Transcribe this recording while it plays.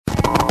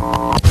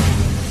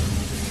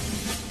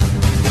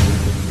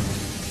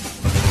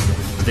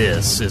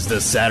This is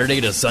the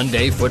Saturday to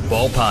Sunday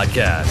Football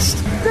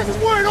Podcast. This is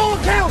where it all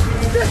counts.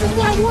 This is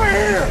why we're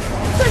here.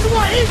 This is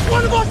why each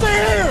one of us are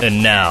here.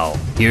 And now,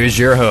 here's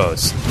your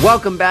host.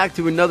 Welcome back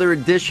to another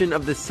edition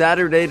of the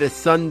Saturday to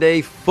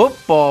Sunday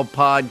Football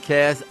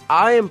Podcast.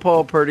 I am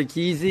Paul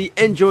Perticchese,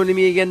 and joining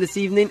me again this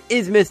evening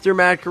is Mr.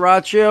 Matt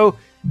Caraccio.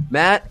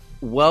 Matt,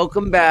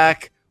 welcome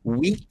back.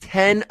 Week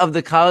 10 of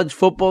the college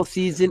football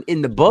season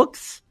in the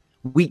books.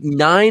 Week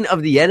 9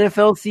 of the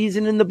NFL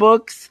season in the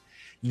books.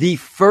 The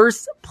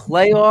first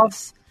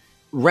playoffs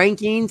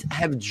rankings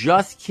have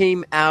just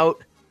came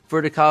out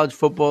for the college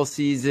football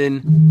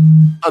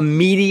season.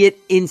 Immediate,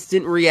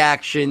 instant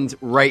reactions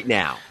right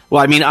now.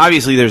 Well, I mean,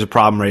 obviously there's a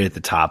problem right at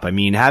the top. I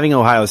mean, having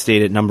Ohio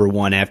State at number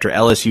 1 after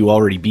LSU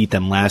already beat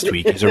them last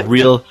week is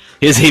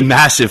a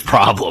massive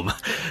problem.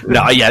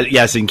 No,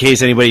 yes, in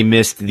case anybody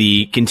missed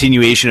the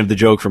continuation of the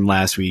joke from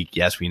last week,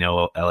 yes, we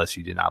know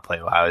LSU did not play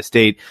Ohio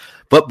State.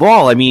 But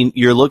ball, I mean,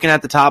 you're looking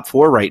at the top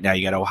 4 right now.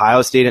 You got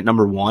Ohio State at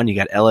number 1. You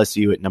got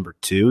LSU at number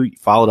 2,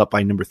 followed up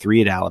by number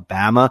 3 at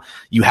Alabama.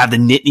 You have the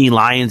Nittany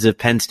Lions of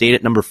Penn State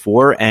at number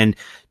 4. And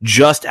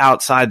just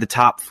outside the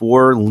top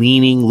 4,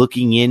 leaning,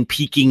 looking in,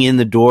 peeking in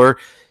the door,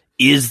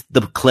 is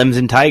the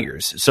Clemson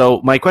Tigers. So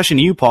my question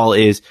to you, Paul,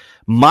 is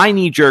my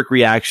knee-jerk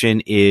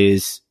reaction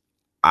is,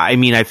 I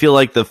mean, I feel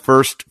like the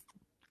first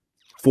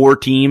 4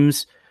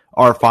 teams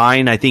are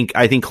fine. I think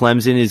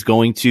Clemson is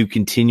going to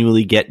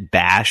continually get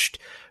bashed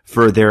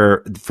for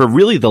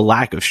really the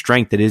lack of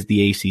strength that is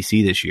the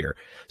ACC this year.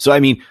 So, I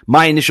mean,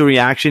 my initial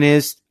reaction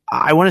is,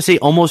 I want to say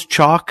almost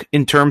chalk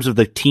in terms of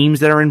the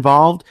teams that are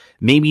involved.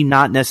 Maybe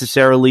not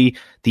necessarily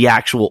the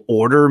actual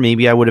order.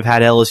 Maybe I would have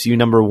had LSU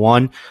number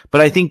 1, but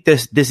I think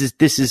this is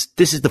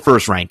the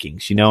first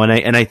rankings, you know,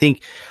 and I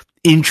think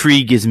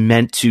intrigue is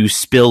meant to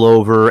spill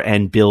over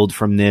and build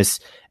from this.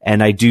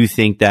 And I do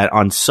think that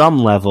on some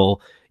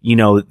level, you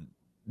know,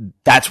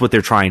 that's what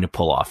they're trying to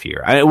pull off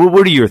here.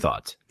 What are your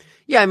thoughts?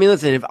 Yeah, I mean,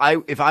 listen,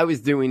 if I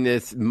was doing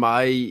this,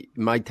 my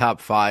top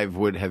 5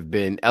 would have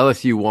been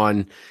LSU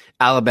 1,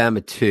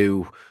 Alabama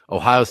 2,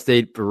 Ohio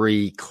State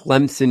 3,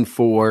 Clemson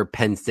 4,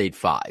 Penn State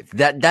 5.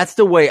 That's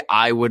the way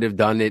I would have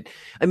done it.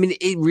 I mean,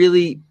 it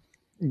really,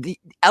 the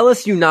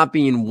LSU not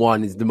being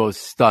 1 is the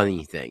most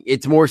stunning thing.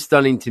 It's more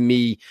stunning to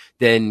me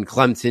than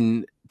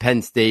Clemson,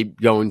 Penn State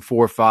going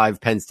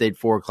 4-5, Penn State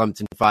 4,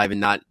 Clemson 5,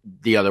 and not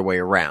the other way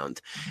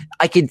around.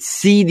 I could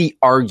see the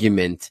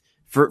argument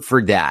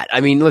for that. I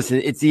mean, listen,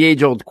 it's the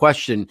age-old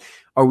question.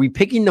 Are we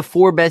picking the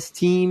 4 best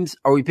teams?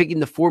 Are we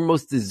picking the 4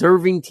 most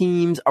deserving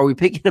teams? Are we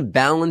picking a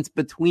balance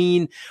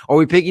between? Are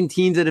we picking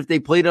teams that if they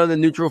played on the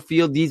neutral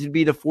field, these would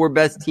be the 4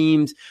 best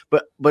teams,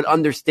 but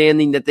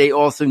understanding that they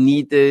also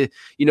need to,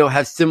 you know,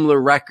 have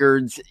similar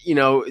records, you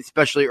know,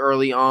 especially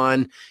early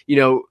on, you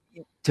know,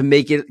 to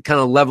make it kind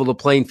of level the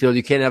playing field.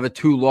 You can't have a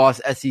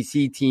 2-loss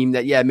SEC team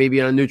that, yeah,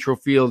 maybe on a neutral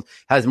field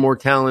has more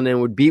talent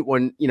and would beat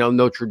one, you know,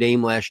 Notre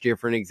Dame last year,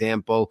 for an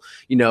example,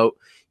 you know.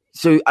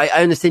 So I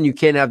understand you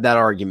can't have that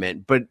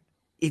argument, but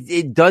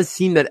it does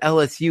seem that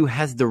LSU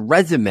has the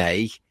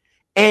resume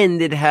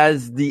and it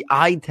has the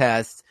eye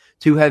test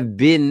to have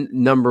been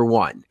number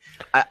 1.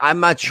 I'm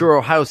not sure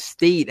Ohio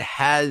State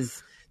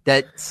has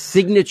that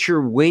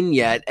signature win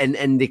yet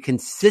and the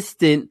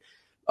consistent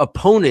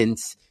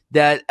opponents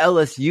that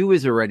LSU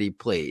has already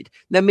played.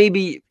 Now,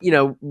 maybe, you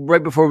know,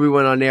 right before we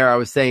went on air, I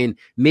was saying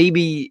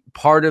maybe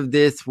part of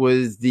this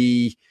was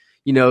the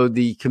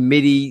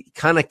committee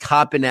kind of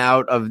copping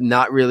out of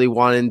not really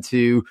wanting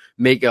to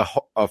make a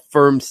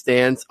firm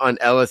stance on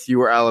LSU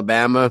or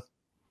Alabama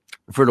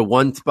for the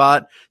 1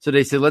 spot. So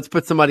they said, let's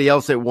put somebody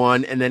else at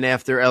 1. And then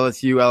after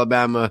LSU,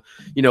 Alabama,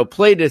 you know,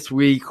 play this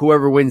week,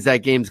 whoever wins that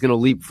game is going to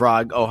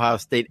leapfrog Ohio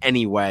State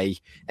anyway,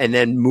 and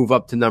then move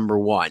up to number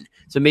 1.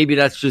 So maybe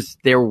that's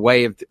just their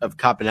way of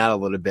copping out a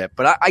little bit.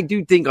 But I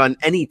do think on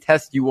any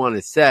test you want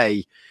to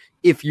say,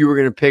 if you were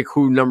going to pick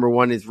who number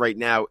 1 is right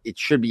now, it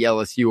should be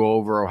LSU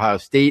over Ohio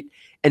State.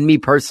 And me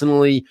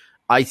personally,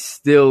 I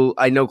know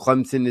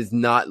Clemson has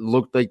not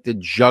looked like the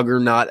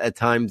juggernaut at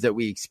times that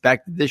we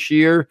expected this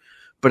year,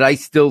 but I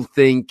still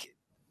think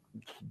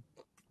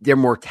they're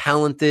more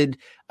talented.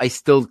 I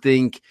still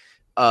think,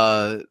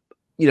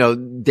 you know,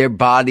 their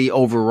body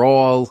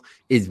overall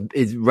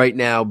is right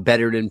now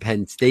better than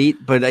Penn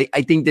State, but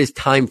I think there's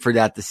time for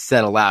that to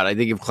settle out. I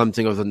think if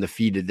Clemson goes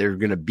undefeated, they're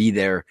going to be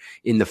there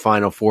in the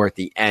Final Four at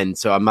the end.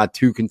 So I'm not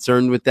too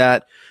concerned with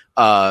that.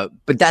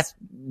 But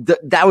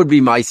that would be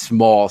my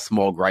small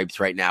gripes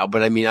right now.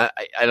 But I mean, I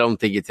don't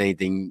think it's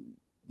anything,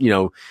 you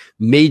know,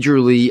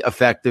 majorly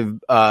effective,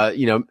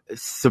 you know,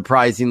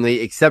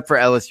 surprisingly, except for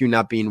LSU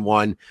not being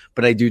 1.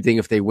 But I do think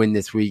if they win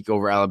this week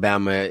over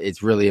Alabama,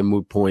 it's really a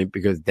moot point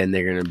because then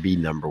they're going to be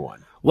number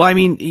 1. Well, I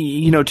mean,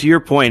 you know, to your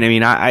point, I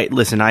mean, I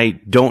listen, I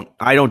don't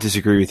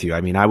disagree with you.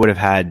 I mean, I would have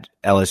had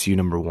LSU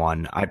number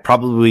 1. I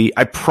probably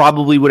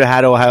would have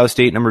had Ohio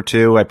State number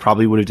 2. I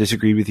probably would have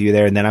disagreed with you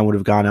there. And then I would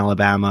have gone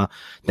Alabama.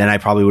 Then I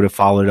probably would have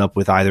followed up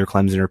with either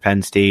Clemson or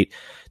Penn State.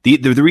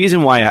 The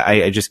reason why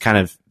I just kind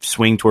of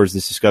swing towards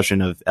this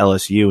discussion of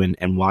LSU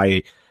and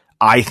why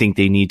I think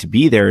they need to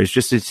be there is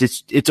just,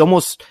 it's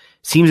almost,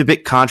 seems a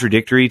bit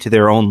contradictory to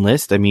their own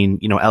list. I mean,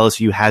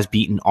 LSU has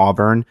beaten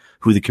Auburn,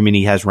 who the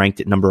committee has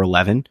ranked at number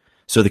 11.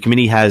 So the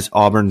committee has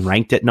Auburn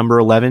ranked at number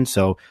 11.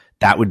 So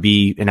that would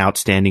be an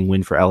outstanding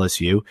win for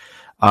LSU.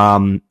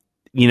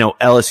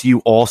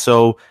 LSU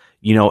also,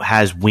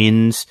 has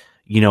wins,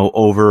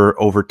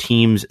 over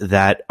teams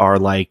that are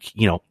like,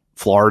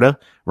 Florida,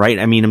 right?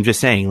 I mean, I'm just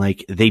saying,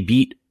 like, they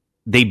beat,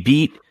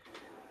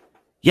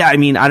 yeah, I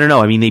mean, I don't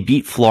know. I mean, they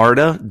beat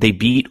Florida, they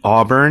beat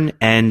Auburn,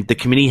 and the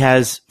committee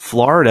has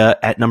Florida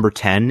at number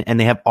 10, and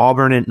they have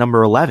Auburn at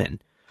number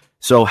 11.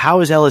 So how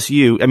is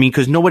LSU? I mean,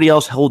 because nobody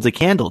else holds a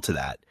candle to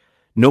that.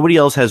 Nobody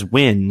else has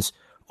wins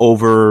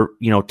over,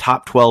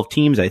 top 12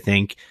 teams, I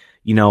think,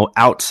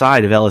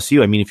 outside of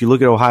LSU. I mean, if you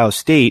look at Ohio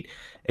State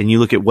and you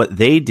look at what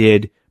they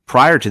did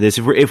prior to this,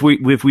 if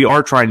we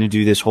are trying to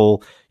do this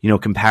whole,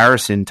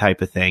 comparison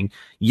type of thing,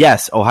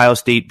 yes, Ohio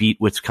State beat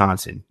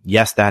Wisconsin.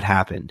 Yes, that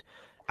happened.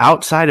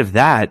 Outside of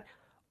that,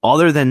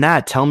 other than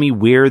that, tell me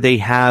where they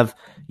have,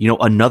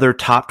 another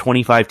top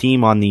 25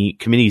 team on the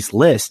committee's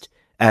list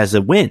as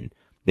a win.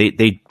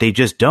 They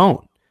just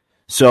don't.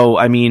 So,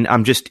 I mean,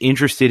 I'm just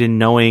interested in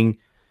knowing,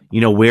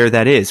 where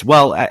that is.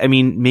 Well, I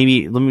mean,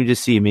 maybe, let me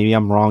just see. Maybe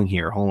I'm wrong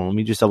here. Hold on. Let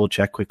me just double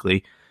check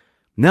quickly.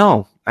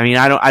 No, I mean,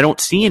 I don't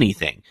see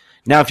anything.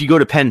 Now, if you go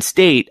to Penn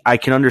State, I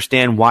can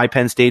understand why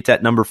Penn State's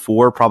at number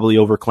 4, probably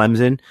over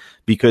Clemson,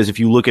 because if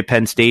you look at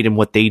Penn State and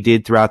what they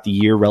did throughout the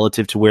year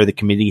relative to where the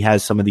committee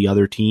has some of the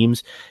other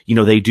teams,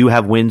 they do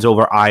have wins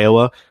over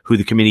Iowa, who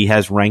the committee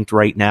has ranked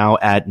right now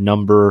at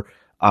number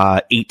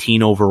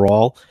 18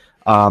 overall.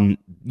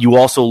 You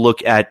also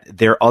look at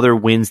their other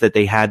wins that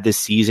they had this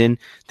season.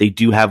 They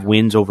do have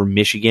wins over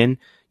Michigan,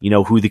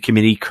 who the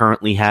committee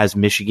currently has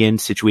Michigan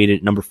situated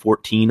at number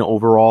 14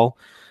 overall.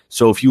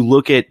 So if you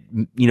look at,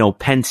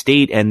 Penn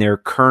State and their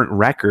current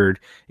record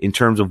in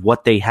terms of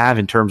what they have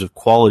in terms of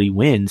quality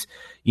wins,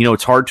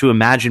 it's hard to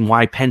imagine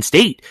why Penn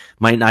State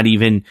might not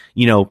even,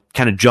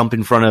 kind of jump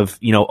in front of,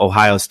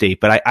 Ohio State.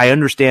 But I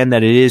understand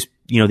that it is,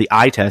 the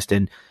eye test.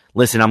 And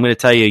listen, I'm going to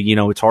tell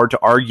you, it's hard to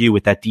argue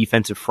with that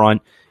defensive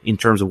front in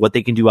terms of what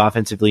they can do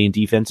offensively and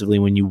defensively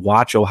when you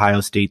watch Ohio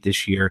State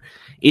this year.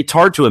 It's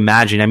hard to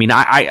imagine. I mean,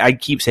 I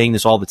keep saying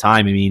this all the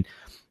time. I mean,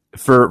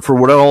 for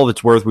what all of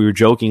it's worth, we were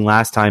joking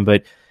last time,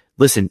 but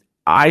listen,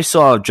 I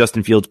saw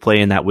Justin Fields play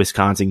in that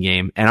Wisconsin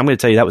game, and I'm going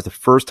to tell you that was the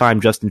first time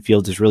Justin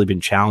Fields has really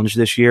been challenged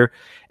this year.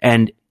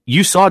 And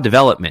you saw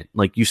development.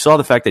 Like, you saw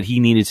the fact that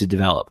he needed to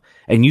develop.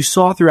 And you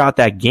saw throughout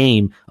that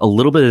game a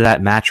little bit of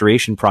that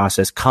maturation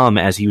process come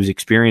as he was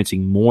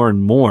experiencing more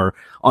and more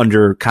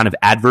under kind of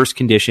adverse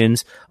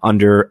conditions,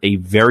 under a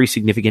very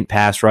significant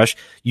pass rush.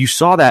 You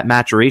saw that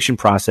maturation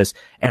process.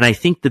 And I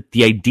think that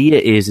the idea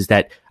is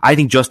that I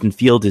think Justin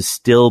Fields is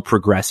still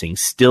progressing,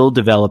 still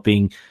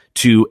developing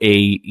to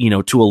a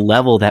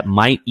level that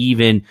might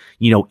even,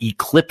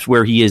 eclipse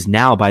where he is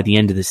now by the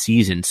end of the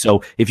season.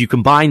 So if you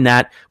combine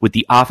that with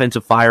the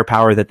offensive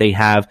firepower that they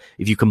have,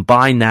 if you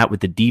combine that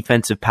with the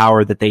defensive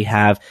power that they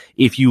have,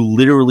 if you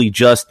literally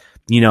just,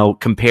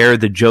 compare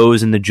the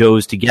Joes and the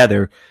Joes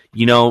together,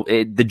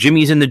 the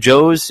Jimmies and the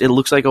Joes, it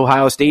looks like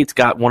Ohio State's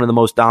got one of the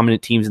most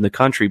dominant teams in the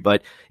country.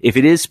 But if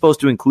it is supposed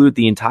to include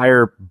the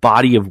entire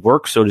body of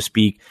work, so to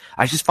speak,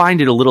 I just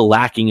find it a little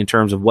lacking in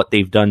terms of what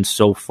they've done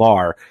so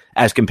far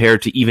as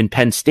compared to even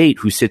Penn State,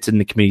 who sits in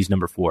the committee's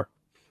number 4.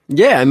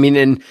 Yeah, I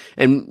mean,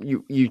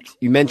 and you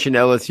mentioned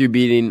LSU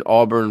beating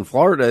Auburn and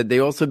Florida. They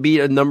also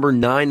beat a number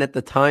 9 at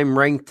the time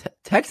ranked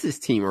Texas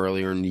team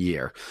earlier in the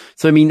year.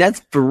 So, I mean, that's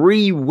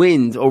 3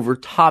 wins over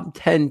top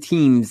 10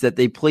 teams that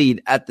they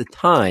played at the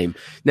time.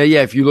 Now,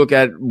 yeah, if you look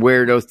at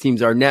where those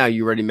teams are now,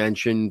 you already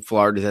mentioned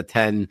Florida's at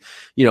 10,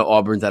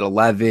 Auburn's at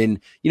 11,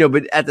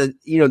 but at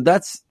the,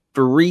 that's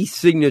 3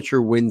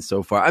 signature wins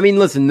so far. I mean,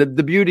 listen,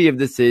 the beauty of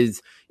this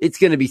is it's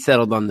going to be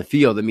settled on the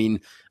field. I mean,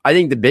 I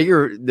think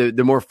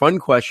the more fun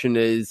question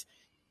is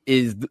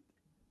the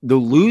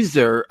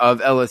loser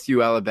of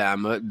LSU,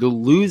 Alabama, the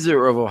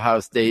loser of Ohio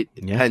State,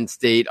 Penn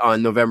State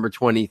on November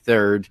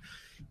 23rd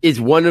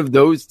is one of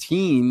those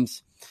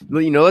teams.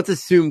 Let's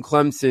assume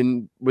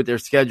Clemson with their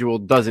schedule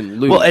doesn't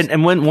lose. Well,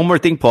 and one more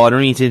thing, Paul, I don't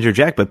need to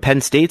interject, but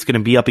Penn State's going to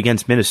be up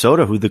against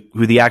Minnesota, who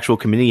the actual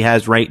committee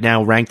has right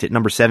now ranked at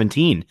number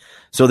 17.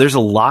 So there's a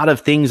lot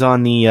of things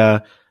on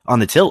the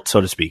tilt,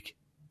 so to speak.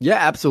 Yeah,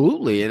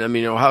 absolutely. And I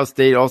mean, Ohio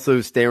State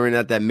also staring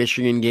at that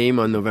Michigan game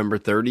on November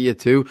 30th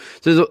too.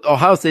 So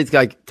Ohio State's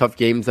got tough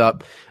games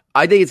up.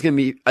 I think it's going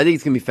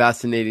to be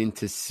fascinating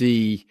to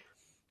see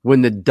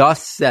when the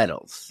dust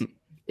settles.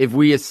 If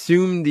we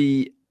assume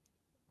the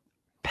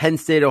Penn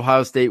State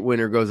Ohio State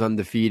winner goes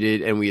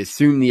undefeated and we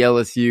assume the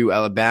LSU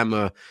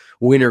Alabama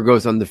winner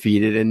goes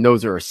undefeated, and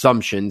those are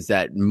assumptions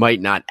that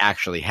might not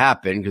actually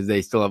happen because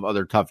they still have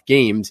other tough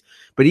games.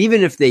 But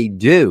even if they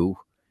do,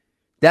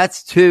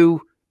 that's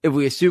 2. If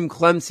we assume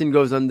Clemson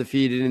goes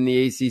undefeated in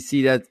the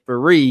ACC, that's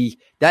 3.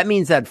 That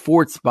means that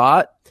 4th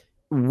spot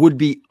would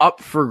be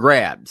up for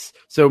grabs.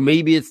 So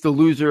maybe it's the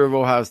loser of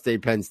Ohio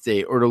State, Penn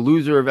State, or the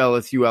loser of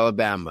LSU,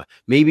 Alabama.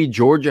 Maybe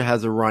Georgia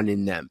has a run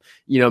in them.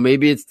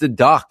 Maybe it's the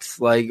Ducks,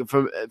 like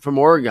from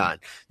Oregon.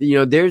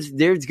 There's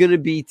going to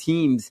be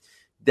teams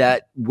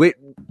that with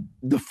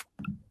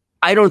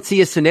I don't see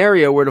a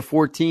scenario where the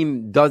 4th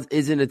team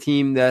isn't a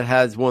team that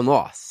has one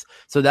loss.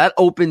 So that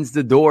opens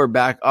the door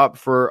back up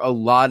for a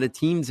lot of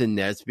teams in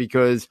this,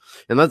 because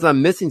unless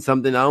I'm missing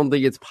something, I don't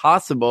think it's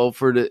possible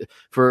for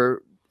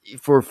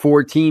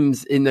 4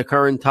 teams in the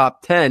current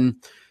top 10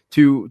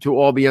 to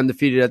all be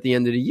undefeated at the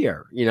end of the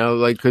year.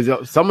 Because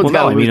someone's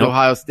got to lose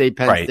Ohio State,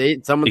 Penn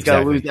State. Someone's got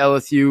to lose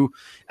LSU,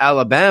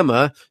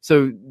 Alabama.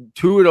 So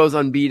 2 of those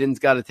unbeaten's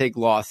got to take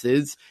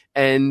losses.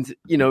 And,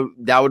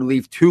 that would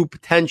leave 2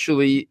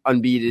 potentially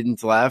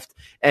unbeaten's left,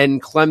 and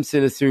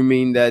Clemson,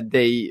 assuming that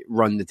they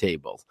run the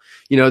table.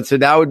 So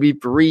that would be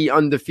 3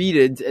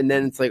 undefeated. And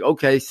then it's like,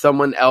 okay,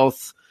 someone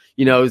else,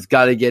 has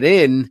got to get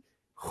in.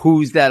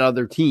 Who's that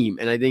other team?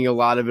 And I think a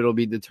lot of it will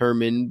be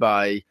determined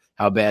by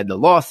how bad the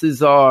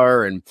losses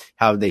are and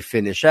how they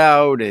finish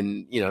out,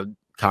 and,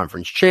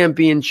 conference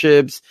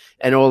championships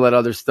and all that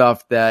other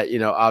stuff that,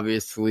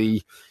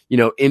 obviously,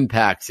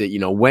 impacts it.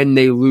 When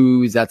they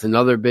lose, that's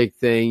another big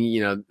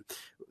thing.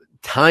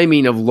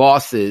 Timing of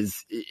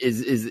losses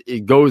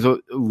it goes a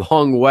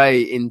long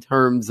way in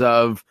terms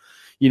of,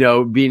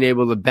 being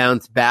able to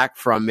bounce back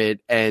from it.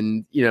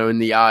 And, in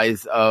the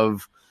eyes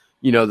of,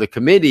 the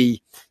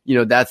committee,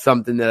 that's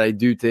something that I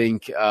do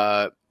think,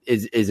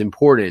 is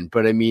important.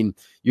 But I mean,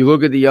 you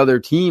look at the other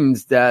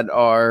teams that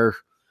are,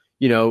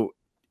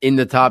 in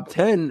the top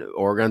 10,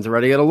 Oregon's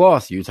already got a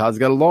loss. Utah's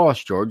got a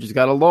loss. Georgia's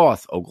got a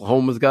loss.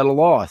 Oklahoma's got a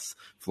loss.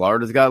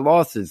 Florida's got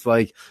losses.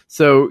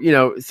 So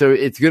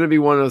it's going to be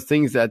one of those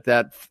things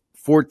that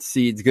 4th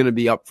seed's going to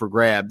be up for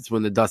grabs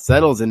when the dust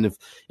settles. And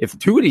if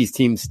 2 of these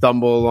teams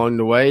stumble along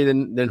the way,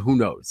 then who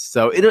knows?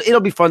 So it'll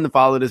be fun to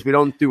follow this. We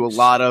don't do a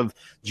lot of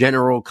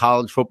general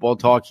college football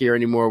talk here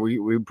anymore.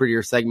 We pretty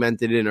are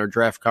segmented in our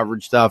draft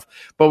coverage stuff,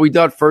 but we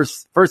thought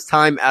first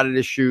time out of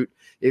the chute,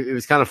 it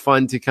was kind of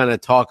fun to kind of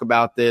talk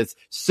about this.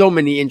 So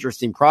many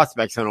interesting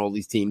prospects on all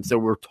these teams. So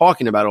we're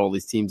talking about all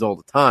these teams all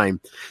the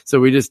time. So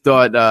we just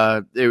thought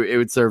it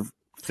would serve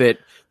fit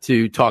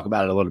to talk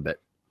about it a little bit.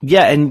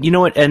 Yeah, and you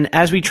know what? And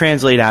as we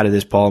translate out of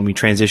this, Paul, and we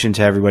transition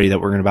to everybody that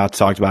we're about to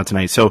talk about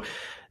tonight. So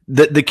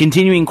the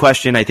continuing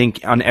question, I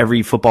think, on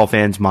every football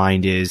fan's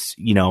mind is,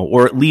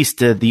 or at least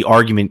the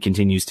argument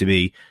continues to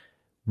be,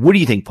 what do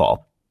you think,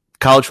 Paul?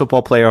 College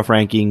football playoff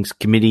rankings,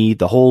 committee,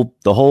 the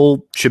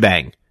whole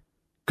shebang.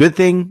 Good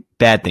thing,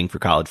 bad thing for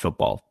college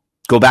football?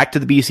 Go back to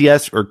the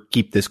BCS or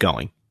keep this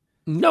going?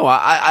 No,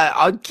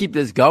 I'd keep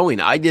this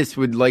going. I just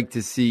would like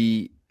to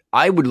see.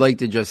 I would like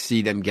to just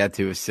see them get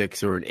to a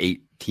 6 or an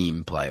 8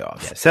 team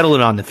playoff. Yeah, settle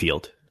it on the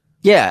field.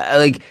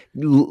 Yeah,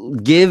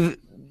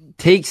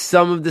 take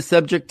some of the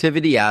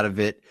subjectivity out of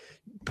it.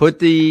 Put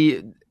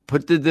the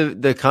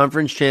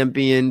conference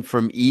champion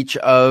from each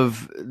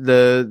of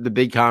the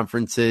big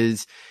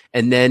conferences,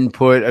 and then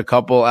put a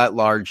couple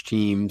at-large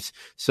teams.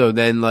 So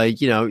then,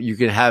 you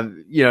can have,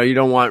 you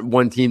don't want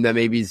one team that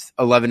maybe is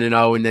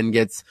 11-0 and then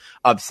gets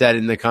upset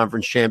in the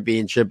conference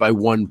championship by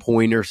 1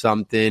 point or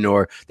something,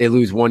 or they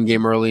lose one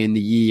game early in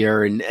the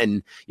year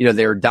and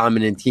they're a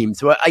dominant team.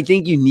 So I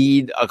think you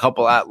need a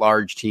couple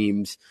at-large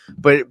teams.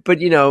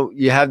 But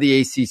you have the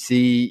ACC,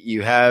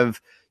 you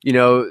have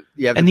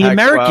and the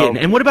American.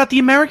 And what about the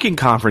American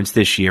Conference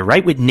this year,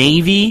 right? With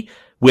Navy,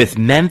 with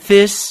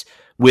Memphis,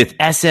 with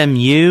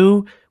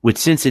SMU, with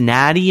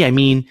Cincinnati. I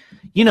mean,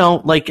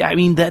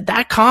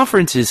 that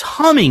conference is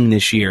humming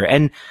this year.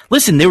 And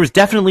listen, there was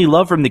definitely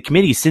love from the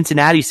committee.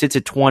 Cincinnati sits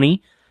at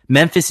 20.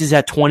 Memphis is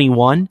at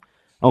 21.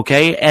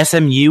 Okay.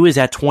 SMU is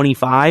at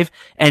 25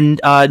 and,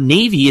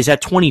 Navy is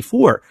at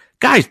 24.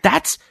 Guys,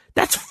 that's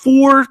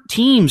 4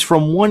 teams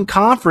from one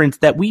conference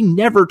that we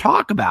never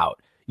talk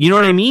about. You know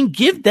what I mean?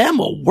 Give them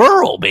a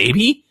whirl,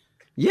 baby.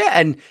 Yeah,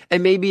 and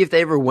maybe if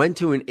they ever went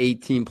to an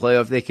 8-team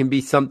playoff, there can be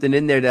something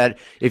in there that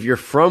if you're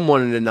from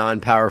one of the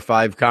non-Power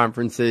 5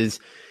 conferences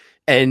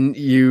and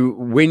you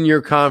win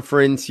your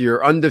conference,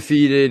 you're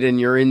undefeated, and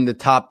you're in the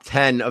top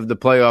 10 of the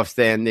playoff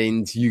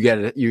standings, you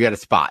get a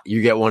spot.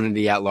 You get one of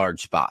the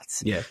at-large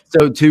spots. Yeah.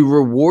 So to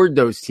reward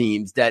those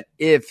teams that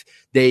if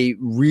they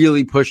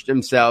really push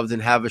themselves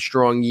and have a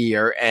strong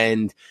year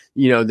and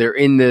they're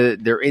in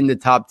the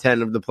top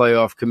 10 of the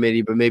playoff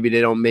committee, but maybe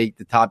they don't make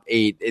the top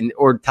 8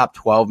 or top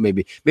 12.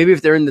 Maybe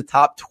if they're in the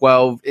top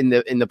 12 in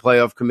the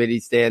playoff committee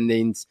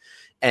standings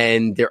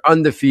and they're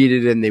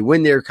undefeated and they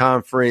win their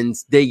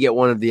conference, they get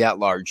one of the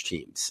at-large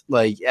teams,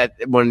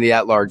 at one of the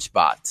at-large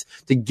spots,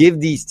 to give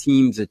these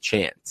teams a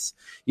chance.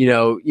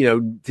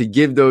 To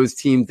give those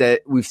teams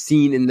that we've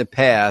seen in the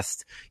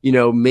past,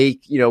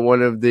 make,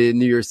 one of the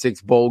New Year's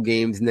Six bowl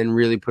games and then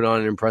really put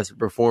on an impressive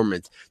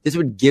performance. This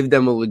would give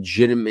them a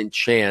legitimate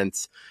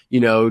chance,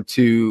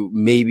 to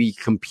maybe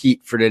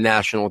compete for the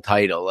national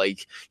title.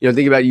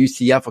 Think about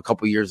UCF a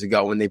couple years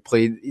ago when they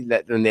played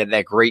when they had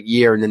that great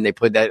year, and then they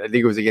played that, I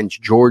think it was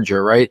against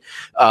Georgia, right?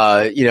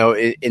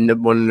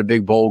 In one of the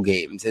big bowl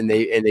games, and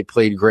they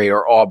played great,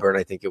 or Auburn,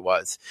 I think it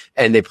was,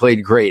 and they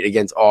played great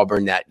against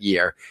Auburn that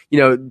year.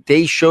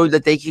 They showed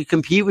that they could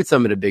compete with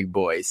some of the big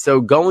boys.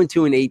 So going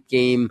to an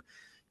 8-game,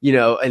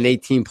 an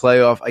 18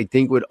 playoff, I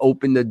think would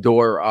open the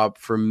door up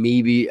for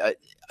maybe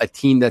a a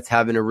team that's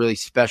having a really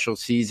special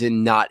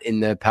season, not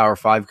in the Power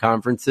 5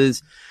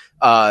 conferences,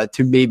 to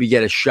maybe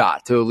get a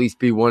shot, to at least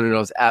be one of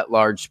those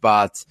at-large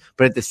spots,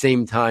 but at the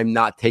same time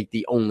not take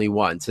the only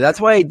one. So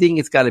that's why I think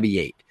it's got to be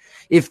 8.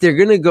 If they're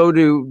going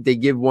to they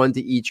give one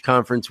to each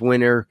conference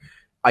winner,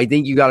 I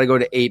think you got to go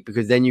to 8,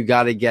 because then you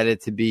got to get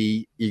it to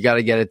be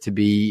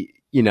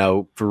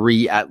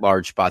 3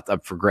 at-large spots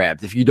up for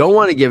grabs. If you don't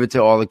want to give it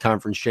to all the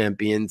conference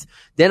champions,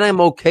 then I'm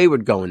okay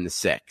with going to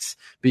 6,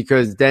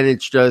 because then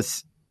it's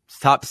just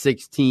top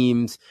 6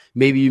 teams.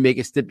 Maybe you make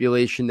a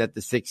stipulation that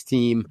the 6th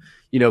team,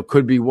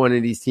 could be one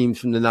of these teams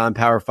from the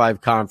non-Power 5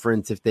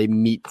 conference if they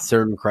meet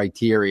certain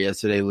criteria,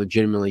 so they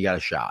legitimately got a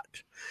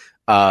shot.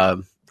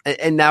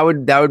 And that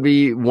would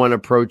be one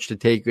approach to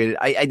take it.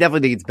 I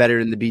definitely think it's better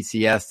than the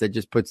BCS that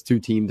just puts 2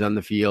 teams on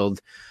the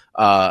field.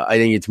 I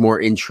think it's more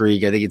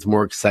intrigue. I think it's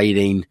more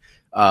exciting.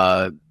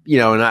 And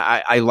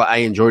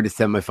I enjoyed the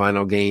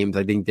semifinal games.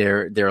 I think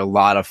they're a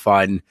lot of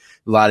fun,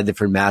 a lot of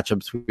different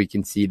matchups we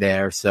can see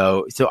there.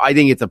 So I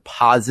think it's a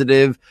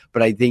positive,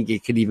 but I think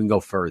it could even go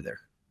further.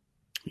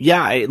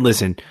 Yeah,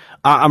 listen,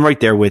 I'm right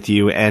there with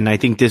you, and I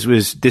think this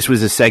was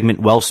a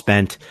segment well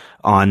spent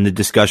on the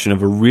discussion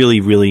of a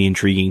really, really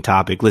intriguing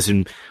topic.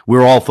 Listen,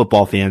 we're all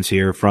football fans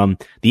here, from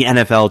the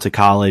NFL to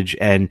college,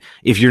 and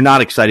if you're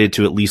not excited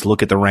to at least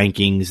look at the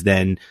rankings,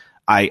 then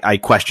I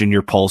question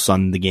your pulse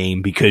on the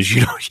game, because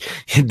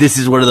this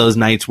is one of those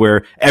nights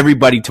where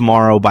everybody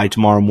by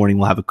tomorrow morning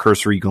will have a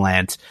cursory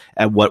glance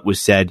at what was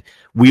said.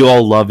 We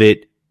all love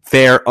it.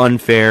 Fair,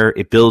 unfair,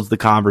 it builds the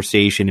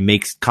conversation, it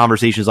makes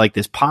conversations like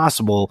this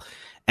possible,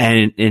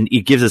 and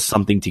it gives us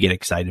something to get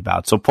excited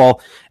about. So,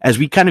 Paul, as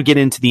we kind of get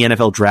into the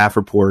NFL draft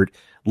report,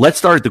 let's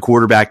start at the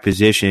quarterback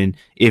position.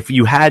 If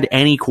you had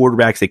any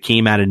quarterbacks that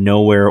came out of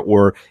nowhere,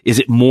 or is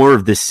it more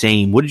of the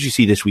same? What did you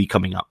see this week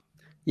coming up?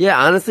 Yeah,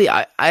 honestly,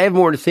 I have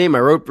more to say. I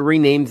wrote 3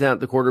 names down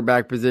at the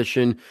quarterback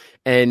position,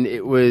 and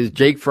it was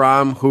Jake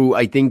Fromm, who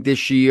I think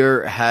this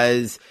year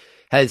has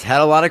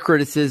had a lot of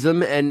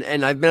criticism,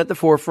 and I've been at the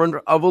forefront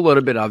of a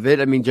little bit of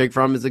it. I mean, Jake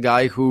Fromm is a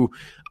guy who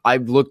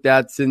I've looked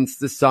at since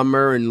the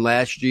summer and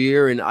last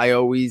year, and I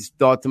always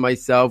thought to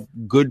myself,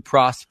 good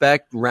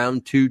prospect,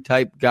 round 2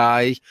 type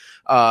guy.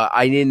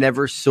 I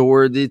never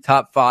saw the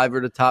top 5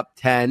 or the top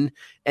 10,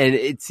 and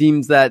it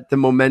seems that the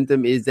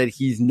momentum is that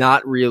he's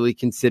not really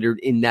considered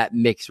in that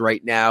mix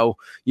right now,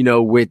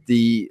 with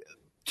the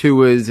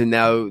Tuas and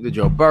now the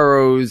Joe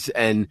Burrows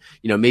and,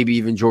 maybe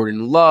even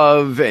Jordan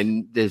Love,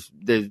 and there's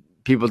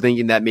people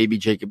thinking that maybe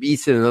Jacob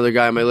Eason, another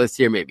guy on my list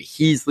here, maybe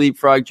he's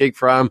leapfrog Jake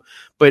Fromm.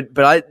 But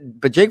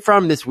Jake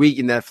Fromm this week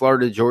in that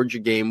Florida-Georgia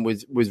game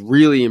was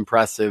really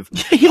impressive.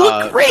 He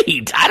looked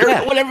great. I don't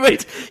know what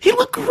everybody's. He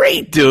looked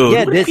great, dude.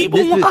 Yeah, what do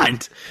people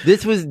want?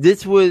 This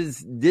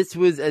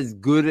was as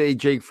good a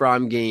Jake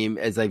Fromm game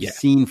as I've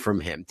seen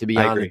from him, to be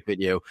honest with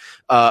you,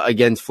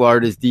 against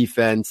Florida's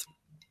defense.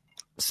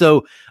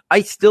 So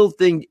I still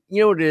think,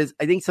 what it is?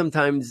 I think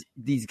sometimes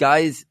these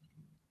guys,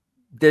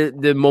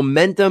 the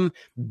momentum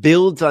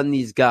builds on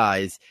these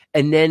guys,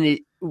 and then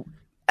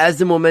as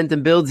the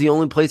momentum builds, the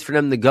only place for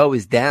them to go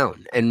is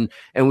down, and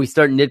we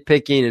start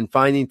nitpicking and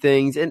finding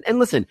things. And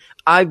listen,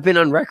 I've been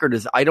on record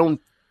as I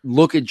don't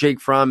look at Jake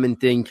Fromm and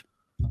think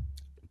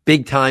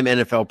big time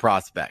NFL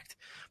prospect,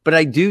 but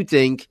I do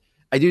think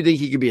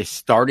he could be a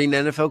starting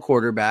NFL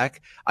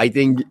quarterback. I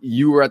think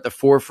you were at the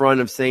forefront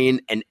of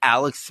saying an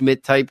Alex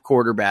Smith type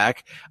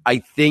quarterback. I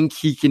think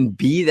he can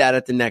be that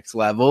at the next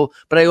level,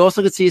 but I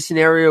also could see a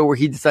scenario where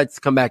he decides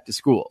to come back to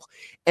school.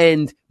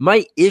 And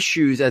my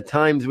issues at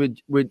times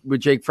with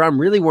Jake Fromm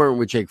really weren't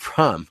with Jake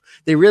Fromm.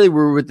 They really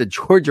were with the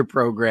Georgia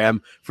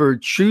program for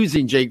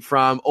choosing Jake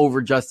Fromm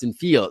over Justin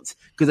Fields,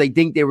 because I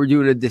think they were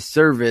doing a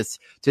disservice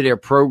to their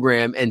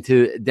program and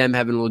to them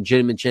having a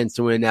legitimate chance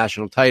to win a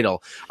national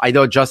title. I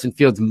thought Justin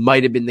Fields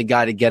might have been the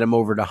guy to get him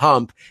over the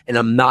hump, and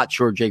I'm not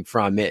sure Jake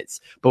Fromm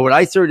is. But what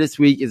I saw this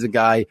week is a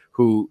guy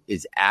who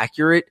is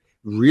accurate,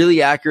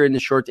 really accurate in the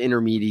short to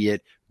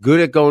intermediate, good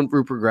at going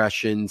through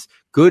progressions,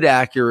 good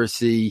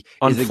accuracy.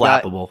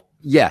 Unflappable.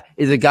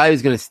 Is a guy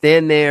who's going to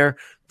stand there,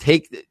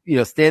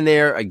 stand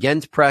there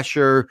against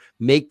pressure,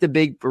 make the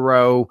big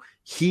throw.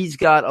 He's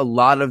got a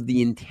lot of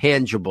the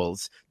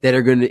intangibles that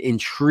are going to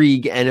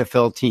intrigue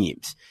NFL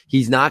teams.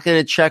 He's not going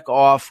to check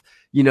off,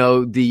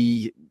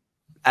 the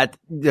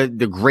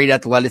great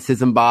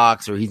athleticism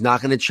box, or he's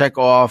not going to check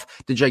off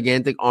the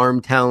gigantic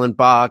arm talent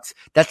box.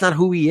 That's not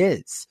who he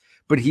is.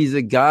 But he's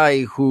a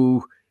guy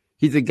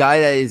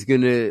that is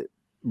going to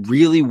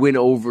really win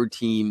over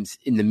teams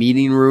in the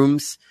meeting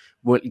rooms,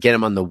 get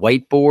him on the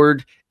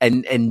whiteboard,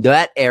 and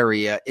that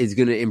area is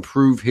going to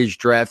improve his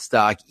draft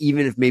stock,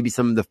 even if maybe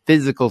some of the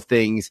physical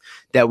things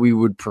that we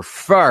would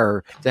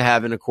prefer to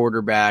have in a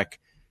quarterback,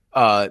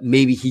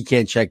 maybe he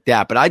can't check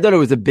that. But I thought it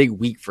was a big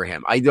week for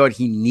him. I thought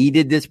he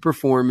needed this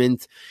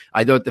performance.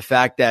 I thought the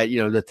fact that,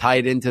 to tie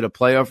it into the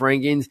playoff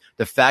rankings,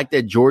 the fact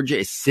that Georgia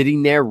is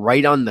sitting there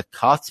right on the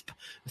cusp,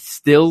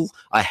 still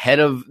ahead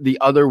of the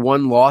other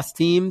 1-loss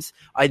teams,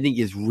 I think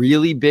is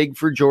really big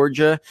for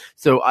Georgia.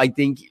 So I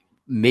think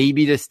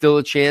maybe there's still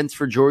a chance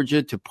for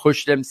Georgia to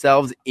push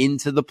themselves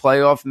into the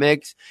playoff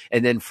mix,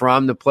 and then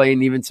Fromm to play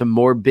in even some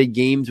more big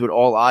games with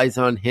all eyes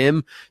on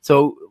him.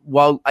 So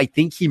while I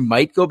think he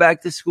might go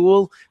back to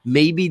school,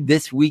 maybe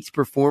this week's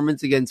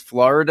performance against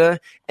Florida,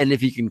 and if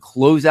he can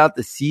close out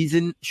the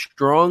season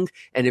strong,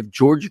 and if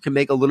Georgia can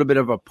make a little bit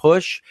of a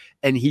push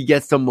and he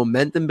gets some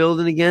momentum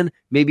building again,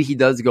 maybe he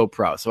does go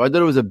pro. So I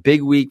thought it was a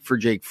big week for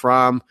Jake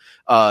Fromm.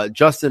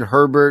 Justin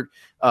Herbert,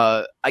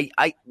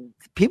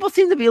 people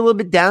seem to be a little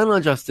bit down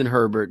on Justin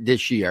Herbert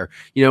this year.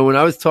 You know, when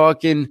I was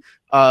talking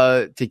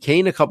to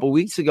Kane a couple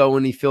weeks ago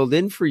when he filled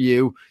in for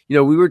you, you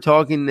know, we were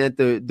talking that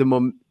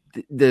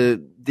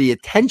the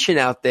attention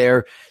out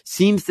there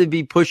seems to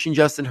be pushing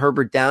Justin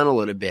Herbert down a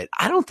little bit.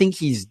 I don't think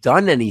he's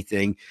done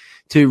anything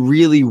to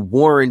really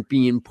warrant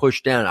being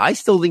pushed down. I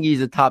still think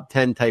he's a top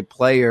 10 type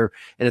player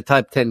and a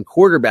top 10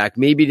 quarterback.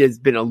 Maybe there's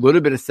been a little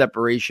bit of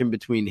separation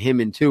between him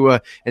and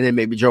Tua, and then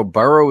maybe Joe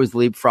Burrow has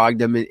leapfrogged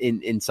him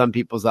in some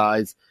people's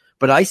eyes.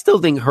 But I still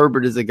think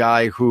Herbert is a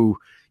guy who,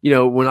 you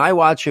know, when I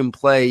watch him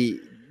play,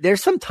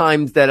 there's some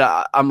times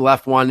that I'm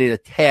left wanting a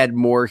tad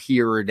more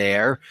here or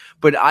there,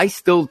 but I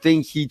still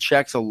think he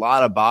checks a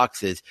lot of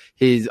boxes.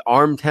 His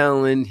arm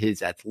talent,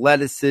 his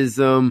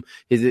athleticism,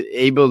 his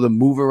able to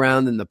move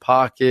around in the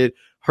pocket.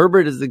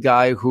 Herbert is the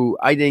guy who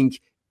I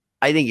think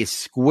is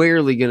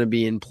squarely going to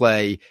be in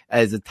play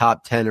as a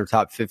top 10 or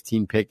top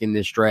 15 pick in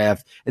this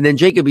draft. And then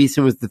Jacob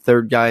Eason was the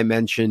third guy I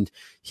mentioned.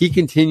 He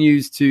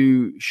continues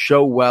to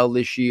show well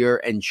this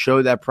year and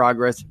show that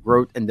progress,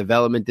 growth, and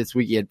development. This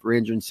week he had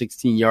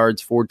 316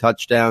 yards, 4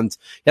 touchdowns.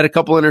 He had a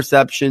couple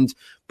interceptions,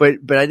 but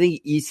I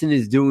think Eason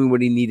is doing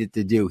what he needed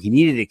to do. He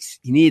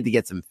needed to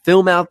get some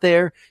film out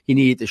there. He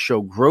needed to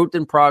show growth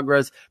and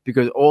progress,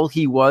 because all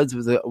he was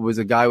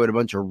a guy with a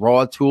bunch of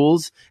raw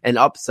tools and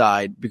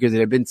upside, because it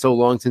had been so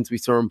long since we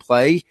saw him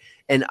play.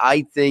 And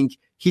I think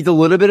he's a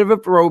little bit of a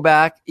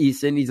throwback,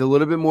 Eason. He's a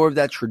little bit more of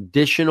that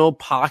traditional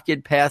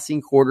pocket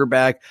passing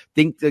quarterback.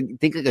 Think like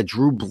a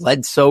Drew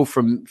Bledsoe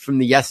from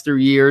the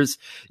yesteryears.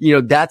 You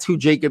know, that's who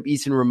Jacob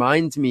Eason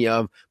reminds me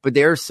of. But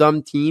there are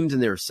some teams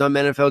and there are some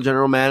NFL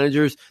general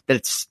managers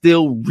that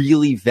still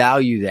really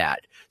value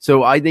that.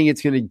 So I think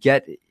it's going to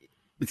get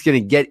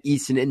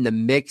Eason in the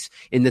mix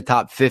in the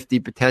top 50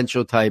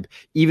 potential type,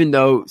 even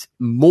though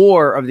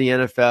more of the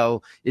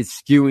NFL is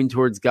skewing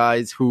towards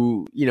guys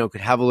who, you know,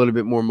 could have a little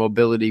bit more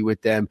mobility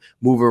with them,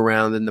 move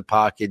around in the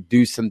pocket,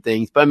 do some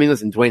things. But I mean,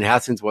 listen, Dwayne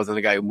Haskins wasn't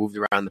a guy who moved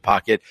around the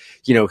pocket.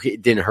 You know,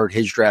 it didn't hurt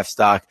his draft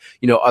stock.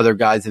 You know, other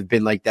guys have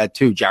been like that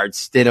too. Jarrett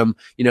Stidham,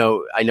 you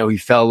know, I know he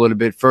fell a little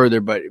bit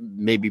further, but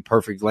maybe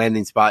perfect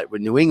landing spot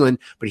with New England.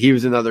 But he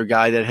was another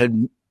guy that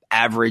had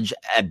average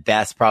at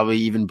best, probably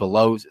even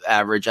below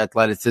average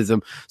athleticism.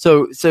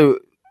 So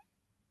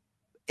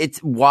it's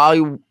why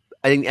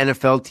I think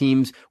NFL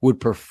teams would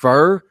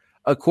prefer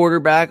a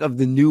quarterback of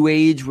the new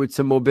age with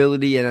some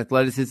mobility and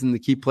athleticism to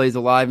keep plays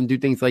alive and do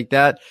things like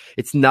that.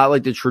 It's not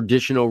like the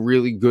traditional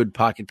really good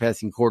pocket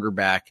passing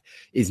quarterback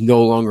is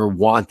no longer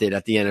wanted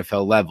at the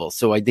NFL level.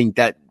 So I think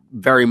that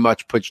very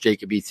much puts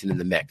Jacob Eason in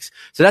the mix.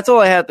 So that's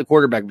all I had at the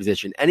quarterback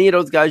position. Any of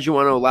those guys you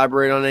want to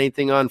elaborate on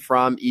anything on,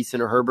 Fromm,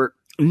 Eason, or Herbert?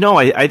 No,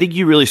 I think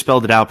you really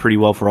spelled it out pretty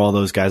well for all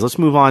those guys. Let's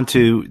move on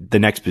to the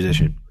next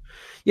position.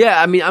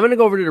 Yeah, I mean, I'm going to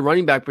go over to the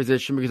running back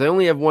position because I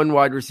only have one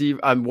wide receiver,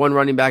 one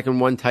running back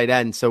and one tight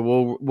end.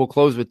 So we'll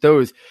close with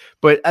those.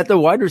 But at the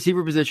wide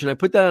receiver position, I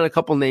put down a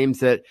couple names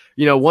that,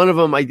 you know, one of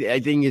them I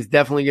think is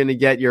definitely going to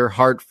get your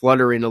heart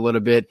fluttering a little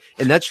bit,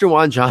 and that's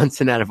Juwan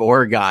Johnson out of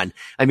Oregon.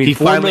 I mean, he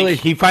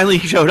finally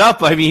showed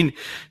up. I mean,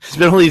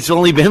 it's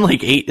only been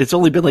like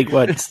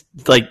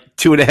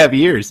 2.5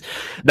 years.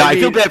 No, I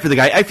feel bad for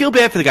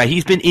the guy.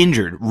 He's been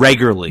injured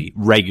regularly.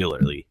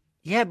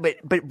 Yeah, but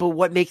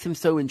what makes him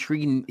so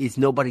intriguing is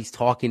nobody's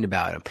talking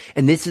about him.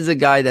 And this is a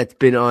guy that's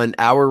been on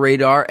our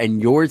radar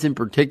and yours in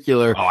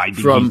particular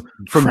from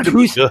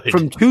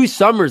 2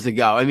 summers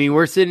ago. I mean,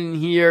 we're sitting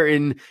here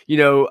in, you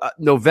know,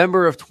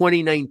 November of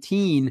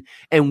 2019,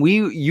 and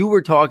you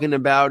were talking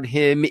about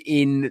him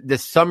in the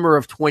summer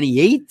of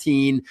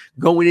 2018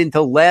 going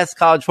into last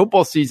college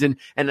football season.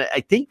 And I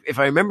think if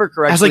I remember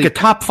correctly, as like a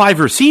top 5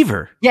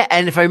 receiver. Yeah.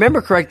 And if I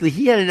remember correctly,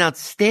 he had an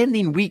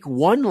outstanding week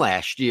 1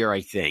 last year,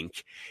 I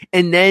think.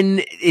 And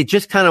then it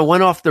just kind of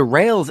went off the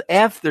rails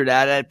after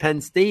that at Penn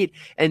State.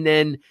 And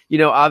then, you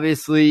know,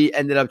 obviously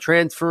ended up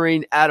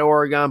transferring at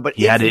Oregon. But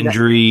he had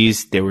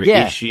injuries. There were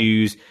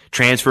issues.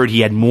 Transferred.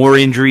 He had more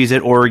injuries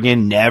at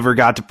Oregon. Never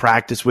got to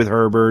practice with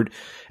Herbert.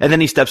 And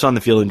then he steps on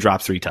the field and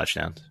drops 3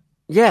 touchdowns.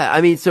 Yeah,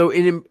 I mean, so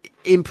an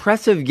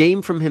impressive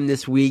game from him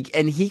this week,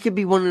 and he could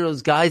be one of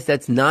those guys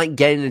that's not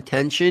getting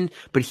attention,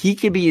 but he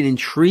could be an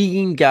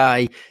intriguing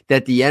guy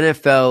that the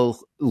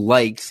NFL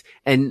likes,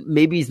 and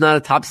maybe he's not a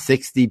top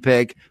 60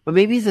 pick, but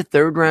maybe he's a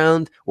 3rd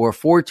round or a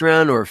 4th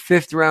round or a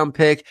 5th round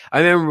pick. I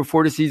remember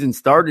before the season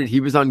started,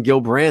 he was on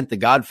Gil Brandt, the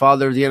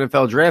godfather of the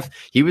NFL draft.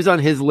 He was on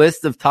his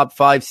list of top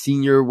 5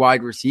 senior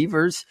wide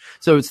receivers.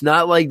 So it's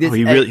not like this.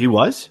 Oh, he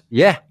was?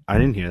 Yeah. I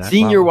didn't hear that.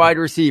 Senior wide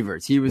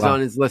receivers. He was on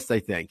his list, I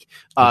think.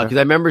 Because I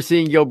remember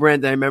seeing Gil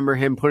Brandt. I remember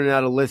him putting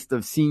out a list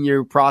of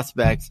senior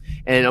prospects,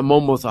 and I'm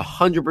almost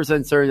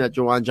 100% certain that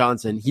Juwan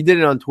Johnson, he did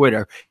it on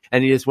Twitter,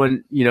 and he just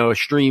went, a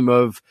stream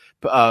of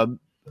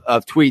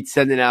tweets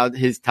sending out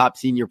his top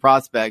senior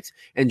prospects,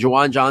 and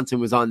Juwan Johnson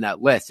was on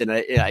that list. And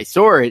I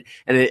saw it,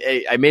 and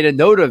I made a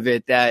note of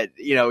it that,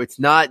 it's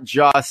not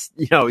just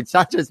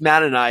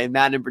Matt and I, and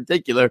Matt in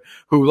particular,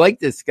 who like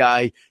this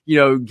guy.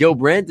 Gil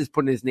Brandt is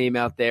putting his name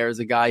out there as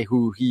a guy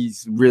who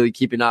he's really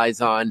keeping eyes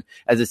on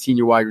as a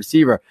senior wide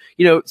receiver.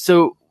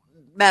 So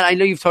Matt, I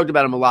know you've talked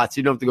about him a lot, so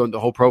you don't have to go into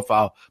the whole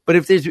profile, but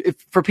if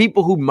for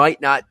people who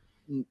might not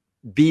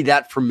be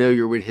that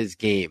familiar with his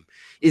game,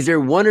 is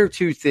there one or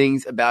two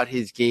things about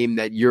his game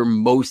that you're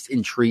most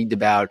intrigued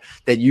about,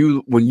 that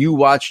when you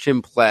watched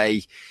him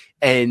play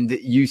and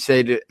you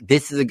said,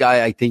 this is a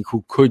guy I think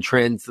who could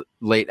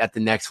translate at the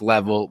next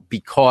level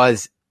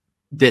because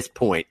this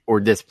point or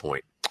this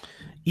point?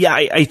 Yeah,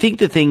 I think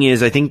the thing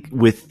is, I think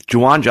with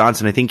Juwan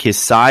Johnson, I think his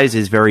size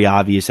is very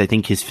obvious. I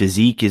think his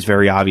physique is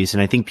very obvious.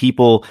 And I think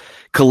people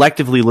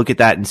collectively look at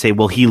that and say,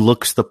 well, he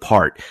looks the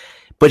part.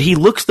 But he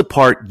looks the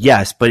part,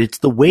 yes, but it's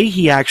the way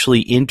he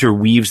actually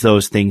interweaves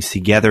those things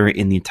together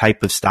in the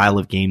type of style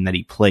of game that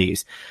he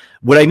plays.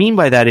 What I mean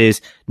by that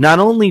is, not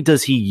only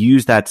does he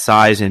use that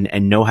size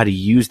and know how to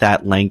use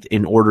that length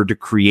in order to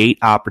create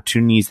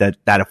opportunities that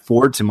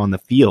affords him on the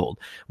field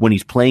when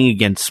he's playing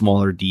against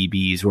smaller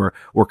DBs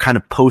or kind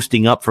of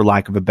posting up, for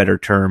lack of a better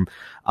term,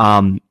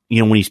 when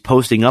he's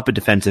posting up a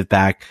defensive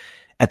back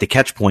at the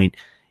catch point,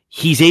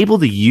 he's able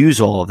to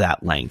use all of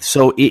that length.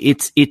 So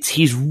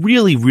he's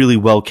really, really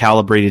well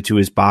calibrated to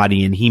his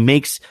body, and he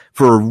makes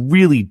for a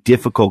really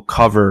difficult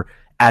cover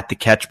at the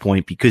catch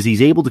point because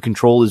he's able to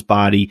control his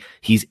body.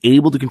 He's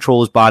able to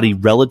control his body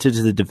relative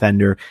to the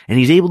defender, and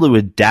he's able to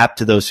adapt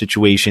to those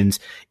situations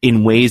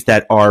in ways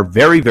that are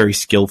very, very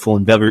skillful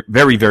and very,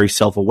 very, very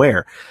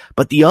self-aware.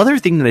 But the other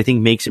thing that I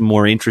think makes him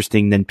more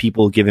interesting than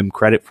people give him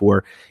credit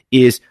for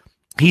is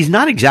he's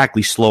not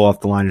exactly slow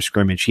off the line of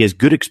scrimmage. He has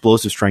good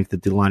explosive strength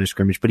at the line of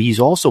scrimmage, but he's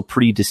also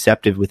pretty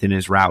deceptive within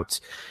his routes.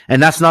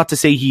 And that's not to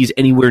say he's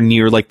anywhere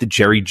near like the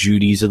Jerry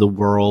Judys of the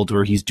world,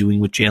 or he's doing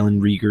what Jalen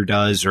Reagor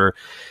does, or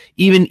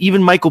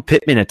even Michael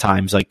Pittman at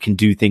times can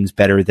do things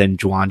better than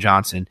Juwan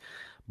Johnson.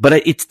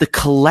 But it's the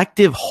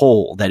collective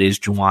whole that is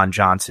Juwan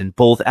Johnson,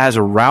 both as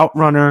a route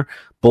runner,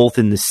 both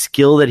in the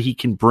skill that he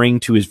can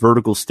bring to his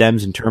vertical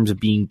stems in terms of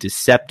being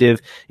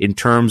deceptive, in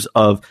terms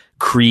of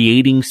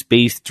creating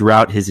space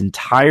throughout his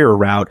entire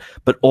route,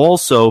 but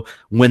also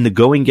when the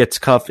going gets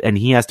tough and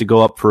he has to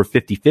go up for a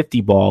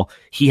 50-50 ball,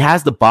 he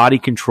has the body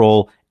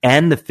control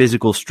and the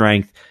physical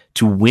strength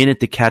to win at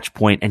the catch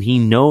point, and he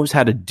knows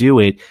how to do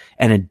it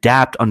and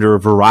adapt under a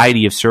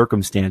variety of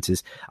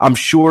circumstances. I'm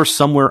sure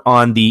somewhere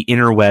on the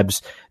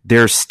interwebs,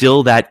 there's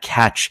still that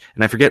catch,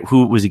 and I forget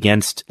who it was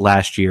against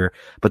last year,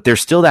 but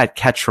there's still that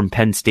catch from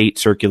Penn State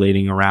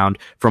circulating around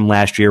from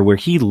last year where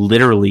he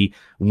literally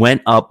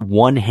went up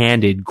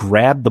one-handed,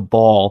 grabbed the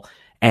ball,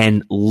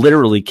 and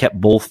literally kept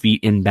both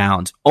feet in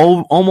bounds.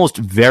 Almost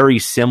very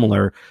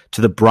similar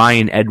to the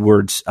Brian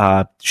Edwards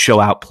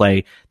show-out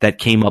play that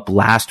came up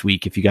last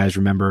week, if you guys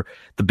remember,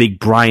 the big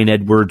Brian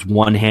Edwards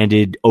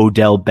one-handed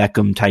Odell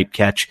Beckham type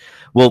catch.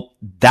 Well,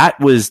 that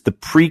was the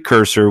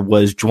precursor,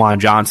 was Juwan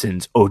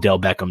Johnson's Odell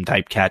Beckham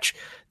type catch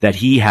that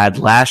he had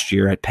last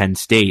year at Penn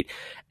State.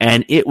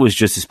 And it was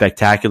just a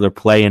spectacular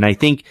play. And I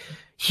think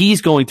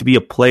he's going to be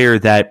a player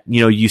that,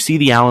 you see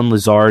the Allen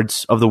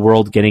Lazards of the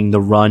world getting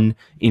the run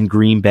in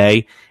Green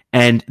Bay.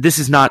 And this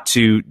is not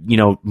to,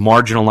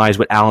 marginalize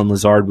what Allen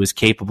Lazard was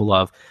capable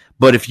of.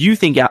 But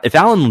if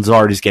Allen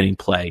Lazard is getting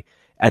play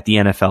at the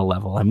NFL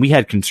level, and we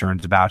had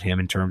concerns about him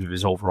in terms of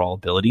his overall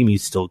ability, I mean,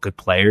 he's still a good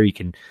player. He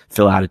can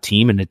fill out a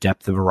team and the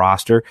depth of a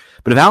roster.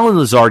 But if Allen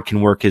Lazard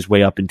can work his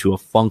way up into a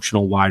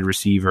functional wide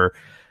receiver,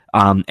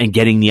 and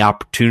getting the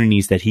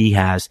opportunities that he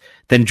has,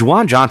 then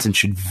Juwan Johnson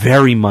should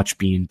very much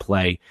be in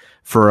play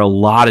for a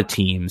lot of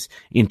teams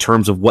in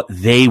terms of what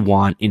they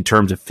want in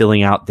terms of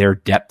filling out their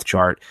depth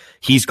chart.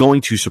 He's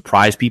going to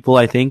surprise people,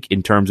 I think,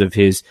 in terms of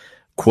his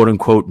quote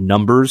unquote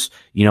numbers,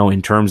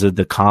 in terms of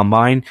the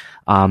combine.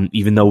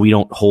 Even though we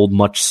don't hold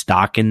much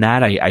stock in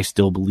that, I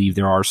still believe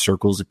there are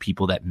circles of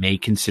people that may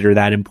consider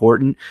that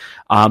important.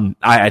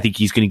 I think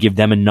he's going to give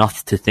them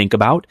enough to think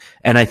about.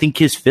 And I think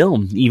his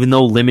film, even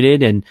though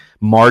limited and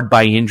marred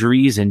by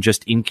injuries and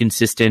just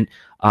inconsistent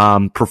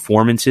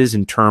performances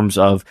in terms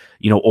of,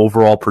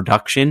 overall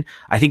production,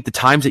 I think the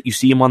times that you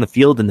see him on the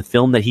field and the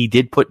film that he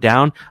did put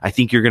down, I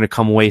think you're going to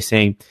come away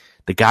saying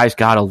the guy's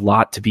got a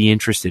lot to be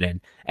interested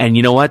in. And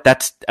you know what?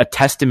 That's a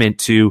testament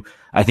to,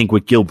 I think,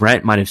 what Gil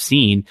Brandt might have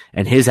seen,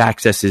 and his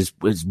access is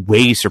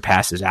way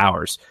surpasses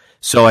ours.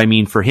 So, I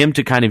mean, for him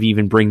to kind of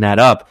even bring that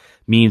up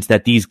means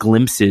that these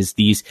glimpses,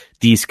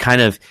 these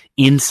kind of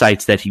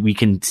insights that we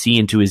can see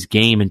into his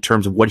game in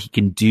terms of what he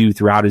can do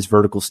throughout his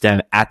vertical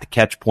stem at the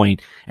catch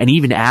point, and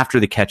even after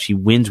the catch, he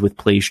wins with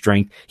play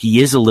strength.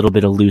 He is a little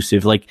bit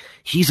elusive. Like,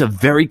 he's a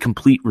very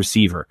complete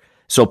receiver.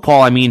 So,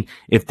 Paul, I mean,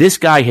 if this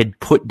guy had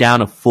put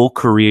down a full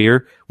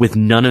career with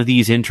none of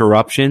these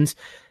interruptions,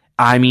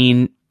 I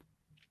mean,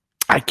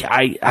 I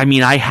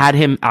had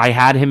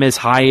him as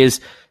high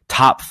as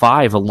top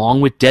 5,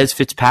 along with Des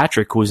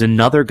Fitzpatrick, who is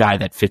another guy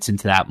that fits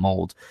into that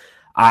mold.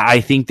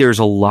 I think there's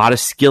a lot of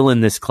skill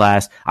in this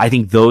class. I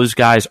think those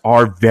guys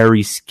are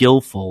very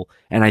skillful,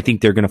 and I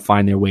think they're going to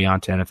find their way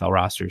onto NFL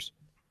rosters.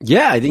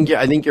 Yeah, I think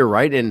you're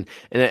right, and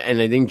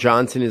I think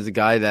Johnson is a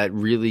guy that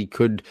really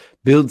could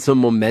build some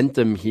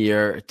momentum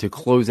here to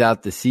close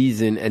out the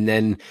season, and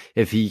then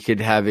if he could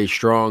have a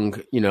strong,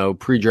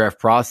 pre-draft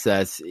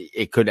process,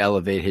 it could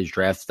elevate his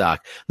draft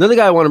stock. Another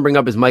guy I want to bring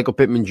up is Michael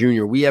Pittman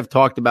Jr. We have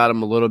talked about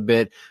him a little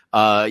bit.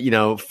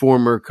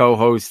 Former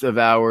co-host of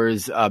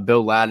ours,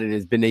 Bill Ladden,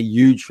 has been a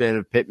huge fan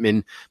of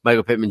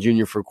Michael Pittman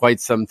Jr. for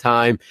quite some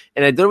time.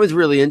 And I thought it was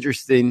really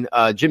interesting.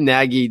 Jim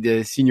Nagy,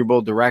 the Senior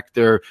Bowl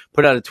director,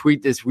 put out a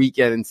tweet this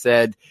weekend and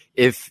said,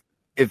 if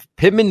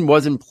Pittman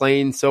wasn't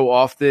playing so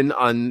often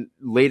on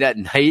late at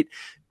night,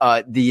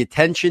 the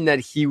attention that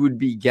he would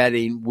be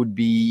getting would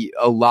be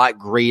a lot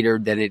greater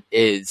than it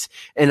is.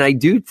 And I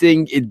do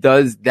think it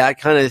does, that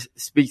kind of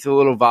speaks a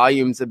little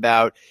volumes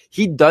about,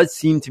 he does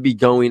seem to be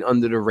going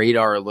under the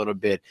radar a little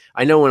bit.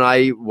 I know when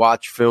I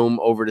watched film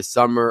over the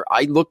summer,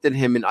 I looked at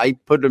him and I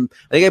put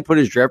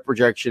his draft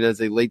projection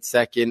as a late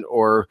second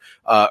or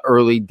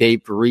early day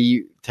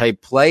 3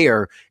 type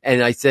player.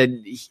 And I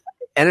said,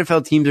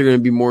 NFL teams are going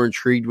to be more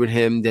intrigued with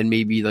him than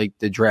maybe like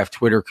the draft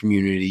Twitter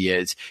community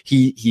is.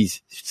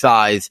 He's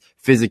size,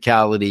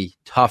 physicality,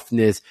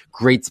 toughness,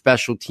 great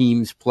special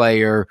teams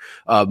player,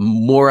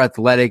 more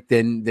athletic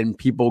than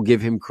people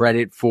give him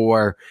credit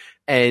for.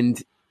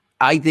 And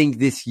I think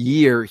this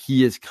year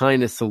he has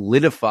kind of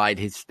solidified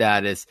his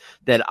status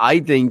that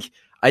I think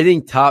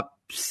top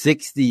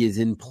 60 is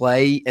in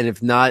play. And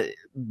if not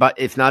by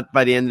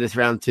the end of this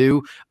round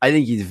 2, I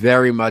think he's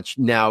very much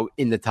now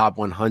in the top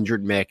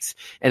 100 mix.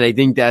 And I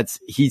think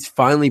he's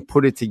finally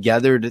put it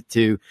together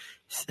to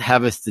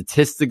have a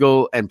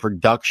statistical and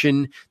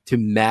production to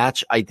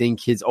match, I think,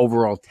 his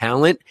overall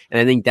talent. And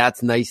I think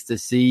that's nice to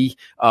see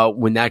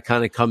when that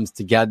kind of comes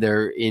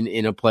together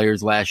in a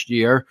player's last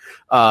year.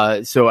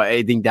 So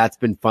I think that's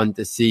been fun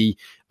to see.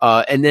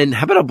 And then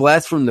how about a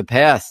blast from the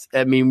past?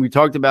 I mean, we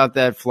talked about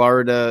that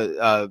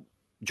Florida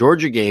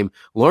Georgia game.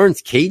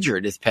 Lawrence Cager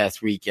this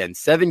past weekend,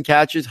 7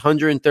 catches,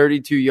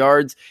 132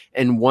 yards,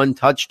 and 1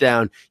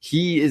 touchdown.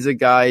 He is a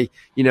guy,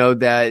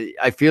 that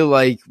I feel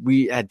like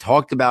we had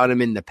talked about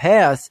him in the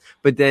past,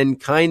 but then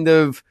kind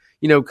of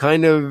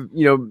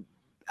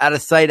out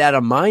of sight, out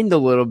of mind a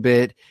little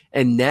bit.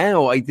 And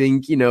now I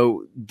think,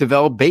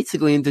 developed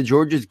basically into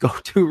Georgia's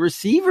go-to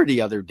receiver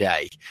the other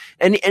day.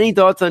 Any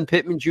thoughts on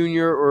Pittman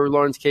Jr. or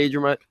Lawrence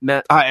Cager,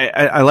 Matt?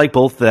 I like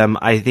both of them.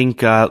 I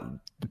think,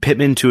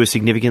 Pittman to a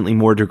significantly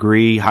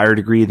higher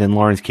degree than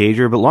Lawrence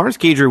Cager, but Lawrence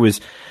Cager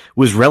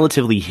was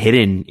relatively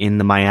hidden in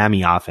the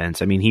Miami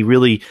offense. I mean, he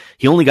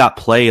only got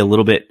play a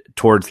little bit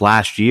towards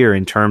last year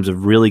in terms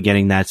of really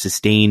getting that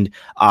sustained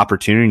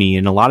opportunity.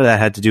 And a lot of that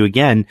had to do,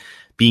 again,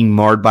 being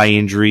marred by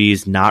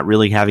injuries, not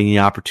really having the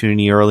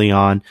opportunity early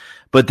on.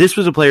 But this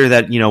was a player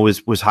that,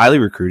 was highly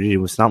recruited. It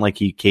was not like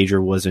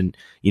Cager wasn't,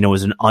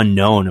 was an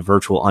unknown, a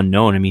virtual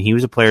unknown. I mean, he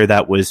was a player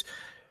that was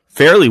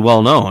fairly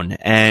well known.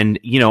 And,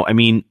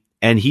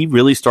 and he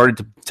really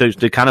started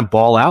to kind of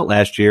ball out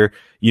last year,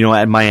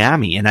 at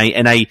Miami. And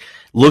I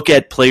look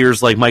at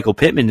players like Michael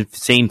Pittman,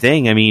 same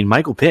thing. I mean,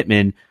 Michael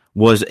Pittman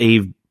was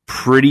a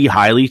pretty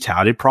highly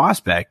touted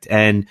prospect.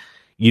 And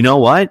you know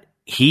what?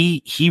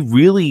 He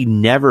really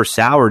never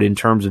soured in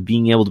terms of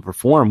being able to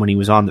perform when he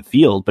was on the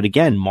field, but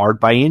again, marred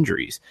by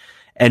injuries.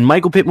 And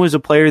Michael Pittman was a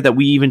player that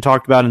we even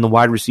talked about in the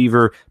wide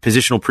receiver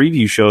positional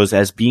preview shows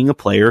as being a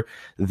player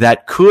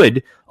that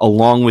could,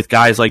 along with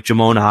guys like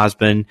Jamon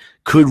Osborne,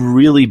 could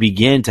really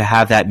begin to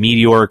have that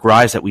meteoric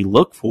rise that we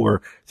look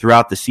for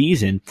throughout the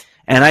season.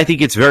 And I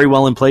think it's very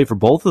well in play for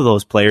both of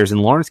those players.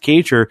 And Lawrence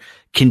Cager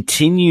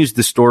continues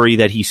the story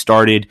that he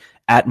started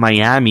at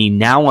Miami,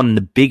 now on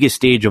the biggest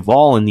stage of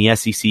all in the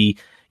SEC,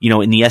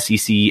 in the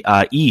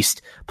SEC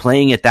East,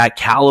 playing at that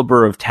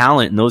caliber of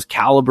talent and those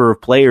caliber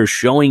of players,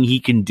 showing he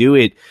can do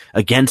it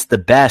against the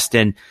best.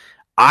 And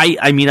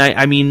I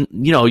mean,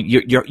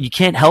 you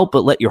can't help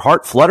but let your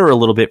heart flutter a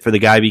little bit for the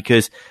guy,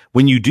 because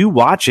when you do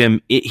watch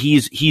him,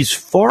 he's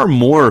far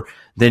more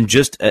than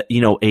just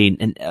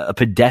a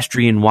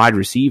pedestrian wide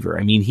receiver.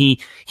 I mean,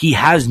 he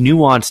has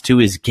nuance to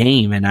his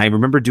game, and I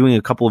remember doing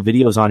a couple of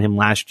videos on him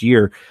last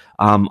year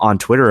on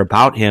Twitter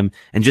about him,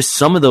 and just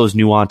some of those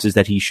nuances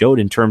that he showed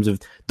in terms of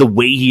the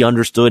way he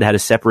understood how to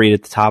separate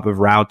at the top of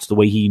routes, the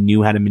way he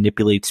knew how to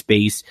manipulate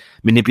space,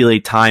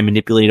 manipulate time,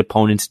 manipulate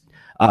opponents'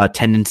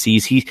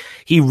 tendencies.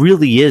 He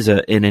really is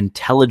an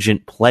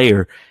intelligent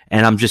player,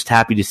 and I'm just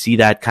happy to see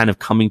that kind of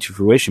coming to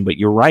fruition. But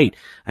you're right.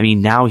 I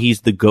mean, now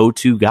he's the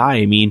go-to guy.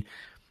 I mean,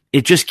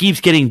 it just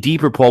keeps getting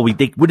deeper, Paul.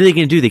 What are they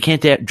going to do? They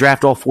can't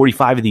draft all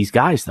 45 of these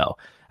guys, though.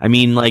 I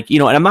mean, like,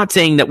 and I'm not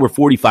saying that we're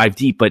 45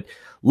 deep, but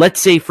let's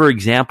say, for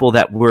example,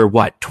 that we're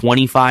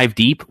 25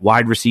 deep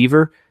wide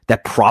receiver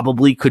that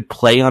probably could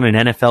play on an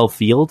NFL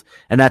field,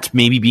 and that's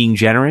maybe being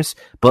generous.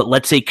 But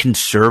let's say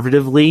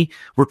conservatively,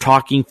 we're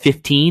talking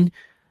 15.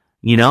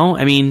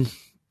 I mean,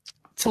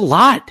 it's a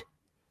lot.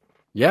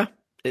 Yeah.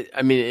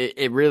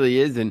 It really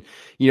is. And,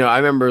 I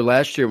remember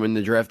last year when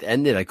the draft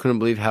ended, I couldn't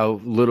believe how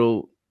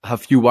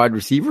few wide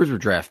receivers were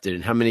drafted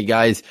and how many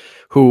guys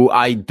who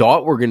I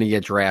thought were going to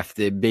get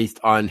drafted based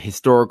on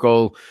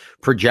historical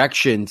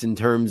projections in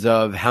terms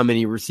of how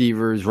many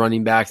receivers,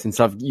 running backs and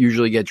stuff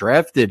usually get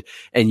drafted.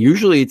 And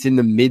usually it's in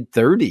the mid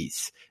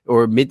 30s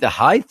or mid to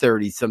high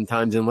 30s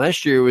sometimes. And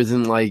last year it was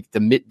in like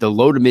the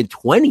low to mid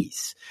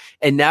 20s.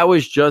 And that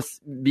was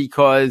just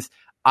because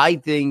I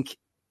think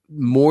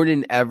more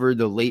than ever,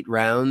 the late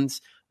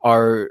rounds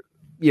are,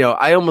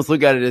 I almost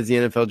look at it as the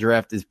NFL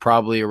draft is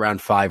probably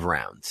around 5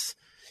 rounds.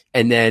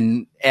 And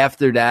then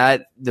after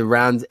that, the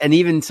rounds, and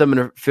even some in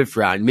the 5th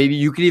round, maybe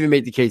you could even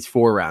make the case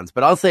 4 rounds,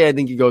 but I'll say I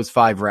think it goes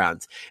 5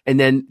 rounds. And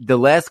then the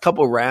last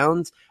couple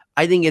rounds,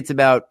 I think it's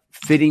about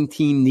fitting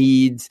team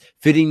needs,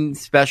 fitting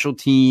special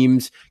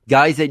teams,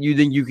 guys that you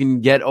think you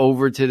can get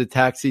over to the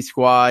taxi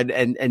squad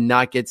and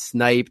not get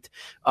sniped.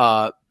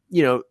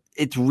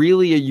 It's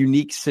really a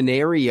unique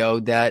scenario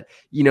that,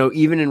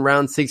 even in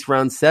round 6,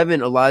 round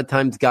 7, a lot of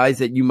times guys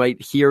that you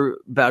might hear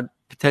about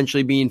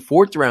potentially being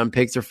 4th round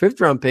picks or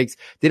 5th round picks,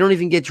 they don't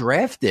even get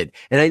drafted.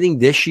 And I think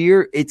this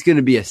year it's going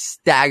to be a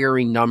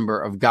staggering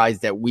number of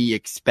guys that we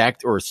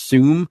expect or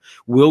assume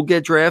will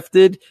get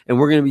drafted. And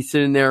we're going to be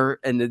sitting there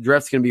and the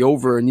draft's going to be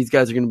over and these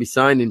guys are going to be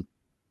signing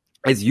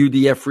as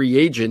UDF free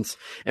agents.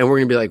 And we're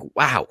going to be like,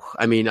 wow,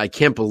 I mean, I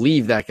can't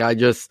believe that guy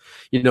just,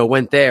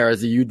 went there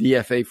as a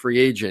UDFA free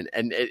agent.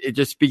 And it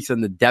just speaks on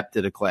the depth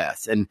of the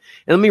class. And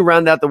let me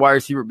round out the wide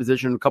receiver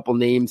position with a couple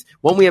names.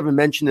 One we haven't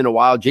mentioned in a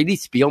while, J.D.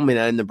 Spielman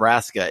out of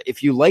Nebraska.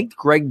 If you liked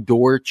Greg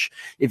Dortch,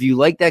 if you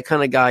like that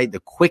kind of guy, the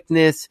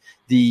quickness,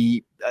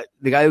 the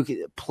guy who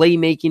can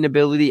playmaking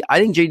ability, I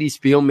think J.D.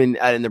 Spielman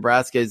out of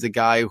Nebraska is a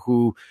guy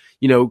who,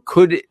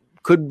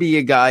 could be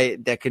a guy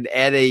that could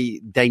add a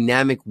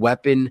dynamic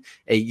weapon,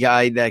 a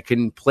guy that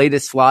can play the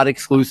slot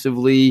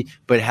exclusively,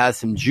 but has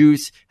some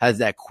juice, has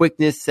that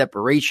quickness,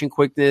 separation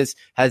quickness,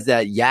 has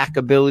that yak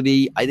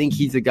ability. I think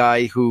he's a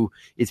guy who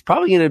is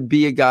probably going to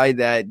be a guy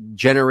that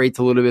generates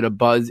a little bit of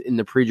buzz in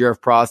the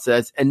pre-draft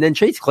process. And then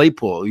Chase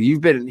Claypool,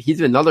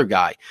 he's another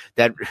guy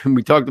that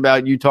we talked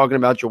about, you talking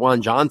about Juwan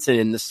Johnson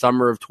in the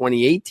summer of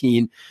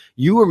 2018.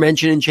 You were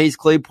mentioning Chase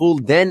Claypool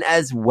then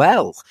as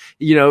well.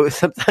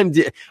 Sometimes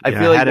I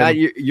feel like that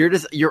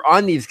you're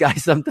on these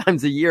guys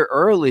sometimes a year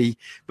early,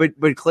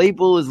 but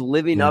Claypool is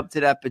living up to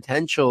that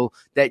potential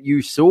that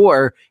you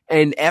saw.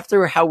 And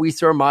after how we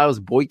saw Miles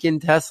Boykin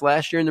test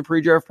last year in the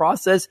pre-draft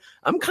process,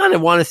 I'm kind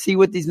of want to see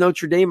what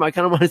I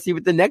kind of want to see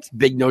what the next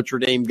big Notre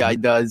Dame guy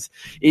does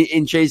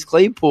in Chase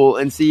Claypool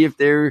and see if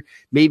there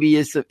maybe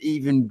is some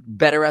even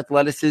better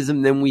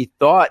athleticism than we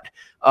thought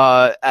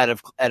out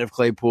of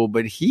Claypool.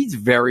 But he's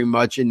very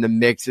much in the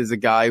mix as a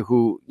guy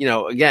who,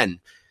 again,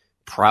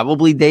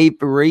 probably day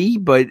 3,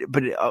 but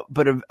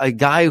a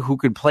guy who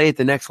could play at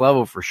the next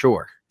level for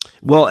sure.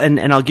 Well, and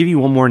I'll give you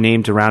one more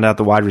name to round out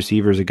the wide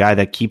receivers, a guy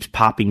that keeps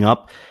popping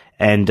up.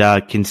 And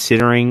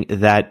considering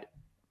that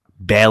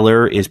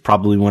Baylor is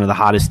probably one of the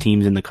hottest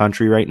teams in the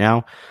country right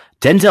now,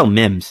 Denzel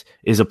Mims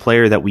is a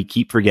player that we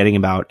keep forgetting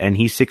about, and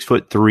he's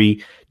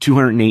 6'3",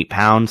 208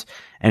 pounds.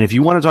 And if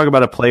you want to talk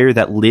about a player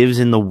that lives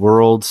in the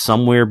world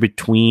somewhere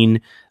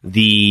between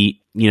the,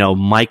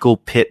 Michael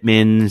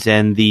Pittmans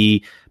and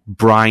the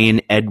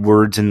Brian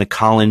Edwards and the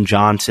Colin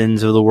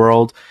Johnsons of the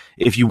world,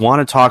 if you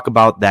want to talk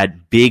about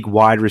that big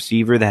wide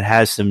receiver that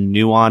has some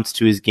nuance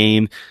to his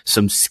game,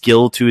 some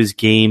skill to his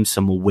game,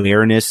 some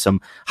awareness,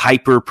 some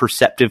hyper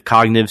perceptive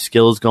cognitive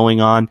skills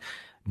going on,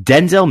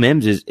 Denzel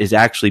Mims is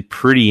actually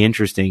pretty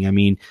interesting. I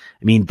mean,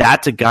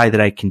 that's a guy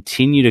that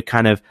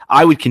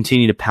I would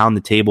continue to pound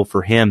the table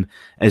for him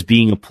as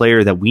being a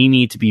player that we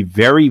need to be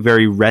very,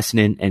 very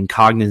resonant and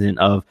cognizant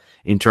of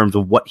in terms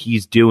of what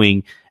he's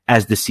doing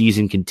as the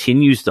season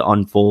continues to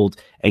unfold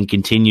and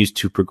continues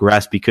to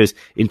progress. Because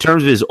in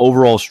terms of his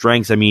overall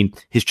strengths,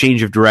 his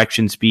change of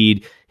direction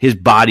speed, his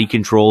body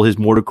control, his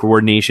motor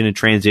coordination and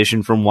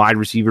transition from wide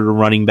receiver to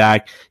running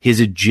back, his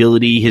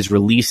agility, his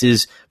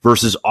releases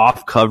versus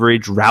off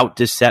coverage, route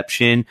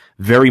deception,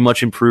 very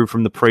much improved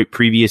from the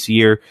previous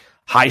year.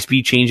 High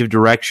speed change of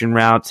direction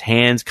routes,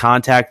 hands,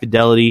 contact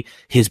fidelity.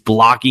 His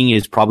blocking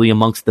is probably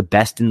amongst the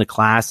best in the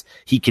class.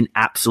 He can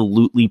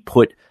absolutely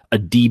put a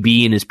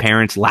DB in his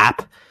parents'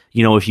 lap.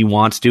 If he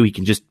wants to, he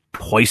can just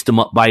hoist him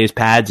up by his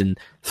pads and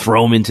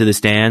throw him into the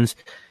stands.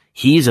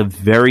 He's a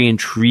very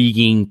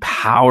intriguing,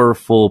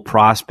 powerful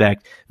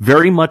prospect,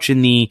 very much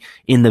in the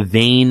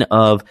vein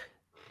of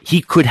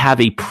he could have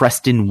a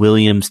Preston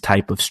Williams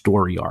type of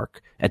story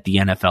arc. at the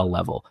NFL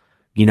level.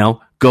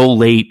 Go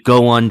late,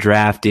 go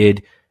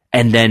undrafted,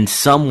 and then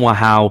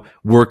somehow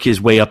work his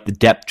way up the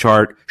depth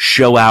chart,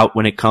 show out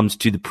when it comes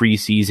to the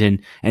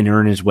preseason, and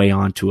earn his way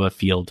onto a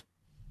field.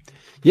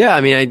 Yeah,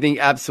 I mean, I think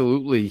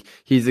absolutely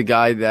he's a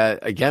guy that,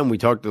 again, we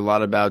talked a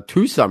lot about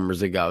 2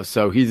 summers ago.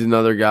 So he's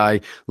another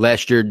guy.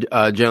 Last year,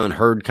 Jalen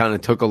Hurd kind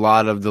of took a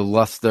lot of the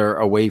luster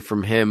away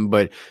from him,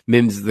 but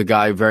Mims is the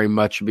guy very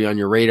much to be on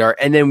your radar.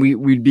 And then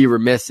we'd be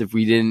remiss if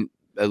we didn't,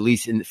 at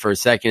least for a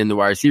second in the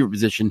wide receiver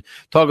position,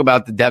 talk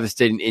about the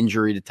devastating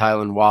injury to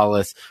Tylan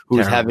Wallace, who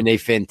was having a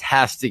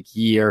fantastic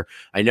year.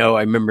 I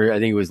remember, I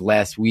think it was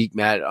last week,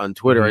 Matt, on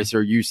Twitter, I saw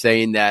you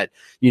saying that,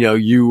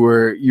 you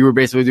were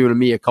basically doing a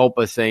mea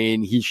culpa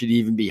saying he should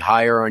even be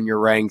higher on your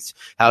ranks,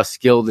 how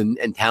skilled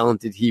and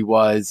talented he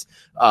was.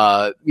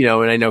 And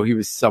I know he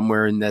was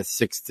somewhere in that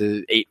 6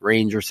 to 8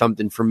 range or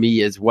something for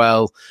me as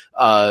well.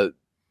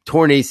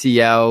 Torn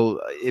ACL,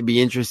 it'd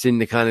be interesting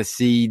to kind of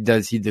see,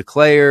 does he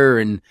declare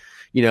and,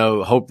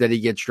 hope that he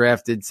gets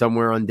drafted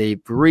somewhere on day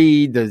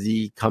 3? Does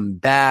he come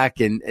back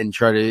and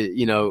try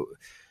to,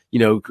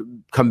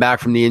 come back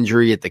from the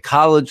injury at the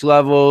college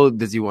level?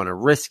 Does he want to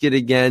risk it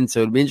again? So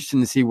it'll be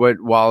interesting to see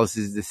what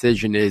Wallace's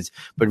decision is,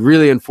 but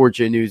really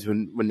unfortunate news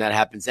when that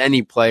happens to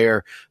any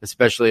player,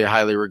 especially a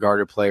highly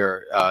regarded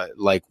player,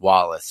 like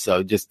Wallace.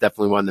 So just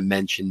definitely wanted to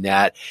mention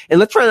that.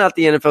 And let's run out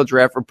the NFL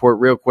draft report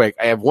real quick.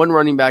 I have 1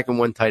 running back and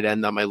 1 tight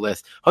end on my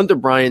list. Hunter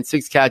Bryant,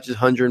 6 catches,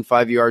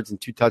 105 yards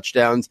and 2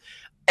 touchdowns.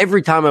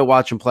 Every time I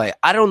watch him play,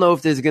 I don't know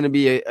if there's going to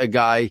be a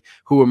guy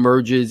who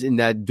emerges in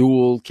that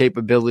dual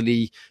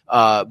capability.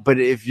 But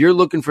if you're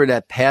looking for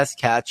that pass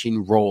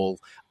catching role,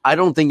 I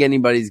don't think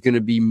anybody's going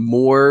to be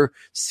more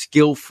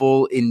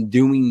skillful in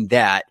doing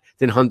that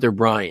than Hunter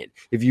Bryant.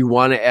 If you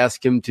want to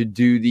ask him to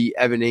do the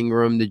Evan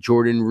Ingram, the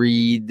Jordan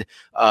Reed,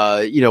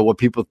 what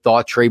people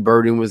thought Trey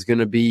Burton was going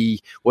to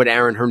be, what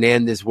Aaron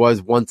Hernandez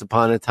was once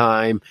upon a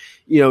time,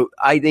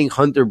 I think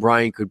Hunter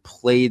Bryant could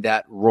play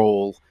that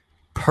role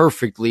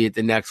perfectly at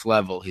the next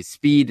level. His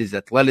speed, his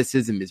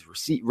athleticism, his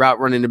route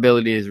running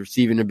ability, his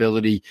receiving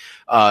ability.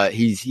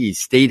 He's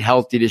stayed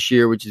healthy this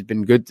year, which has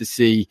been good to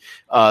see.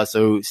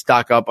 So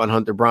stock up on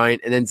Hunter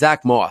Bryant. And then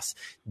Zach Moss,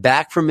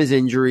 back from his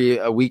injury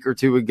a week or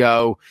 2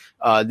 ago.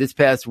 This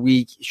past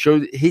week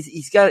showed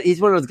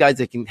he's one of those guys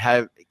that can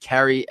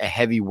carry a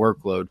heavy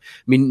workload.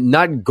 I mean,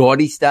 not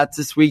gaudy stats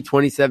this week,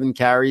 27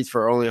 carries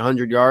for only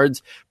 100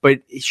 yards,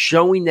 but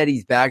showing that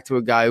he's back to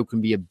a guy who can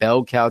be a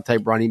bell cow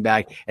type running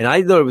back. And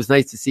I thought it was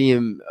nice to see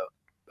him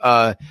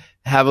have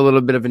a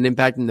little bit of an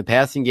impact in the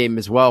passing game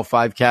as well.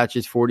 5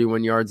 catches,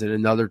 41 yards, and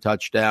another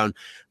touchdown.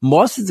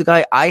 Moss is a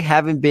guy I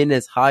haven't been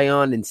as high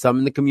on in some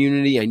in the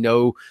community. I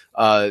know,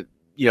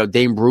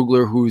 Dane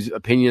Brugler, whose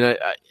opinion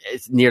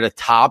is near the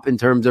top in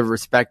terms of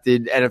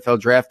respected NFL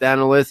draft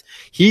analysts.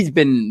 He's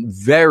been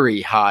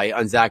very high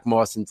on Zach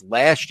Moss since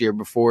last year,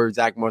 before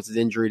Zach Moss's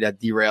injury that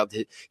derailed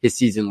his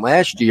season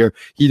last year.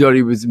 He thought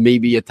he was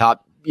maybe a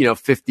top,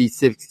 50,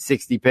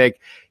 60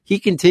 pick. He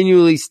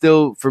continually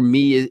still, for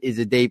me, is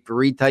a day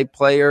 3 type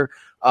player.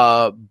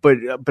 But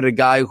a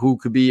guy who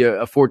could be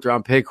a 4th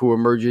round pick who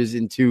emerges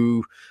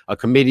into a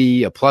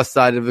committee, a plus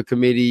side of a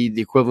committee,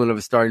 the equivalent of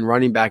a starting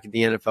running back at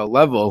the NFL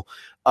level.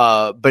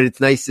 But it's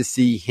nice to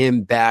see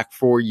him back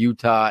for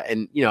Utah.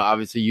 And,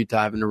 obviously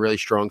Utah having a really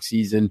strong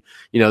season.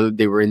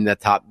 They were in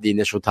the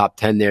initial top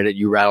 10 there that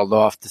you rattled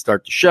off to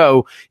start the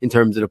show in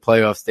terms of the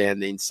playoff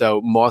standing.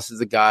 So Moss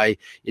is a guy,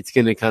 it's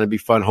going to kind of be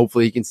fun.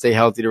 Hopefully he can stay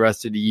healthy the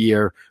rest of the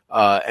year.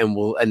 And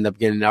we'll end up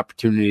getting an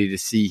opportunity to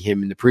see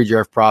him in the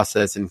pre-draft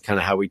process and kind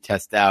of how we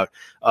test out,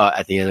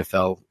 at the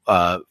NFL,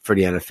 for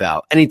the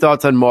NFL. Any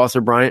thoughts on Moss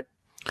or Bryant?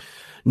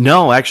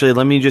 No, actually,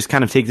 let me just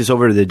kind of take this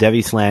over to the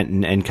Devy slant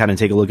and kind of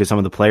take a look at some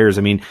of the players.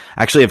 I mean,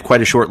 actually, I have quite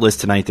a short list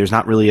tonight. There's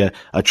not really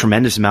a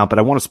tremendous amount, but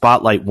I want to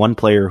spotlight one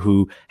player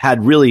who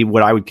had really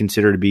what I would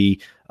consider to be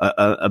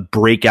a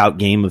breakout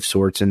game of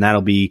sorts, and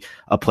that'll be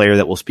a player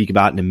that we'll speak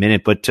about in a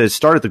minute. But to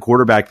start at the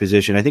quarterback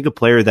position, I think a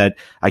player that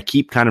I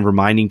keep kind of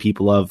reminding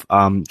people of,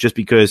 just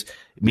because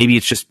maybe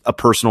it's just a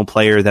personal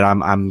player that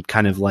I'm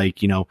kind of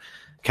like,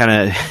 kind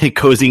of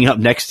cozying up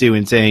next to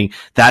and saying,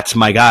 that's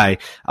my guy.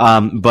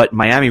 But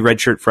Miami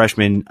redshirt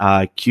freshman,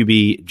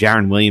 QB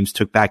Jarren Williams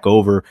took back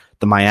over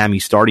the Miami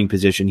starting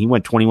position. He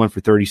went 21 for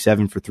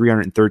 37 for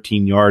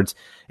 313 yards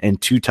and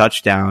 2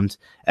 touchdowns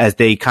as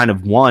they kind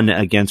of won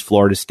against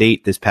Florida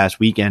State this past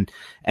weekend.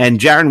 And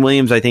Jarren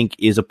Williams, I think,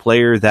 is a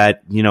player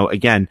that,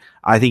 again,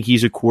 I think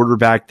he's a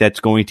quarterback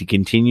that's going to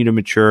continue to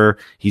mature.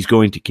 He's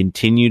going to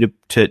continue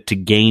to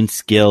gain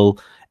skill.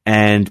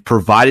 And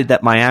provided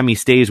that Miami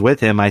stays with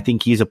him, I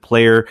think he's a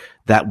player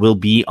that will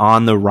be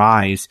on the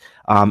rise,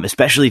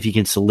 especially if he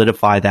can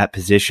solidify that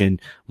position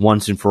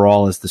once and for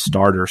all as the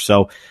starter.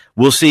 So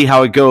we'll see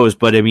how it goes.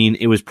 But I mean,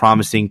 it was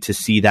promising to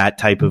see that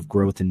type of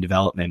growth and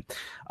development.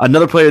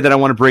 Another player that I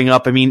want to bring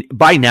up, I mean,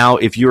 by now,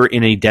 if you're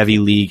in a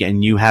Devy league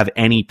and you have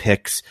any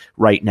picks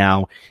right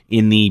now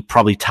in the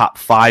probably top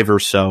 5 or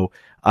so,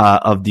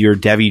 of your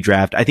Devy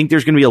draft. I think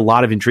there's going to be a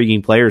lot of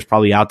intriguing players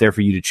probably out there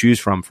for you to choose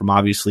from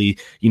obviously,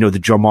 the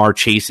Jamar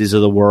Chases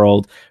of the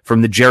world,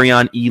 from the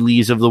Jerrion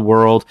Ealy's of the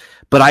world.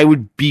 But I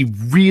would be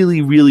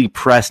really, really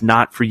pressed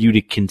not for you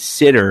to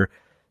consider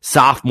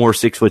sophomore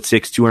 6'6",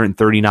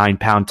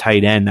 239-pound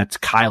tight end. That's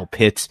Kyle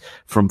Pitts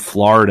from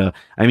Florida.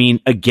 I mean,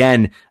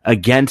 again,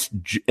 against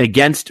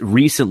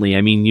recently,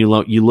 I mean, you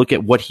look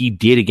at what he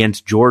did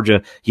against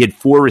Georgia. He had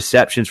 4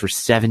 receptions for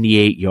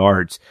 78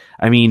 yards.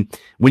 I mean,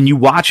 when you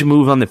watch him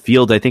move on the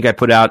field, I think I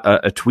put out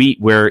a tweet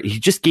where he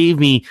just gave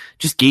me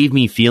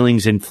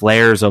feelings and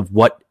flares of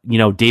what,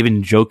 David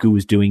Njoku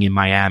was doing in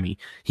Miami.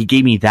 He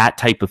gave me that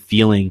type of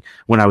feeling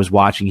when I was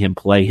watching him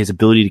play. His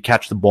ability to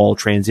catch the ball,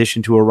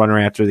 transition to a runner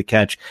after the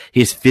catch,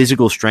 his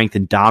physical strength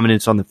and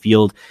dominance on the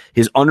field,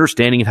 his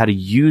understanding of how to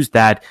use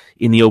that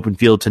in the open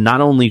field to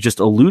not only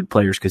just elude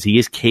players, because he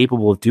is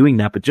capable of doing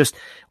that, but just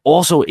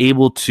also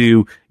able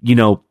to,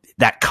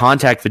 that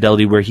contact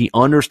fidelity where he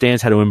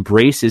understands how to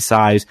embrace his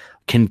size,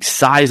 can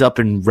size up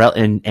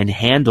and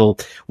handle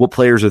what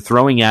players are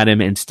throwing at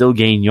him and still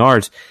gain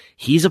yards.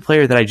 He's a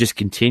player that I just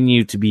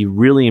continue to be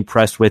really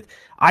impressed with.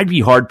 I'd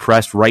be hard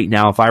pressed right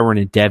now if I were in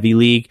a Devy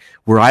league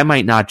where I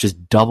might not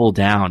just double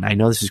down. I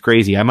know this is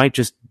crazy. I might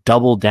just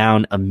double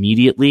down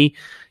immediately,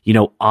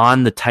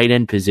 on the tight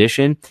end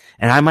position.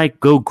 And I might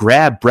go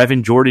grab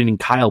Brevin Jordan and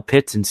Kyle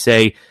Pitts and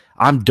say,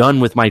 I'm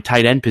done with my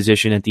tight end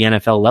position at the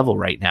NFL level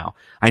right now.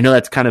 I know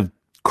that's kind of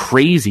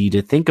crazy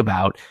to think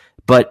about,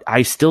 but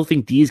I still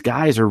think these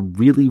guys are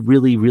really,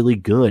 really, really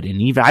good.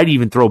 And I'd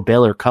even throw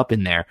Baylor Cupp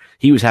in there.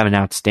 He was having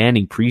an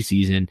outstanding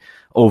preseason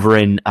over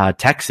in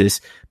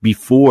Texas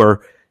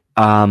before,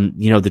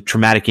 the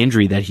traumatic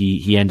injury that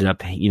he ended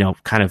up,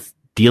 kind of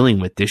dealing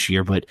with this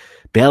year. But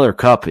Baylor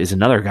Cupp is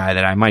another guy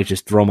that I might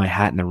just throw my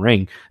hat in the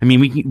ring. I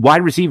mean,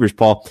 wide receivers,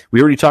 Paul, we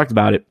already talked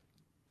about it.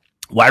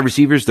 Wide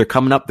receivers, they're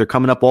coming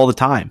up all the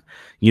time.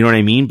 You know what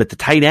I mean? But the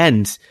tight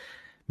ends,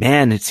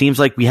 man, it seems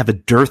like we have a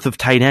dearth of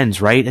tight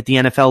ends, right, at the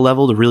NFL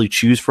level to really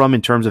choose from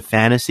in terms of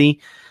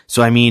fantasy.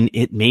 So, I mean,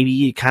 maybe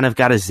you kind of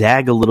got to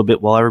zag a little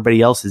bit while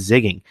everybody else is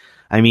zigging.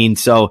 I mean,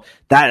 so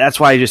that's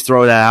why I just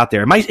throw that out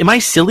there. Am I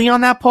silly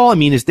on that, Paul? I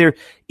mean, is there,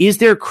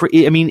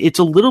 I mean, it's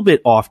a little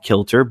bit off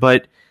kilter,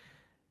 but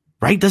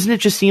right? Doesn't it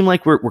just seem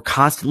like we're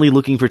constantly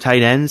looking for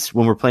tight ends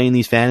when we're playing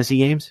these fantasy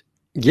games?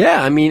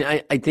 Yeah, I mean,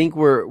 I think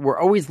we're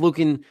always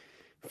looking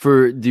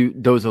for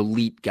those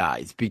elite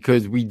guys,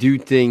 because we do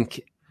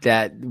think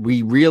that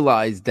we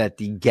realize that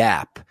the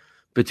gap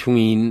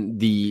between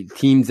the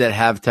teams that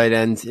have tight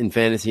ends in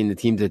fantasy and the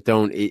teams that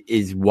don't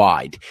is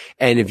wide.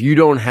 And if you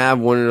don't have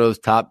one of those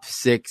top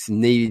 6,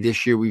 maybe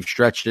this year we've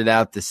stretched it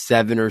out to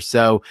 7 or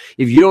so.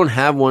 If you don't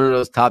have one of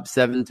those top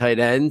 7 tight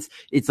ends,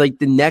 it's like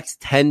the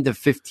next 10 to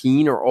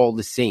 15 are all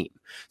the same.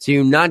 So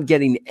you're not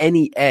getting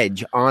any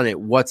edge on it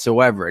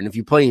whatsoever. And if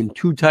you play in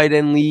 2 tight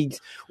end leagues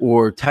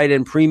or tight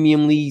end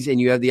premium leagues and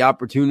you have the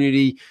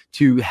opportunity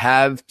to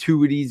have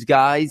 2 of these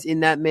guys in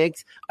that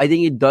mix, I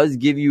think it does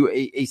give you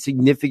a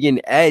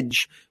significant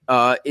edge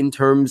in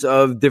terms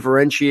of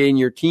differentiating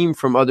your team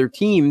from other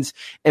teams.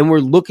 And we're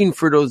looking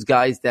for those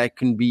guys that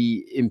can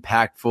be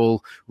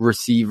impactful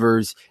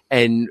receivers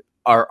and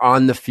are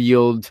on the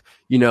field,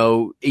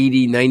 80,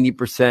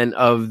 90%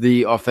 of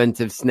the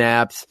offensive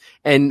snaps.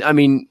 And I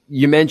mean,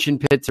 you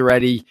mentioned Pitts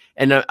already.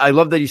 And I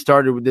love that you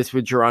started with this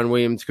with Jerron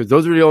Williams, because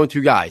those were the only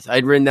 2 guys.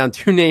 I'd written down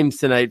 2 names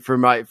tonight for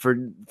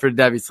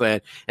Devy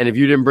Slant. And if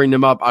you didn't bring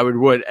them up, I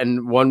would.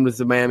 And one was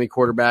the Miami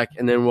quarterback,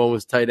 and then one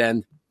was tight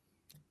end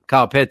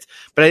Kyle Pitts.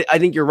 But I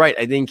think you're right.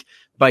 I think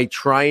by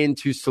trying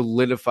to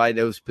solidify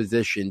those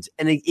positions,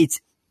 and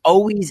it's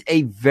always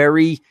a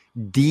very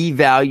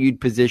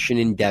devalued position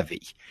in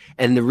Devy.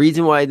 And the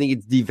reason why I think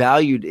it's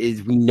devalued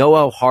is we know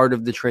how hard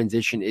of the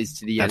transition is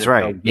to the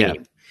NFL game.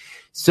 Yeah.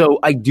 So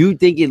I do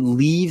think it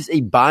leaves a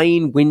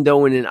buying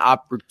window and an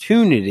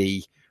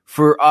opportunity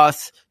for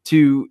us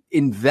to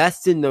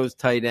invest in those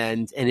tight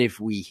ends. And if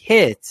we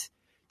hit,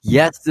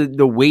 yes,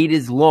 the wait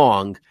is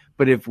long,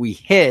 but if we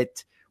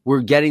hit,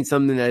 we're getting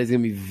something that is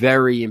going to be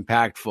very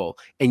impactful.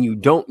 And you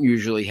don't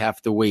usually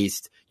have to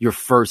waste your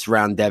first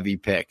round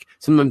Devy pick.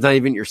 Sometimes not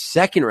even your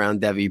second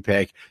round Devy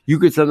pick. You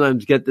could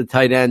sometimes get the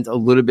tight ends a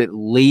little bit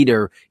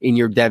later in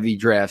your Devy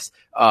drafts,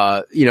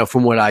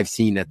 from what I've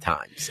seen at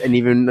times. And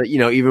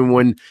even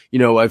when,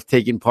 I've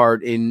taken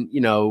part in,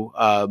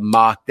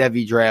 mock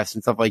Devy drafts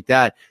and stuff like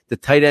that, the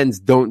tight ends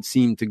don't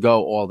seem to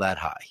go all that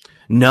high.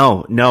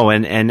 No.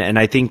 And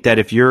I think that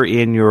if you're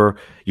in your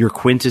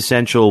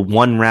quintessential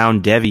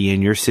 1-round Devy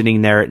and you're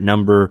sitting there at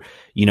number,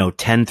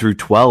 10 through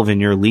 12 in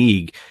your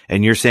league,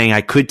 and you're saying,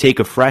 I could take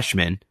a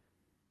freshman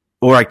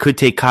or I could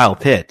take Kyle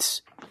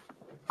Pitts,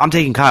 I'm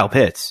taking Kyle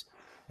Pitts.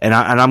 And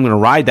I'm going to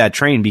ride that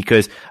train,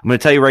 because I'm going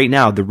to tell you right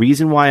now, the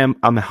reason why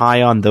I'm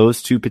high on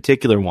those 2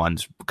 particular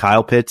ones,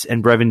 Kyle Pitts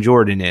and Brevin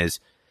Jordan, is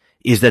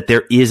that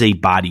there is a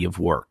body of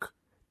work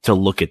to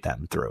look at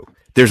them through.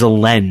 There's a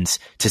lens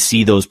to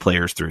see those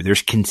players through.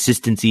 There's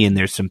consistency and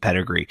there's some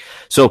pedigree.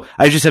 So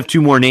I just have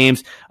 2 more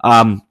names.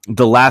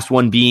 The last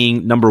one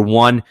being number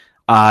 1,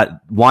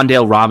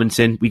 Wan'Dale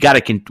Robinson,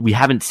 we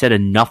haven't said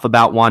enough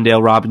about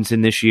Wan'Dale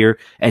Robinson this year.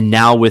 And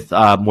now with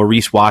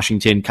Maurice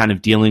Washington kind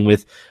of dealing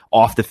with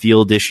off the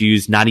field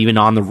issues, not even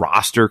on the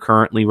roster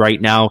currently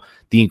right now,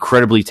 the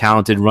incredibly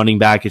talented running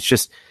back. It's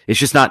just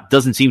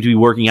doesn't seem to be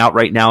working out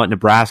right now at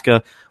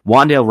Nebraska.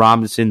 Wan'Dale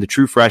Robinson, the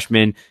true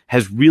freshman,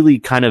 has really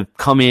kind of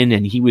come in,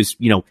 and he was,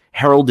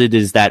 heralded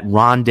as that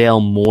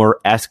Rondale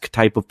Moore-esque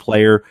type of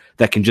player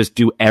that can just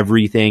do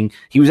everything.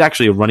 He was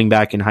actually a running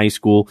back in high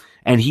school,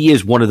 and he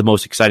is one of the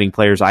most exciting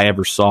players I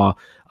ever saw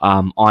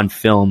on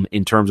film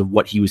in terms of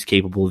what he was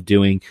capable of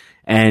doing.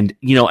 And,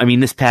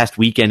 this past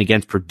weekend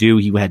against Purdue,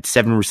 he had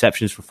 7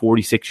 receptions for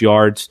 46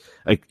 yards.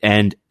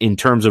 And in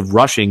terms of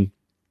rushing,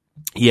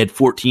 he had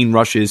 14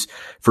 rushes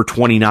for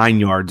 29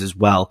 yards as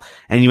well.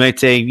 And you might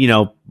say,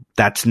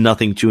 that's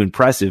nothing too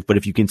impressive. But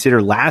if you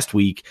consider last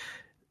week,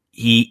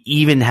 he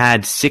even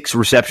had 6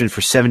 receptions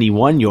for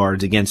 71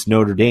 yards against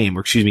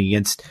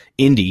against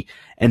Indy.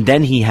 And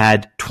then he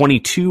had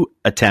 22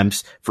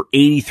 attempts for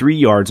 83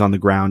 yards on the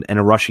ground and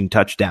a rushing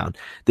touchdown.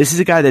 This is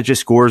a guy that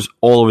just scores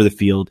all over the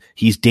field.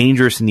 He's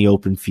dangerous in the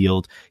open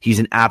field. He's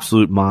an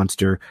absolute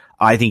monster.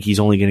 I think he's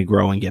only going to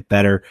grow and get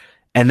better.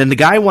 And then the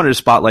guy I wanted to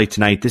spotlight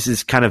tonight, this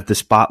is kind of the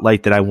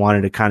spotlight that I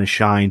wanted to kind of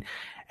shine,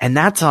 and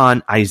that's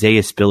on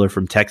Isaiah Spiller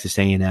from Texas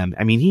A&M.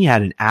 He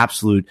had an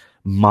absolute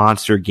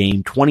monster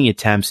game, 20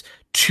 attempts,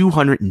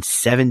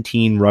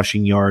 217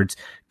 rushing yards,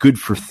 good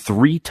for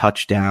 3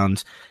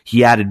 touchdowns.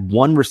 He added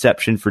 1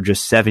 reception for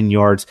just 7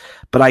 yards.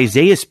 But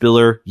Isaiah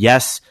Spiller,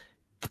 yes,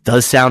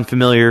 does sound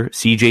familiar.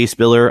 CJ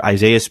Spiller,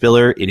 Isaiah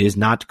Spiller, it is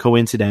not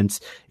coincidence.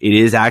 It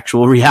is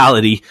actual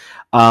reality.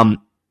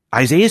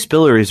 Isaiah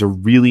Spiller is a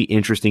really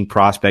interesting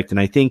prospect. And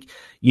I think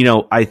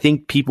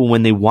people,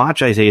 when they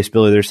watch Isaiah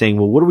Spiller, they're saying,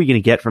 well, what are we going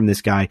to get from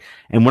this guy?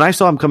 And when I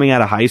saw him coming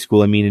out of high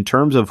school, in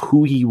terms of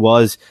who he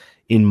was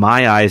in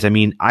my eyes,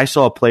 I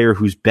saw a player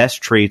whose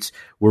best traits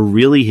were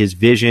really his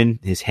vision,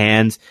 his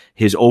hands,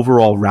 his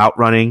overall route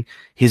running,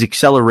 his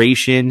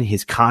acceleration,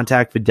 his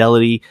contact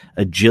fidelity,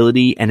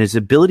 agility, and his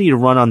ability to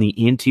run on the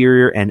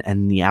interior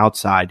and the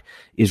outside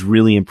is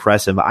really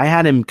impressive. I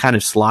had him kind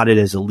of slotted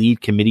as a lead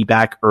committee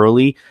back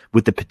early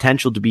with the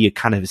potential to be a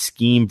kind of a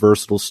scheme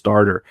versatile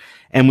starter.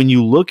 And when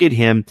you look at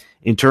him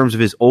in terms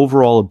of his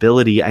overall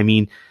ability,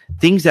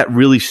 things that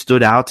really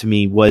stood out to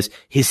me was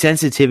his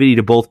sensitivity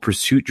to both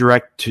pursuit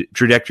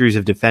trajectories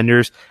of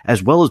defenders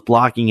as well as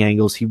blocking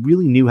angles. He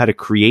really knew how to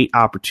create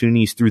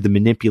opportunities through the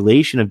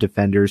manipulation of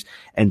defenders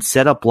and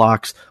set up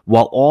blocks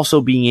while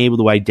also being able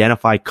to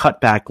identify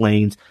cutback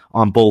lanes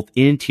on both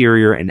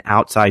interior and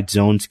outside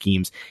zone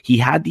schemes. He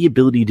had the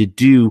ability to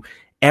do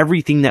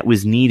everything that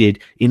was needed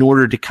in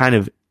order to kind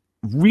of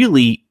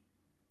really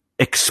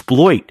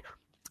exploit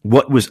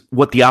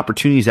what the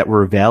opportunities that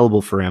were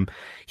available for him.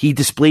 He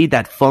displayed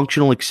that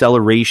functional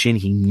acceleration.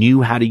 He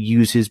knew how to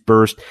use his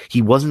burst.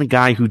 He wasn't a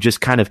guy who just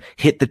kind of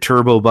hit the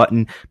turbo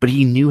button, but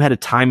he knew how to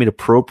time it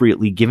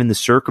appropriately given the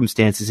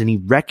circumstances, and he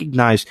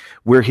recognized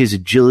where his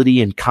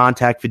agility and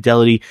contact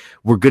fidelity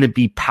were going to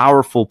be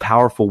powerful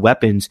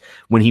weapons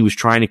when he was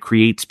trying to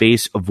create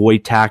space,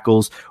 avoid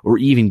tackles, or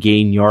even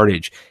gain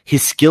yardage.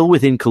 His skill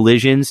within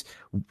collisions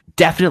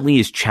definitely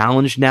is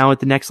challenged now at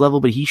the next level,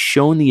 but he's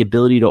shown the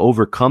ability to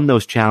overcome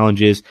those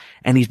challenges,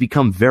 and he's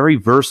become very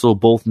versatile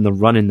both in the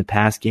run and the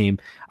pass game.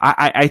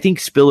 I think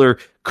Spiller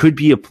could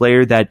be a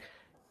player that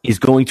is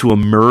going to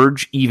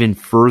emerge even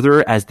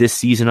further as this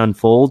season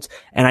unfolds,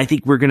 and I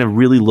think we're going to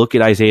really look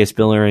at Isaiah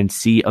Spiller and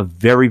see a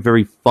very,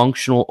 very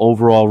functional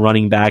overall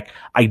running back.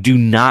 I do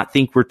not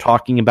think we're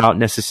talking about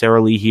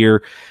necessarily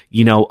here,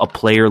 a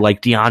player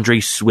like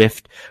DeAndre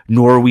Swift,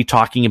 nor are we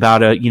talking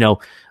about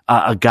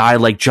a guy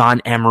like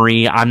John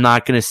Emery. I'm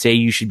not going to say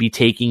you should be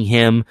taking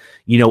him,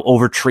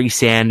 over Trey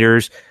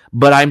Sanders,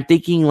 but I'm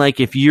thinking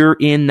like if you're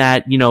in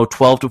that,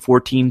 12 to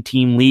 14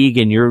 team league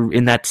and you're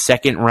in that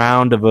second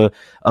round of a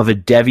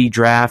Devy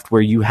draft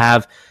where you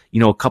have,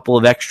 a couple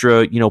of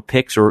extra,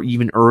 picks or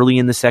even early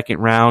in the second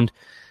round,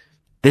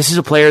 this is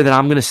a player that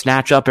I'm going to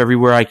snatch up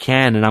everywhere I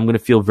can. And I'm going to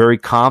feel very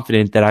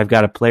confident that I've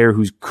got a player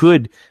who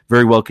could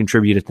very well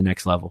contribute at the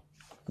next level.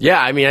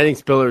 Yeah, I think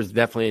Spiller is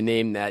definitely a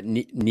name that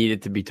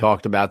needed to be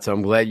talked about, so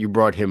I'm glad you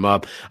brought him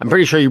up. I'm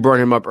pretty sure you brought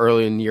him up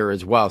early in the year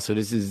as well, so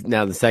this is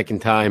now the second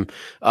time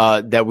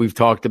that we've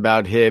talked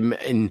about him,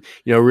 and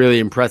really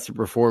impressive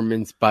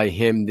performance by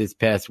him this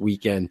past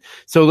weekend.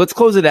 So let's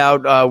close it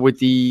out with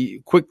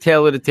the quick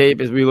tail of the tape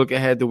as we look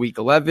ahead to Week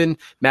 11,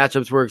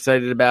 matchups we're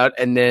excited about,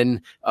 and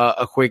then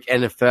a quick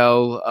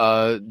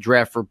NFL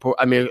draft report.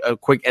 A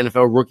quick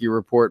NFL rookie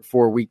report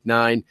for Week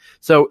 9.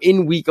 So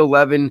in Week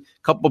 11,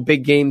 a couple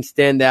big games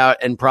stand out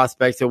and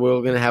prospects that we're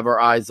going to have our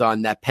eyes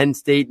on. That Penn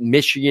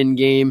State-Michigan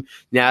game.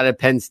 Now that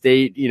Penn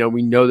State,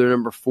 we know they're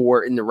number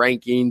 4 in the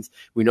rankings.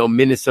 We know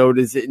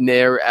Minnesota's in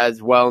there as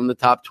well in the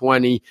top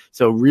 20.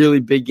 So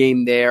really big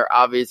game there.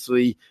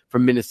 Obviously,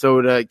 from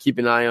Minnesota. Keep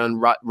an eye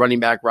on running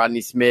back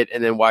Rodney Smith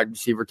and then wide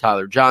receiver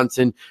Tyler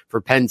Johnson.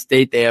 For Penn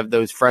State, they have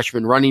those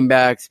freshman running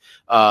backs,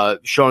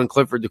 Sean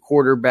Clifford, the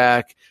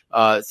quarterback.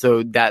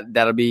 So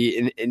that'll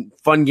be a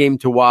fun game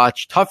to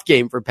watch. Tough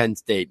game for Penn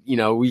State.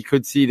 We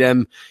could see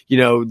them,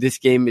 this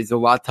game is a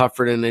lot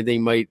tougher than I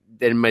think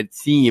it might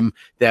seem.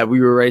 That we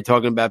were already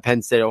talking about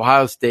Penn State,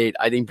 Ohio State.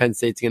 I think Penn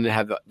State's going to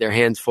have their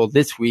hands full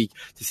this week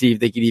to see if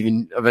they could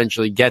even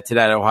eventually get to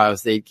that Ohio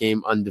State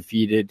game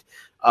undefeated.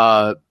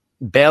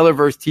 Baylor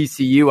versus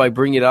TCU, I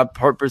bring it up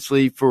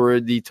purposely for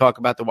the talk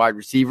about the wide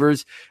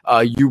receivers.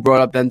 You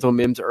brought up Denzel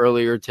Mims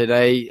earlier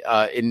today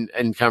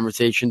in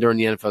conversation during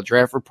the NFL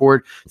Draft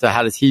Report. So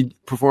how does he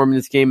perform in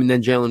this game? And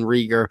then Jalen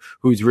Reagor,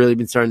 who's really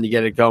been starting to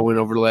get it going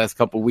over the last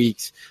couple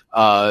weeks.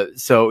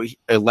 So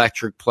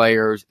electric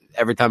players.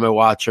 Every time I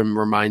watch him,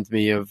 reminds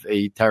me of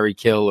a Tyreek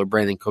Hill or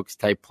Brandon Cooks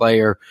type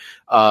player.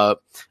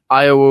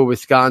 Iowa,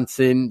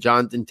 Wisconsin,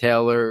 Jonathan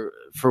Taylor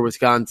for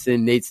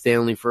Wisconsin, Nate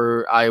Stanley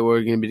for Iowa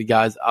are going to be the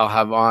guys I'll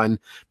have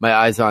my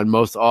eyes on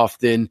most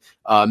often.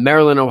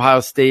 Maryland, Ohio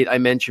State, I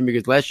mentioned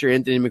because last year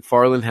Anthony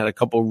McFarland had a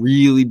couple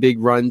really big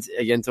runs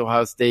against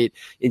Ohio State.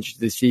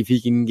 Interested to see if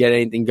he can get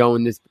anything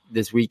going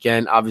this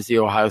weekend. Obviously,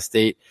 Ohio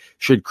State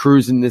should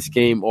cruise in this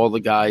game. All the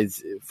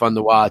guys, fun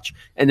to watch.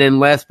 And then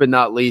last but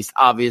not least,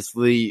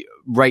 obviously,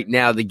 right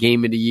now, the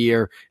game of the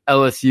year,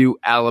 LSU,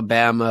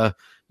 Alabama,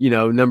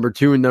 number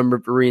 2 and number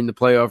 3 in the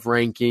playoff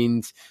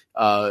rankings.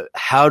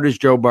 How does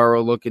Joe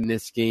Burrow look in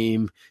this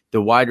game?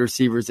 The wide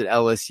receivers at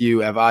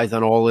LSU have eyes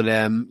on all of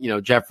them,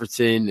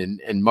 Jefferson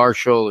and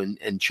Marshall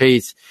and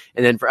Chase.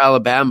 And then for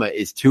Alabama,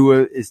 is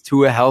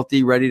Tua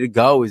healthy, ready to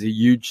go is a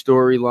huge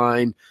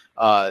storyline.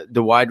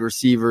 The wide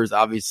receivers,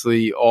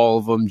 obviously, all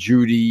of them,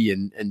 Judy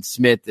and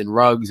Smith and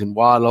Ruggs and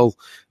Waddle,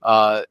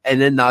 and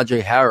then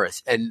Najee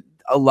Harris. And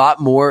a lot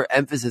more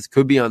emphasis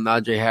could be on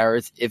Najee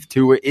Harris if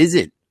Tua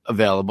isn't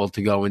available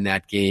to go in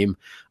that game.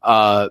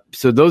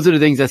 So those are the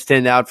things that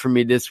stand out for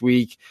me this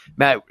week.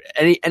 Matt,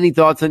 any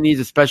thoughts on these,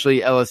 especially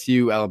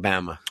LSU,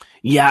 Alabama?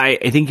 Yeah,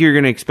 I think you're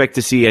going to expect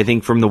to see, I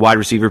think from the wide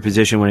receiver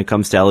position when it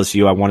comes to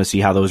LSU, I want to see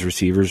how those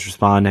receivers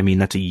respond. I mean,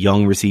 that's a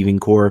young receiving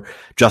core.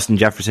 Justin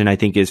Jefferson, I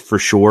think, is for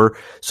sure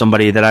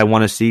somebody that I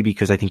want to see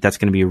because I think that's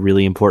going to be a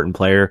really important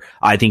player.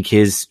 I think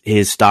his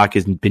stock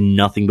has been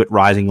nothing but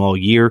rising all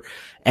year.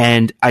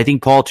 And I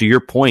think, Paul, to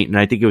your point, and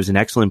I think it was an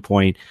excellent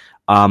point,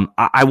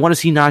 I want to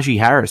see Najee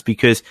Harris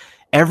because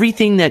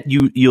everything that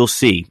you'll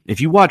see,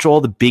 if you watch all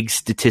the big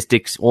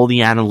statistics, all the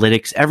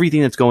analytics,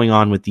 everything that's going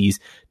on with these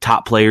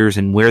top players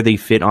and where they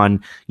fit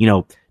on,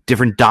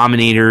 different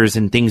dominators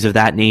and things of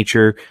that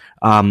nature,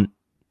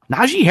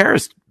 Najee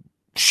Harris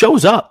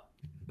shows up,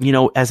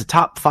 as a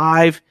top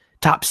 5,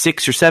 top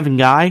 6 or 7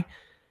 guy.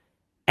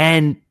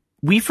 And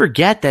we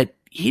forget that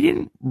he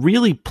didn't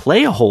really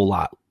play a whole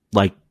lot,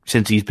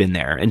 since he's been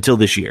there until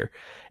this year.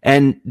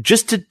 And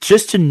just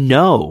to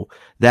know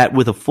that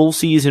with a full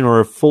season or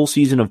a full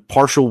season of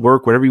partial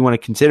work, whatever you want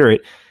to consider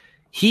it,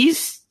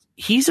 he's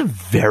a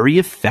very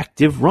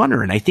effective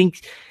runner. And I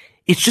think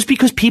it's just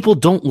because people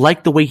don't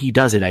like the way he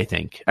does it. I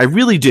think I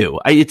really do.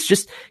 It's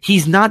just,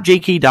 he's not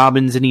J.K.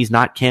 Dobbins and he's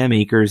not Cam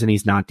Akers and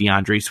he's not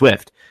DeAndre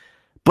Swift,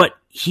 but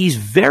he's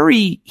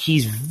very,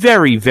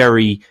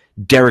 very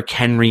Derrick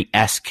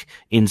Henry-esque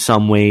in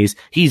some ways.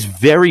 He's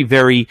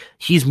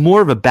he's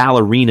more of a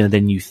ballerina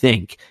than you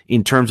think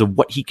in terms of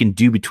what he can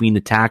do between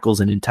the tackles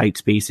and in tight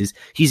spaces.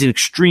 He's an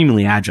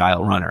extremely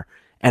agile runner.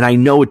 And I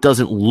know it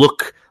doesn't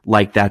look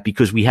like that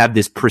because we have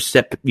this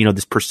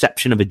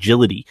perception of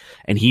agility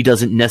and he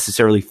doesn't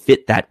necessarily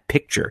fit that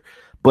picture.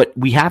 But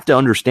we have to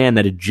understand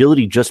that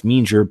agility just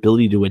means your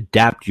ability to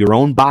adapt your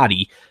own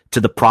body to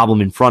the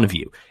problem in front of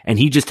you. And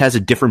he just has a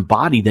different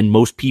body than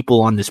most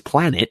people on this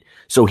planet.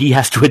 So he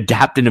has to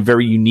adapt in a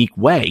very unique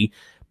way,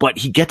 but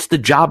he gets the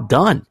job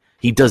done.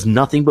 He does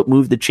nothing but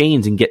move the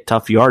chains and get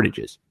tough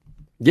yardages.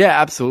 Yeah,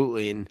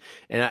 absolutely. And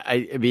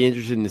I'd be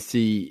interested to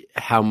see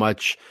how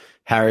much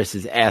Harris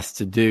is asked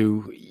to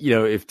do,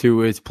 if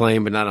Tua is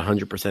playing but not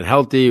 100%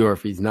 healthy or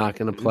if he's not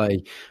going to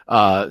play.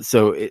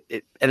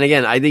 And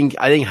again, I think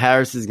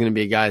Harris is going to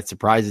be a guy that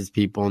surprises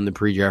people in the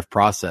pre-draft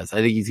process.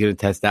 I think he's going to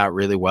test out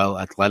really well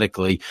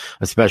athletically,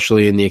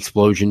 especially in the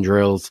explosion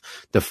drills,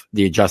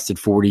 the adjusted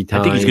 40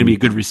 time. I think he's going to be a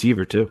good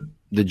receiver too.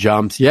 The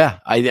jumps. Yeah.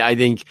 I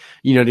think,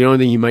 the only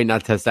thing you might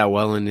not test out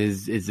well in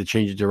is the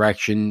change of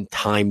direction,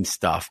 time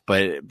stuff.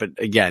 But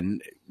again,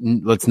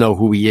 let's know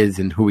who he is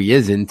and who he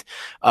isn't.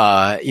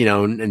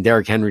 And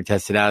Derrick Henry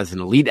tested out as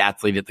an elite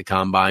athlete at the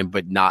combine,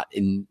 but not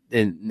in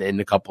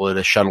a couple of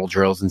the shuttle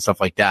drills and stuff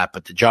like that.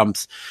 But the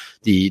jumps,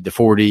 the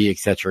 40, et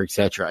cetera,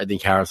 I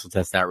think Harris will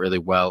test out really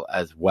well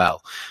as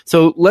well.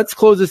 So let's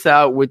close this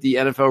out with the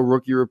NFL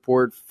rookie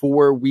report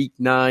for week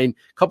 9.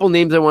 A couple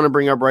names I want to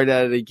bring up right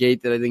out of the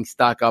gate that I think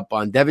stock up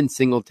on. Devin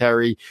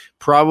Singletary,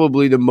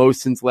 probably the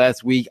most since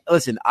last week.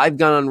 Listen, I've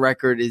gone on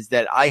record is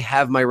that I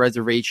have my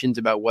reservations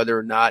about whether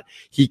or not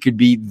he could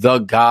be the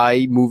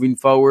guy moving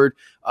forward.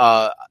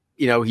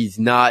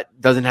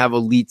 doesn't have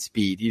elite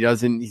speed.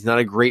 He's not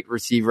a great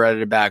receiver out of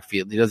the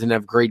backfield. He doesn't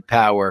have great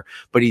power,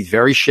 but he's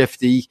very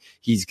shifty.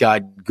 He's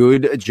got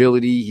good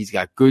agility. He's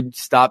got good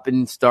stop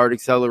and start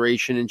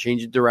acceleration and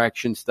change of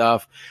direction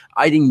stuff.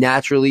 I think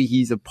naturally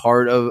he's a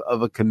part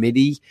of a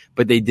committee,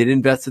 but they did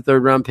invest a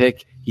 3rd round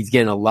pick. He's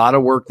getting a lot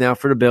of work now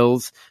for the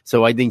Bills.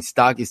 So I think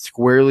stock is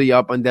squarely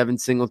up on Devin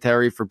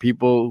Singletary. For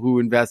people who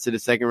invested a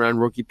 2nd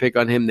round rookie pick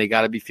on him, they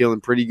got to be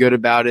feeling pretty good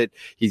about it.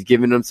 He's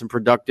given them some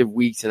productive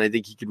weeks, and I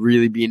think he could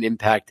really be an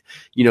impact,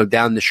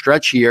 down the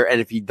stretch here.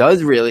 And if he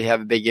does really have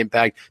a big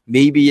impact,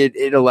 maybe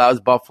it allows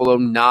Buffalo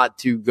not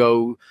to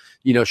go,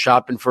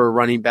 shopping for a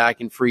running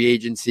back in free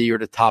agency or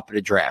the top of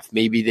the draft.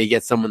 Maybe they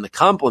get someone to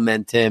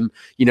complement him,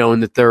 in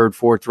the 3rd,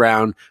 4th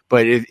round.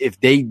 But if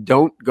they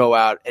don't go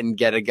out and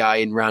get a guy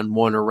in round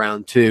 1 or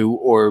round 2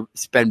 or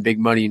spend big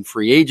money in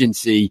free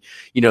agency,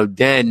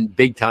 then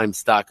big time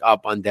stock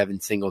up on Devin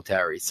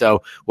Singletary.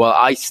 So while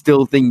I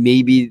still think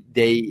maybe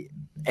they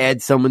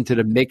add someone to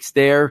the mix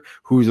there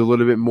who's a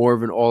little bit more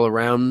of an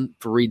all-around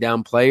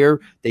 3-down player,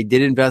 they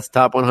did invest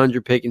top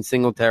 100 pick in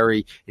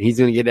Singletary, and he's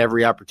going to get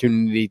every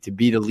opportunity to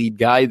be the lead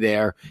guy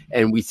there.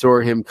 And we saw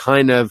him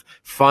kind of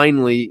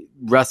finally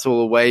wrestle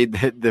away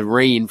the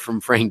reign from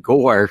Frank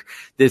Gore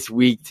this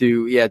week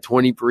to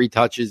 23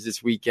 touches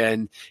this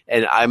weekend.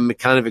 And I'm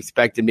kind of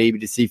expecting maybe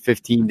to see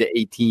 15 to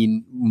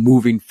 18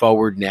 moving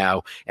forward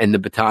now, and the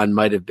baton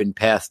might have been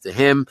passed to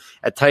him.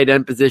 At tight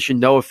end position,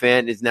 Noah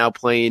Fant is now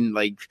playing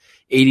like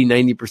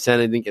 80-90%,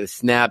 I think, of the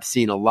snaps,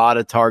 seeing a lot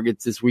of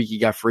targets this week. He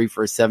got free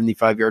for a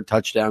 75-yard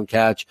touchdown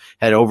catch,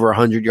 had over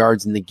 100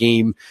 yards in the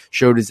game,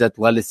 showed his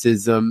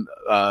athleticism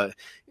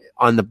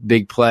on the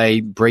big play,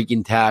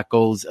 breaking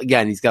tackles.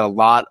 Again, he's got a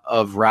lot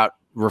of route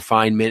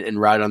refinement and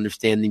route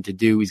understanding to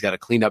do. He's got to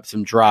clean up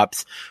some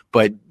drops,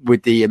 but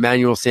with the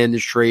Emmanuel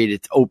Sanders trade,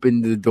 it's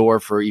opened the door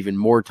for even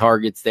more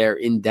targets there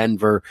in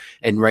Denver.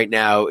 And right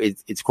now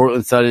it's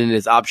Courtland Sutton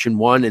as option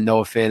 1 and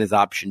Noah Fant as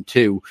option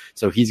 2.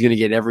 So he's going to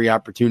get every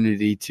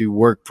opportunity to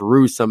work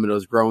through some of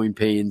those growing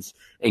pains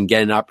and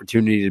get an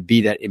opportunity to be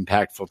that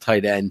impactful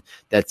tight end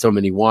that so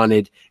many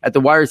wanted. At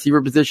the wide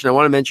receiver position, I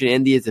want to mention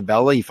Andy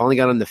Isabella. He finally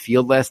got on the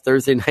field last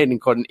Thursday night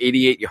and caught an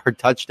 88-yard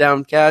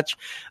touchdown catch.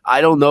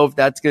 I don't know if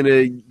that's going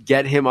to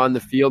get him on the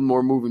field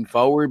more moving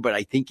forward, but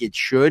I think it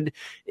should.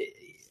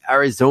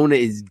 Arizona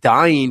is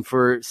dying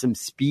for some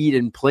speed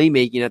and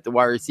playmaking at the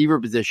wide receiver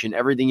position.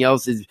 Everything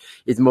else is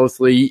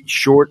mostly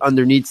short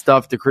underneath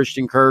stuff to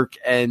Christian Kirk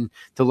and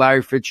to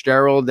Larry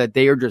Fitzgerald, that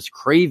they are just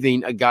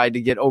craving a guy to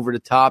get over the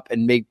top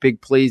and make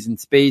big plays in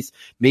space.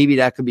 Maybe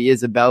that could be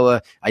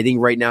Isabella. I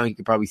think right now he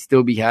could probably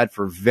still be had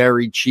for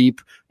very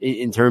cheap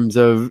in terms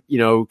of,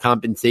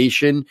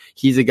 compensation.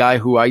 He's a guy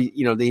who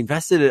they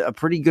invested a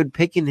pretty good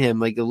pick in him,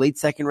 like a late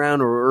 2nd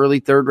round or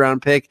early 3rd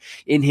round pick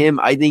in him.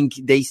 I think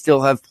they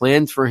still have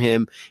plans for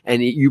him,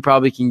 and you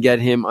probably can get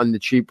him on the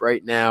cheap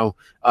right now.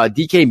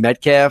 DK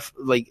Metcalf,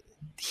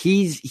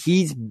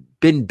 he's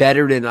been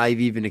better than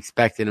I've even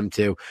expected him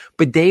to,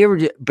 but they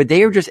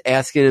are just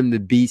asking him to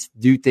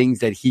do things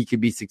that he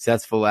could be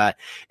successful at.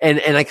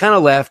 And I kind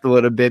of laughed a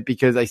little bit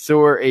because I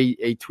saw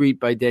a tweet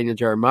by Daniel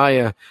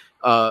Jeremiah.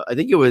 I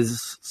think it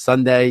was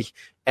Sunday,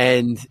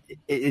 and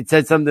it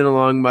said something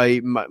along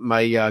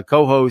my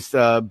co-host,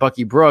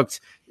 Bucky Brooks,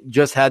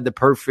 just had the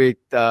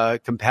perfect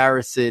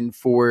comparison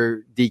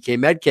for DK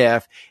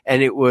Metcalf,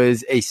 and it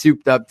was a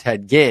souped up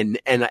Ted Ginn.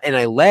 And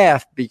I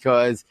laughed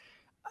because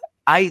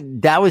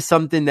that was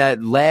something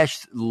that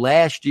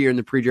last year in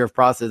the pre-draft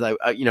process, I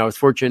was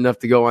fortunate enough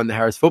to go on the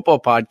Harris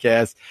Football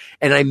Podcast,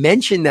 and I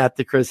mentioned that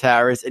to Chris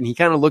Harris, and he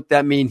kind of looked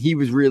at me, and he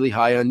was really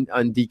high on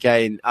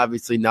DK, and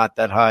obviously not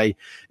that high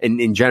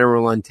in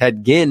general on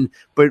Ted Ginn.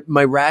 But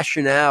my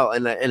rationale,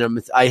 and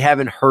I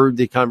haven't heard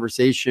the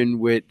conversation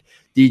with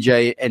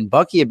DJ and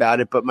Bucky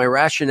about it, but my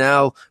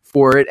rationale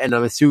for it, and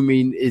I'm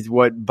assuming is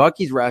what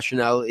Bucky's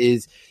rationale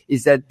is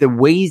that the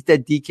ways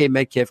that DK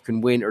Metcalf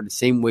can win are the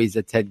same ways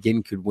that Ted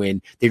Ginn could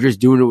win. They're just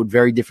doing it with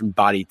very different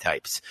body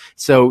types.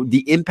 So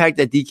the impact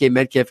that DK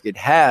Metcalf could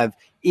have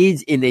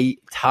is in a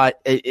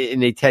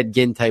Ted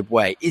Ginn type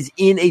way, is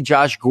in a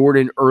Josh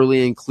Gordon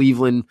early in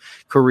Cleveland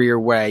career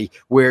way,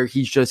 where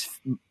he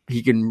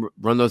can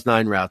run those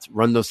 9 routes,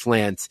 run those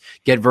slants,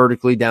 get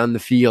vertically down the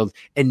field,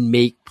 and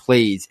make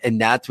plays. And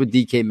that's what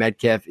DK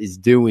Metcalf is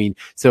doing.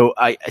 So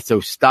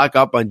stock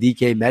up on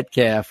DK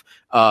Metcalf.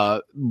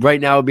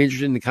 Right now, it'll be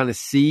interesting to kind of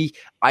see.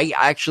 I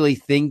actually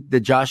think the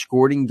Josh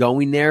Gordon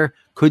going there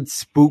could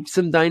spook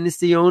some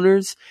dynasty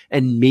owners,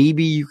 and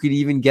maybe you could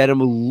even get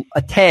him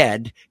a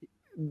tad.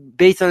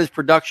 Based on his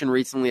production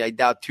recently, I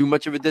doubt too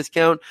much of a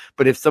discount.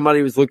 But if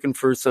somebody was looking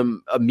for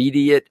some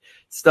immediate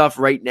stuff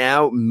right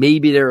now,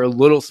 maybe they're a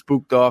little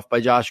spooked off by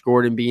Josh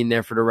Gordon being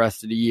there for the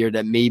rest of the year,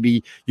 that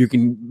maybe you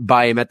can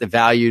buy him at the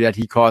value that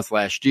he cost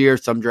last year.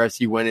 Some drafts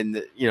he went in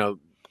the,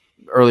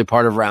 early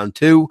part of round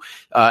 2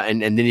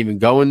 and didn't even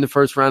go in the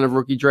first round of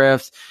rookie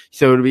drafts.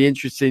 So it'll be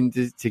interesting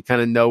to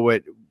kind of know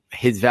what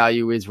his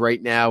value is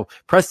right now.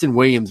 Preston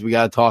Williams, we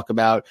got to talk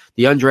about.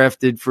 The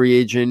undrafted free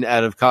agent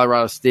out of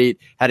Colorado State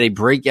had a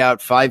breakout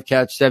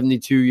 5-catch,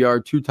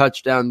 72-yard,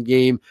 2-touchdown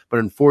game, but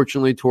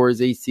unfortunately tore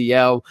his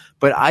ACL.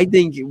 But I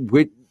think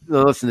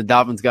listen, the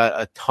Dolphins got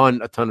a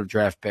ton of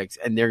draft picks,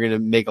 and they're going to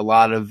make a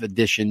lot of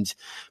additions.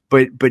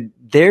 But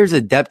there's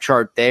a depth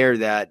chart there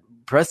that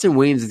Preston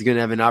Williams is going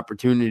to have an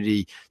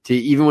opportunity to,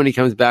 even when he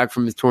comes back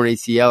from his torn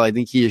ACL, I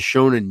think he has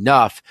shown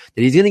enough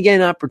that he's going to get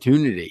an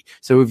opportunity.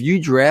 So if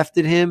you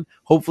drafted him,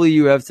 hopefully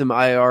you have some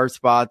IR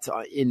spots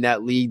in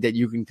that league that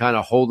you can kind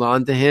of hold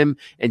on to him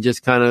and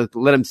just kind of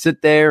let him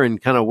sit there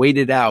and kind of wait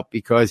it out,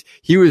 because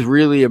he was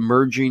really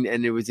emerging,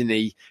 and he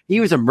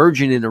was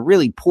emerging in a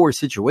really poor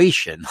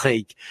situation.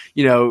 Like,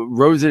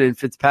 Rosen and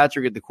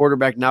Fitzpatrick at the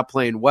quarterback not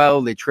playing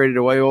well. They traded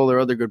away all their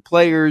other good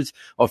players.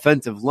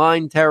 Offensive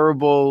line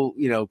terrible,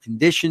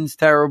 conditions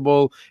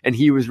terrible, and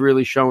he was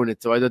really showing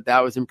it. So I thought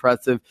that was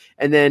impressive.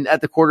 And then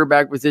at the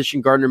quarterback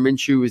position, Gardner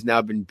Minshew has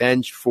now been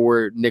benched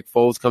for Nick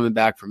Foles coming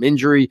back from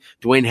injury.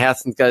 Dwayne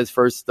Haskins got his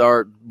first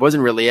start.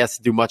 Wasn't really asked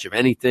to do much of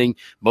anything.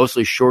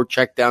 Mostly short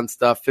check down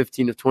stuff.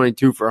 15 of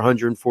 22 for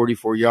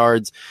 144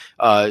 yards.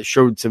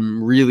 Showed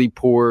some really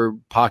poor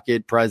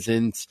pocket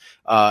presence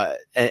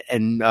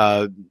and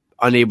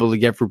unable to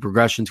get through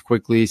progressions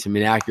quickly, some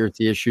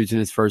inaccuracy issues in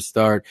his first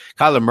start.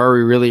 Kyler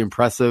Murray, really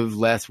impressive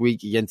last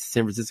week against the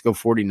San Francisco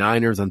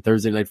 49ers on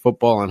Thursday Night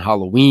Football on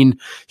Halloween.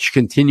 She's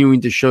continuing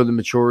to show the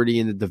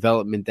maturity and the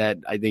development that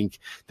I think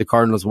the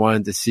Cardinals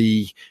wanted to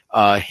see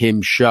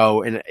him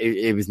show, and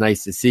it was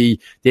nice to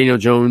see. Daniel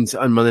Jones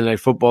on Monday Night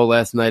Football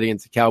last night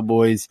against the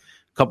Cowboys.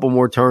 Couple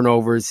more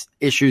turnovers,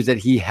 issues that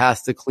he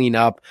has to clean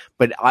up.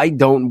 But I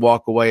don't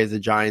walk away as a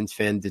Giants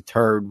fan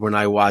deterred when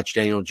I watch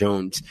Daniel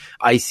Jones.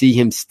 I see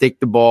him stick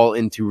the ball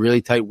into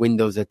really tight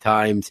windows at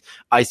times.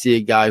 I see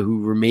a guy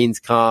who remains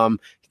calm,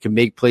 can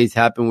make plays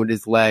happen with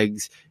his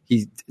legs.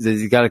 Does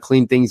he got to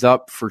clean things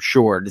up? For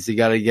sure. Does he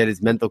got to get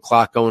his mental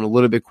clock going a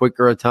little bit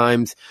quicker at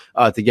times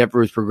to get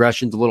through his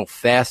progressions a little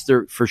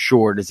faster? For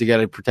sure. Does he got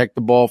to protect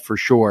the ball? For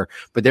sure.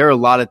 But there are a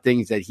lot of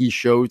things that he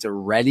shows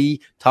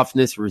already: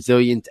 toughness,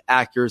 resilience,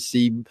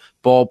 accuracy,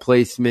 ball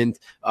placement,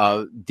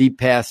 deep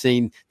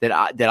passing, that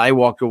I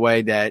walked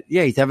away that,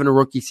 yeah, he's having a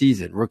rookie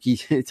season.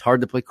 It's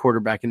hard to play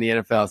quarterback in the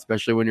NFL,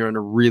 especially when you're on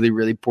a really,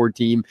 really poor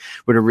team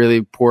with a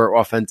really poor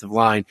offensive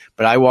line.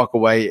 But I walk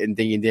away and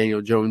thinking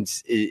Daniel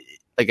Jones is,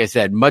 like I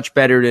said, much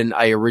better than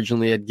I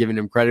originally had given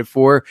him credit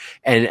for,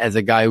 and as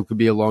a guy who could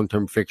be a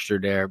long-term fixture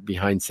there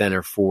behind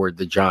center for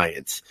the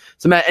Giants.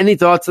 So, Matt, any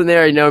thoughts on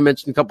there? I know I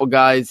mentioned a couple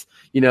guys,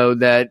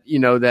 that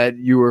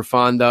you were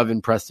fond of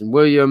in Preston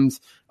Williams.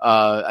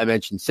 I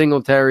mentioned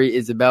Singletary,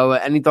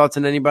 Isabella. Any thoughts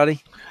on anybody?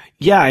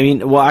 Yeah, I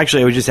mean, well,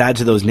 actually, I would just add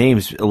to those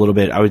names a little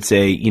bit. I would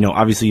say,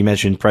 obviously you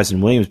mentioned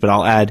Preston Williams, but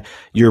I'll add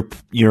your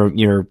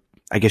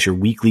I guess your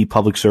weekly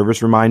public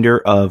service reminder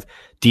of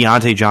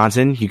Deontay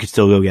Johnson. You could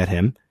still go get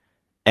him.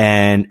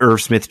 And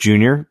Irv Smith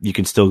Jr., you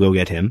can still go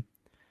get him.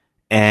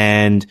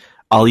 And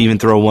I'll even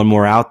throw one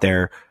more out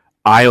there.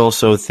 I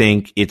also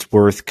think it's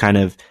worth kind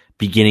of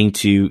beginning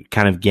to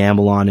kind of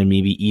gamble on and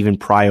maybe even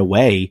pry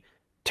away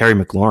Terry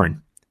McLaurin,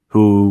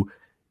 who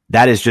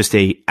that is just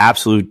a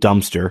absolute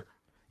dumpster,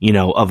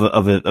 of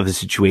a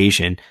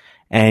situation.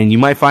 And you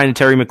might find a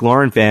Terry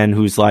McLaurin fan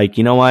who's like,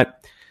 you know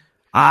what?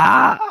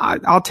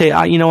 I'll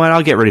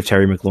get rid of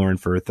Terry McLaurin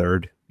for a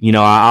third.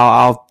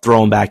 I'll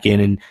throw him back in,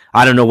 and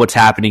I don't know what's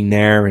happening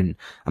there, and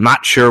I'm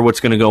not sure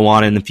what's going to go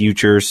on in the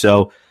future.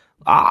 So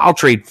I'll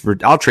trade Terry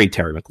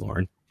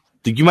McLaurin.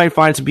 You might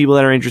find some people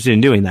that are interested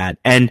in doing that.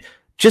 And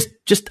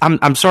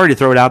I'm sorry to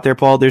throw it out there,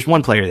 Paul. There's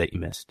one player that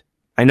you missed.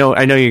 I know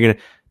you're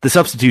the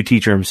substitute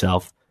teacher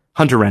himself,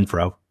 Hunter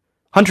Renfrow.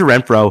 Hunter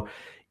Renfrow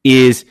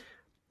is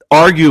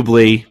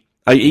arguably,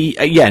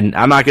 again,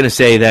 I'm not going to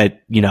say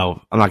that, I'm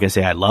not going to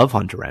say I love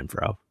Hunter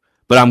Renfrow.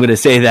 But I'm going to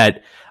say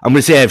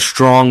I have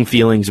strong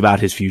feelings about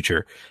his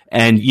future.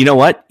 And you know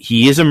what?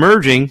 He is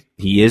emerging.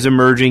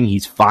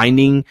 He's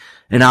finding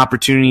an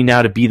opportunity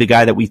now to be the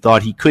guy that we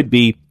thought he could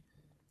be,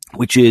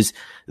 which is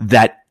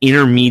that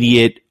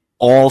intermediate,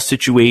 all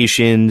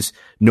situations,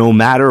 no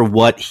matter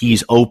what,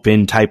 he's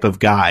open type of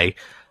guy.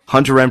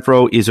 Hunter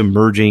Renfrow is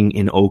emerging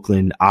in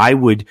Oakland. I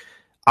would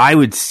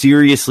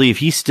seriously, if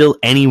he's still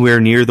anywhere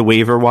near the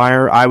waiver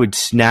wire, I would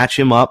snatch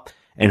him up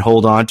and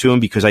hold on to him,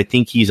 because I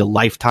think he's a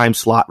lifetime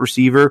slot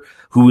receiver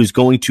who is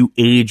going to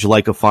age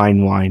like a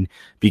fine wine,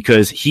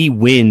 because he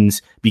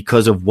wins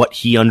because of what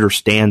he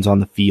understands on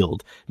the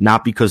field,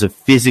 not because of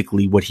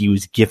physically what he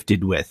was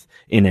gifted with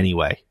in any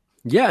way.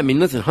 Yeah, I mean,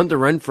 listen, Hunter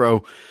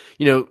Renfrow,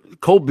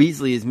 Cole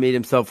Beasley has made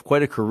himself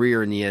quite a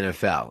career in the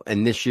NFL.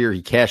 And this year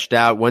he cashed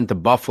out, went to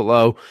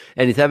Buffalo,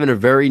 and he's having a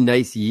very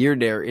nice year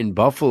there in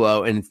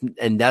Buffalo.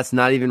 And that's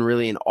not even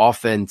really an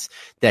offense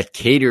that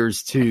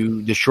caters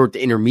to the short to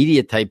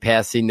intermediate type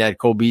passing that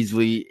Cole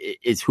Beasley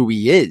is who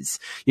he is.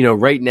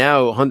 Right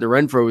now, Hunter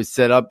Renfrow is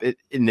set up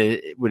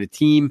with a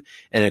team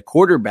and a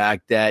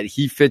quarterback that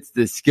he fits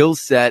the skill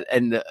set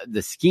and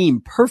the scheme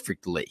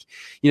perfectly.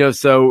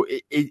 So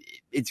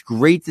it's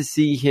great to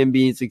see him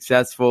being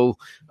successful.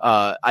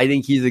 I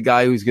think he's a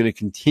guy who's going to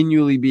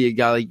continually be a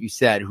guy, like you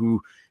said,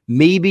 who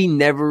maybe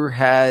never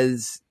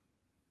has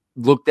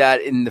looked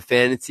at in the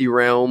fantasy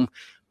realm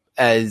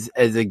as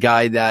a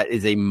guy that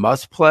is a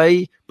must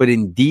play, but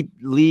in deep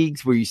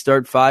leagues where you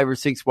start 5 or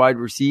 6 wide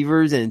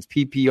receivers and it's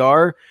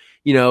PPR,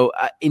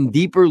 in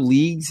deeper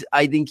leagues,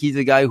 I think he's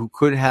a guy who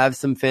could have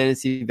some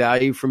fantasy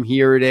value from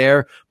here or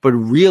there, but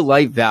real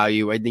life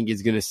value, I think,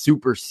 is going to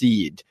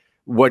supersede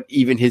what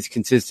even his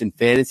consistent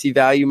fantasy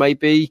value might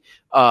be.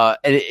 And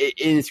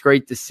it's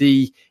great to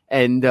see.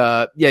 And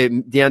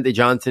Deontay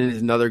Johnson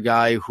is another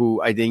guy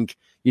who I think,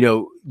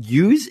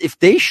 use if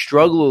they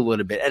struggle a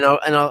little bit, and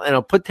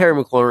I'll put Terry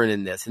McLaurin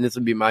in this, and this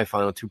will be my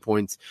final 2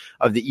 points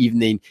of the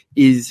evening.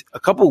 Is a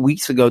couple of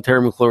weeks ago,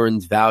 Terry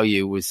McLaurin's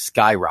value was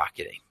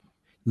skyrocketing.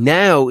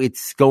 Now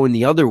it's going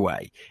the other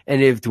way.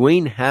 And if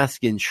Dwayne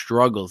Haskins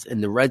struggles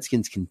and the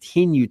Redskins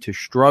continue to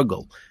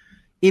struggle,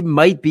 it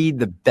might be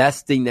the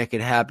best thing that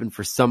could happen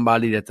for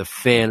somebody that's a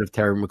fan of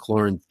Terry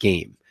McLaurin's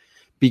game,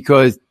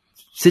 because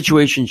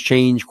situations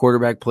change,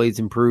 quarterback plays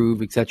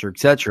improve, et cetera, et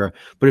cetera.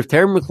 But if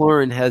Terry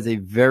McLaurin has a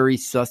very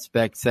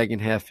suspect second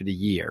half of the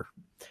year,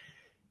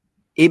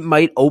 it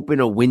might open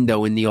a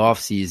window in the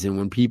offseason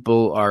when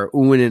people are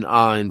oohing and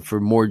ahhing for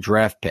more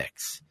draft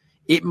picks.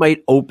 It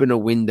might open a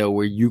window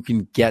where you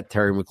can get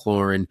Terry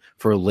McLaurin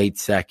for a late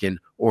second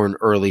or an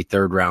early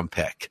third round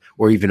pick,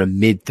 or even a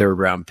mid third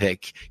round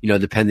pick,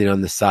 depending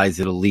on the size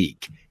of the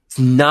league. It's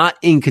not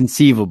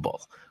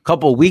inconceivable. A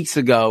couple of weeks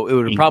ago, it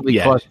would have probably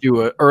cost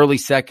you an early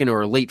second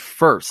or a late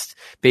first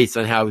based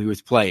on how he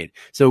was playing.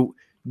 So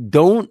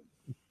don't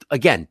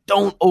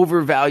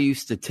overvalue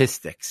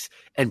statistics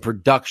and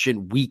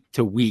production week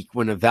to week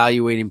when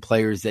evaluating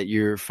players that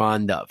you're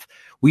fond of.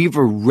 We've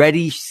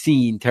already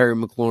seen Terry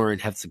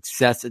McLaurin have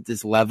success at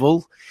this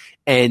level.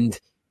 And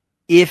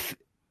if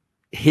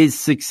his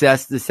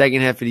success the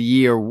second half of the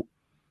year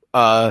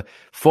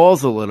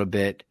falls a little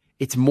bit,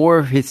 it's more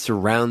of his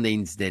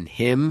surroundings than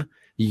him.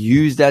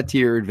 Use that to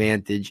your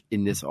advantage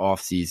in this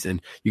offseason.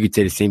 You could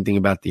say the same thing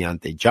about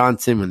Deontay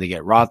Johnson when they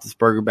get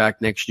Roethlisberger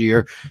back next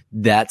year.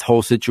 That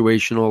whole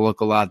situation will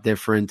look a lot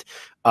different.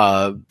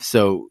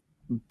 So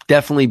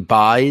definitely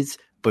buys,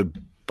 but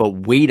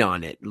wait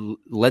on it.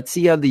 Let's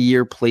see how the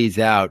year plays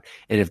out.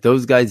 And if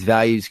those guys'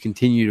 values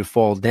continue to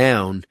fall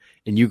down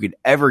and you could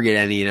ever get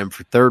any of them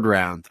for third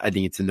round, I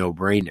think it's a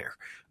no-brainer.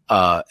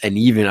 And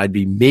even I'd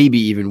be maybe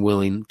even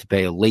willing to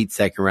pay a late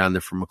second rounder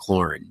for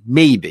McLaurin.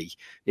 Maybe.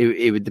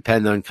 It would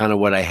depend on kind of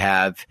what I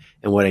have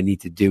and what I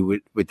need to do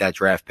with that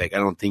draft pick. I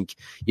don't think,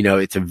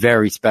 it's a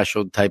very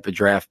special type of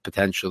draft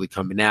potentially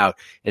coming out,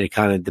 and it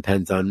kind of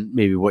depends on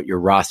maybe what your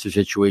roster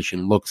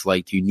situation looks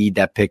like. Do you need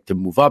that pick to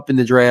move up in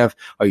the draft?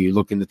 Are you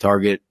looking to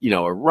target,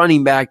 a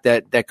running back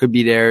that could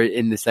be there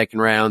in the second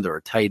round, or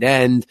a tight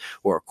end,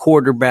 or a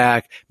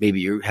quarterback?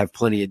 Maybe you have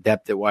plenty of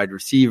depth at wide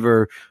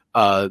receiver.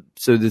 So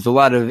there's a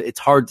lot of, it's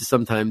hard to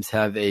sometimes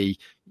have a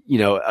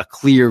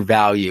clear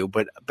value,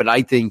 but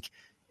I think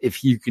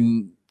if you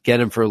can get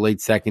him for a late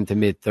second to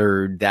mid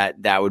third,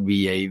 that would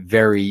be a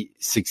very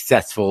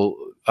successful,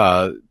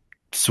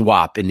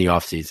 swap in the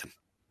offseason.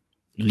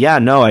 Yeah,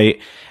 no,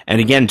 and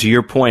again, to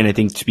your point, I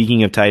think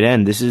speaking of tight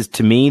end, this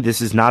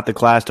is not the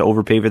class to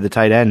overpay for the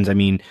tight ends. I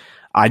mean,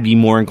 I'd be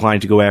more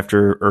inclined to go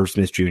after Irv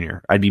Smith Jr.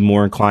 I'd be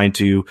more inclined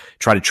to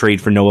try to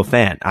trade for Noah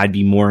Fant. I'd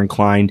be more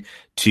inclined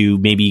to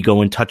maybe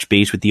go and touch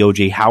base with the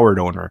OJ Howard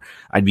owner.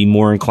 I'd be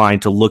more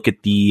inclined to look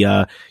at the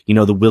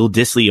Will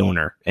Dissly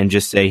owner and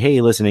just say,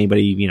 hey, listen,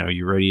 anybody,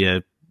 you ready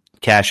to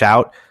cash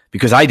out?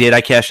 Because I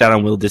cashed out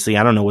on Will Dissly.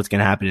 I don't know what's going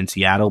to happen in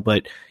Seattle,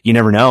 but you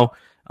never know.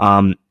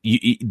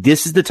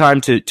 This is the time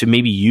to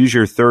maybe use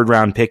your third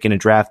round pick in a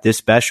draft this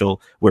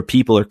special where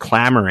people are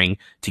clamoring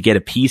to get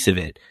a piece of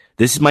it.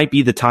 This might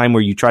be the time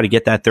where you try to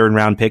get that third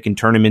round pick and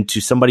turn him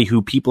into somebody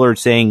who people are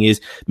saying is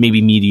maybe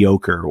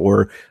mediocre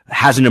or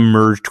hasn't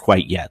emerged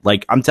quite yet.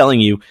 Like, I'm telling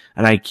you,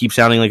 and I keep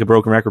sounding like a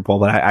broken record, Paul,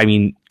 but I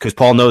mean, because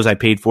Paul knows I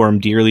paid for him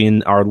dearly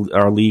in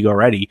our league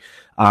already.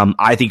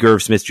 I think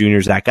Irv Smith Jr.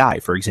 is that guy,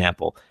 for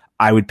example.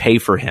 I would pay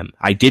for him.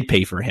 I did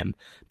pay for him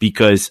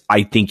because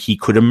I think he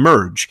could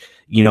emerge,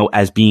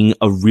 as being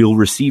a real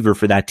receiver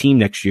for that team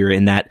next year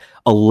in that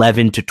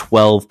 11 to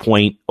 12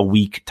 point a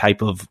week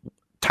type of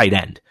tight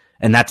end.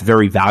 And that's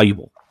very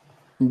valuable.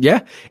 Yeah.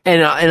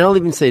 And I'll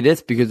even say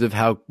this because of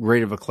how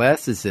great of a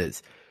class this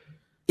is.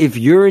 If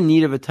you're in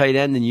need of a tight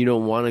end and you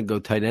don't want to go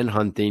tight end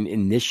hunting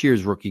in this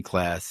year's rookie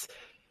class,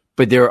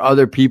 but there are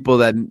other people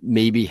that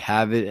maybe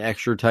have an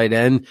extra tight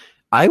end,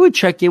 I would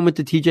check in with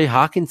the TJ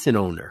Hawkinson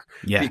owner.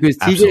 Yeah, because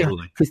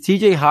absolutely.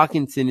 TJ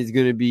Hawkinson is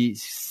going to be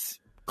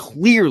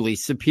clearly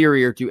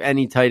superior to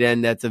any tight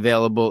end that's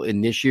available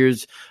in this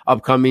year's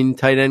upcoming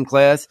tight end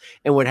class.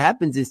 And what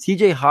happens is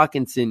TJ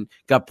Hawkinson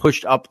got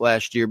pushed up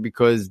last year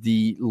because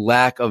the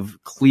lack of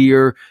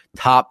clear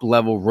top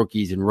level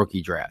rookies in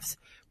rookie drafts.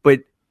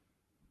 But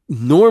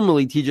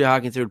normally TJ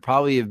Hawkinson would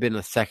probably have been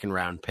a second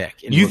round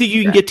pick. You think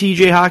you can get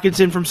TJ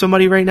Hawkinson from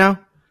somebody right now?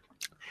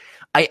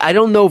 I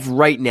don't know if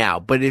right now,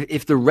 but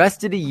if the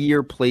rest of the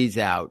year plays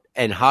out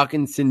and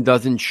Hawkinson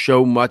doesn't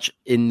show much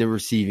in the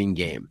receiving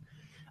game,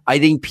 I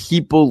think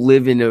people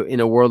live in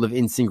a world of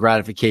instant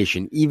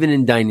gratification, even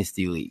in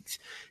dynasty leagues.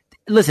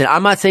 Listen,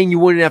 I'm not saying you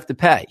wouldn't have to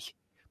pay,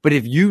 but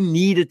if you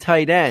need a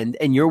tight end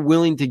and you're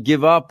willing to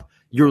give up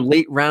your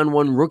late round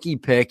 1 rookie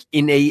pick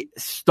in a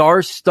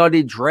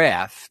star-studded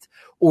draft,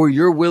 or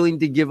you're willing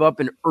to give up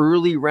an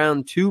early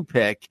round 2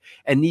 pick,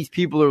 and these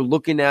people are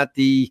looking at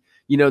the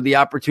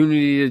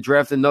opportunity to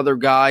draft another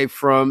guy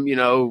from,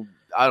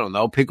 I don't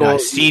know,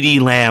 CeeDee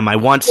Lamb. I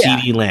want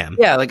CeeDee Lamb.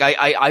 Yeah, like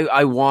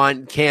I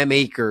want Cam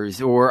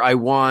Akers, or I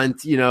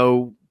want,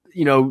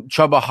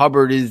 Chuba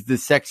Hubbard is the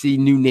sexy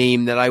new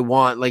name that I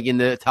want, like in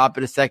the top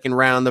of the second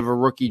round of a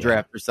rookie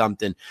draft or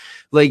something.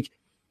 Like,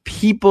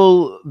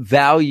 people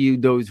value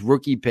those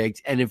rookie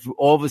picks, and if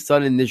all of a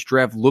sudden this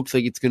draft looks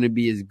like it's going to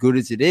be as good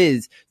as it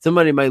is,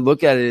 somebody might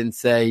look at it and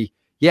say,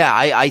 yeah,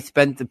 I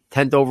spent the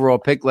 10th overall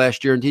pick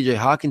last year on TJ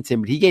Hawkinson,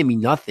 but he gave me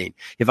nothing.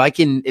 If I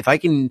can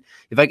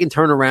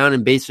turn around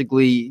and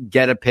basically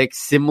get a pick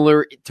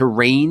similar to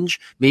range,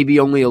 maybe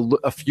only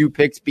a few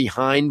picks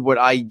behind what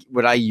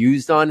I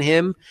used on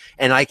him,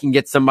 and I can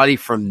get somebody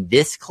from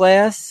this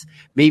class,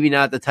 maybe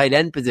not the tight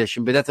end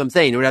position, but that's what I'm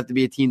saying. It would have to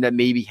be a team that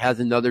maybe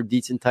has another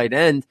decent tight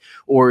end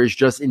or is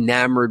just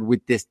enamored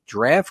with this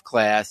draft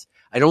class.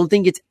 I don't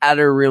think it's out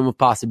of the realm of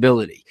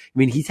possibility. I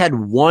mean, he's had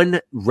one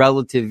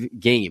relative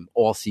game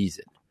all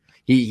season.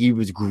 He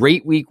was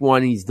great week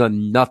 1. He's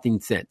done nothing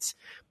since.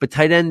 But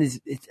tight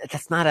end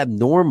that's not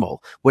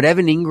abnormal. What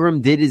Evan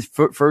Ingram did his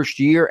first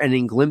year, and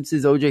in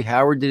glimpses OJ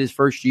Howard did his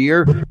first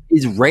year,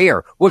 is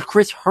rare. What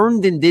Chris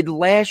Herndon did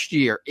last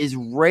year is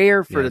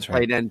rare for the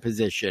tight end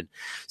position.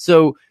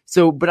 So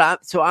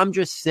I'm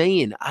just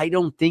saying, I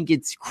don't think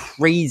it's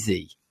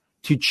crazy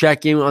to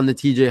check in on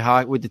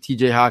the with the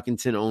TJ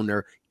Hawkinson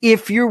owner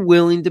if you're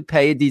willing to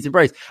pay a decent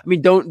price. I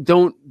mean,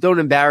 don't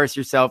embarrass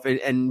yourself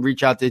and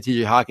reach out to the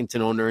TJ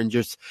Hawkinson owner and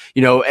just,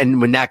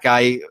 and when that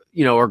guy,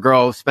 or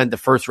girl spent the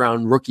first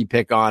round rookie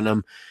pick on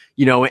him,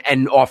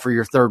 and offer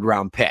your 3rd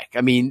round pick.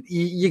 I mean,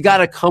 you got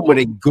to come with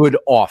a good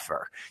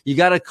offer. You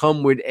got to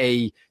come with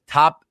a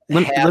top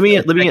let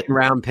me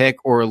round pick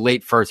or a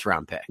late 1st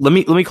round pick. Let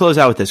me close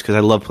out with this, because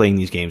I love playing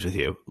these games with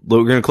you.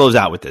 We're going to close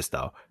out with this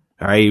though.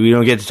 All right, we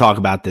don't get to talk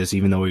about this,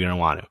 even though we're going to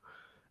want to.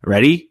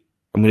 Ready?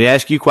 I'm going to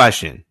ask you a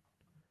question.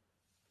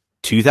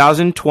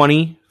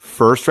 2020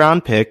 first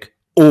round pick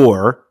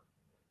or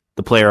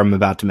the player I'm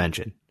about to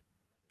mention.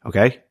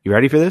 Okay, you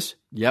ready for this?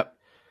 Yep.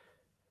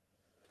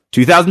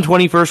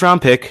 2020 first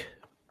round pick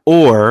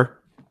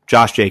or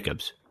Josh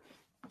Jacobs.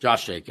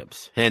 Josh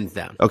Jacobs, hands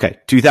down. Okay,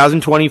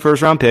 2020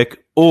 first round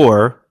pick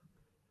or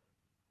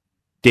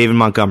David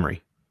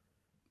Montgomery.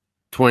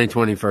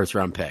 2020 first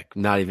round pick.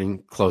 Not even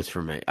close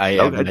for me.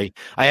 I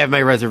have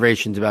my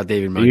reservations about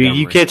David Montgomery.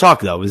 You can't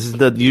talk though. This is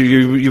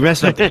you're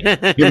messing up.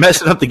 You're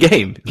messing up the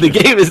game. The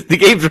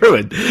game's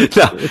ruined.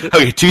 No.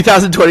 Okay.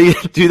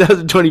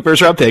 2020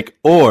 first round pick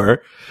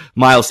or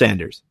Miles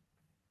Sanders.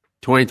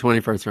 2020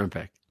 first round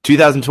pick.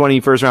 2020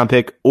 first round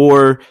pick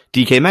or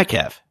DK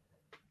Metcalf.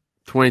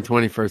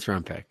 2020 first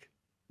round pick.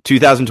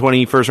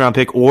 2020 first round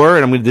pick or,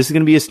 and this is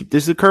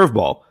a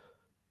curveball.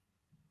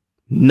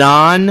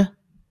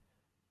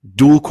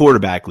 Dual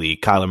quarterback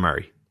league, Kyler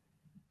Murray.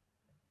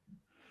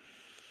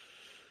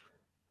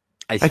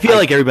 I feel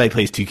like everybody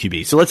plays 2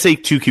 QB. So let's say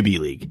 2 QB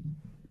league.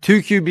 2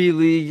 QB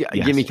league,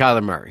 yes. Give me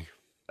Kyler Murray.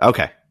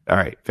 Okay. All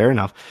right. Fair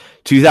enough.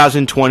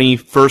 2020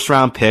 first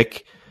round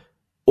pick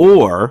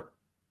or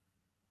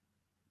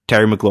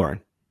Terry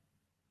McLaurin.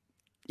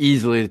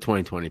 Easily the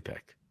 2020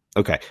 pick.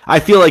 Okay. I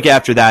feel like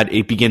after that,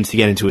 it begins to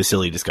get into a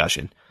silly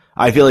discussion.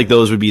 I feel like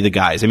those would be the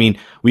guys. I mean,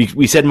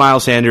 we said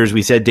Miles Sanders,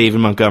 we said David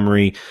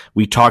Montgomery,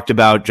 we talked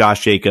about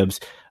Josh Jacobs.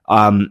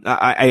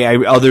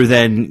 Other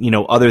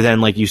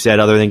than like you said,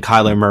 other than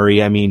Kyler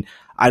Murray, I mean,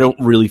 I don't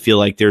really feel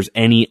like there's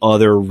any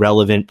other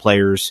relevant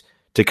players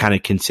to kind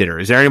of consider.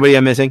 Is there anybody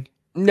I'm missing?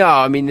 No,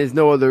 I mean, there's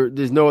no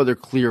other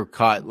clear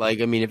cut.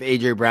 Like, I mean, if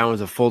AJ Brown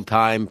was a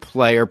full-time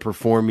player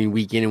performing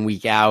week in and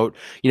week out,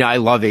 I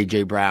love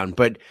AJ Brown,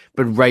 but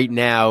right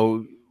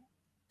now,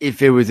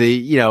 if it was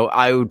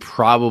I would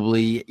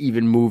probably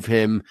even move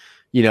him,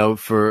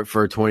 for a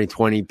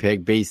 2020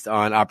 pick based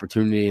on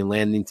opportunity and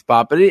landing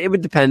spot. But it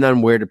would depend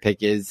on where the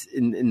pick is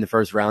in the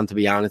first round, to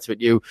be honest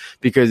with you,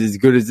 because as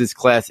good as this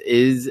class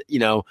is,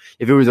 if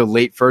it was a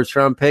late first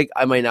round pick,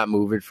 I might not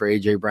move it for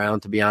AJ Brown,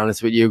 to be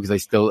honest with you, because I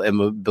still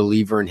am a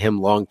believer in him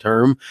long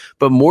term.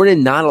 But more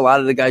than not, a lot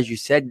of the guys you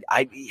said,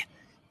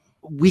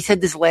 we said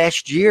this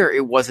last year,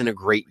 it wasn't a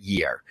great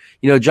year.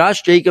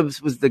 Josh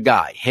Jacobs was the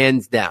guy,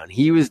 hands down.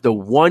 He was the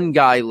one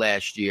guy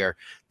last year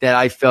that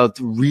I felt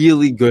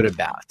really good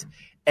about.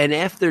 And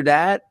after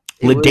that,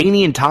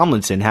 LaDainian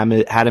Tomlinson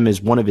had him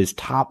as one of his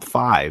top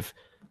 5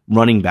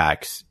 running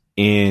backs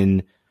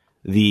in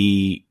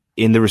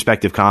in the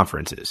respective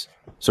conferences.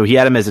 So he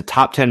had him as a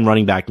top 10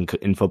 running back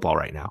in football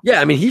right now.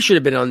 Yeah, I mean, he should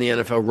have been on the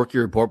NFL rookie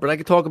report, but I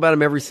could talk about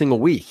him every single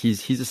week.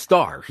 He's a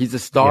star. He's a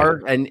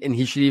star, yeah. and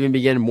he should even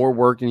be getting more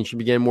work, and he should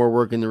be getting more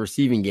work in the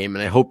receiving game.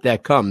 And I hope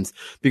that comes,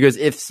 because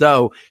if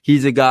so,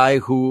 he's a guy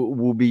who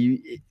will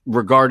be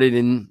regarded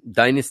in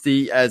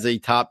Dynasty as a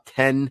top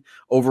 10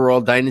 overall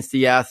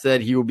Dynasty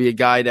asset. He will be a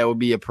guy that will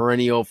be a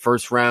perennial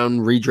first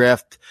round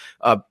redraft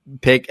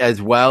pick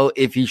as well,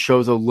 if he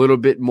shows a little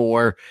bit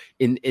more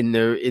in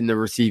the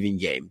receiving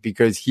game,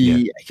 because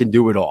he can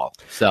do it all.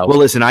 So, well,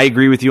 listen, I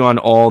agree with you on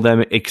all of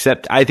them,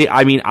 except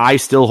I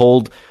still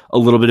hold a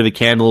little bit of a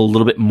candle, a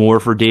little bit more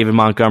for David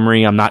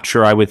Montgomery. I'm not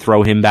sure I would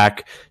throw him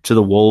back to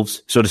the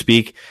Wolves, so to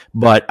speak.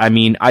 But I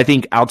mean, I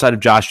think outside of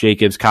Josh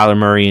Jacobs, Kyler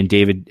Murray, and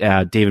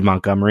David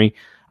Montgomery,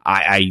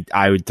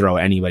 I would throw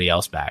anybody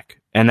else back.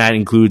 And that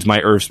includes my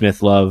Irv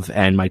Smith love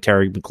and my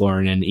Terry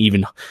McLaurin, and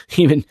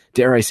even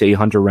dare I say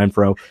Hunter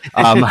Renfrow.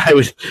 I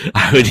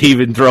would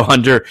even throw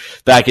Hunter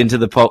back into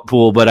the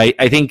pool. But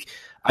I think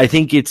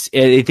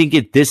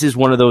this is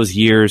one of those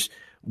years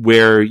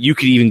where you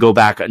could even go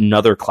back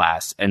another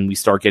class and we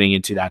start getting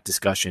into that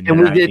discussion.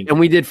 And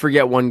we did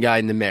forget one guy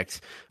in the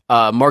mix.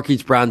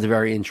 Marquise Brown's a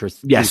very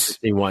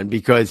interesting one,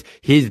 because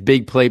his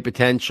big play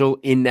potential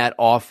in that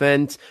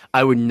offense,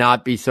 I would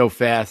not be so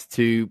fast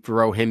to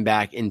throw him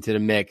back into the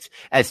mix.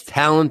 As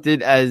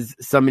talented as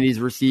some of these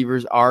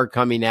receivers are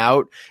coming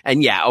out,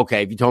 and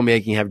if you told me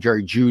I can have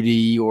Jerry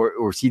Jeudy or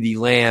CeeDee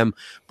Lamb,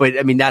 but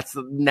I mean,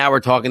 now we're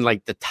talking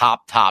like the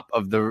top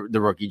of the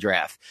rookie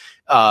draft.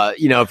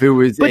 If it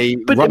was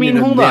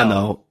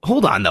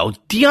hold on though.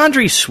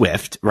 DeAndre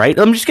Swift, right?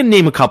 I'm just going to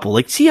name a couple.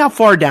 Like, see how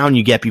far down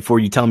you get before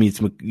you tell me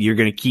you're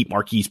going to keep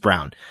Marquise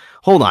Brown.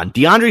 Hold on.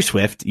 DeAndre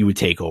Swift, you would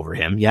take over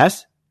him.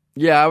 Yes.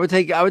 Yeah, I would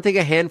take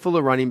a handful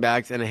of running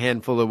backs and a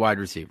handful of wide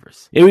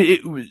receivers.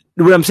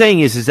 What I'm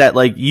saying is that,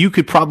 like, you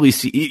could probably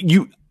see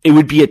it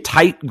would be a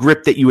tight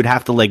grip that you would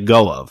have to let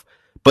go of,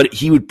 but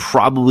he would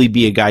probably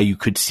be a guy you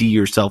could see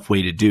yourself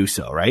way to do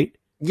so, right?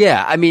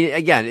 Yeah. I mean,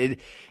 again,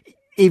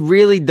 it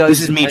really does.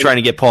 This is me trying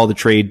to get Paul to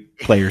trade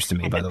players to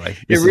me, by the way.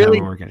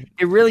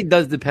 It really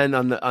does depend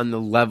on the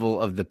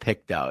level of the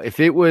pick, though. If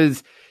it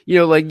was,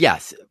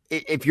 yes,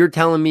 if you're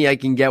telling me I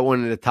can get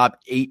one of the top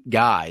 8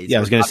 guys. Yeah, I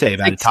was going to say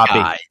about the top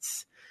guys,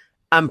 8.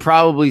 I'm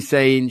probably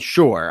saying,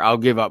 sure, I'll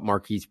give up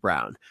Marquise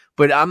Brown.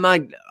 But I'm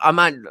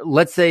not,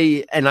 let's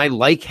say, and I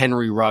like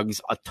Henry Ruggs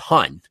a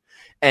ton.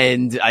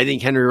 And I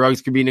think Henry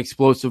Ruggs could be an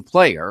explosive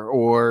player,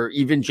 or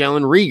even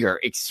Jalen Reagor,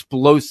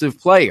 explosive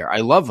player. I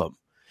love him.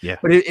 Yeah.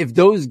 But if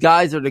those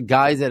guys are the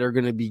guys that are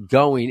going to be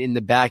going in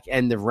the back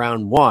end of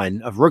round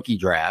 1 of rookie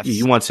drafts,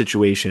 you want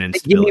situation and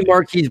stability. Give me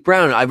Marquise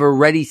Brown. I've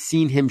already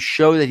seen him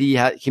show that he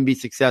can be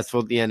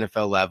successful at the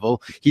NFL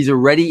level. He's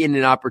already in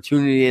an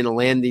opportunity in a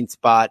landing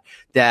spot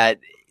that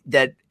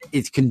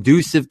is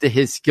conducive to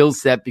his skill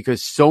set,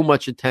 because so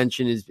much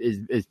attention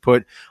is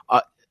put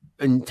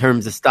in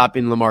terms of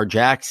stopping Lamar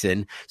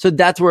Jackson. So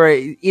that's where,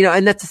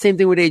 and that's the same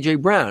thing with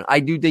AJ Brown.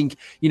 I do think,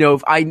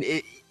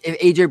 if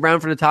AJ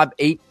Brown for the top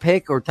 8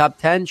 pick or top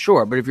 10,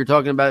 sure. But if you're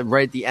talking about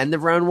right at the end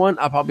of round 1,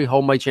 I'll probably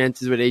hold my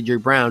chances with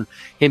AJ Brown,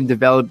 him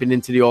developing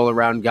into the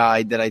all-around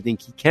guy that I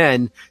think he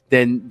can,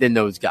 than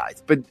those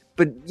guys. But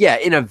yeah,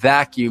 in a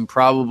vacuum,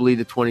 probably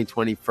the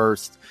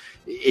 2021st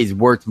is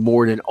worth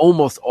more than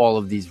almost all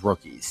of these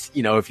rookies.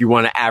 If you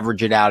want to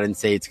average it out and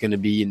say it's going to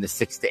be in the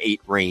 6 to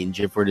 8 range,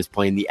 if we're just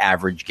playing the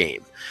average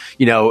game,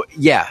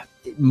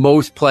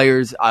 most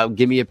players,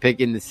 give me a pick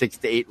in the 6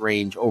 to 8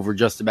 range over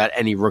just about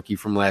any rookie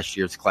from last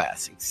year's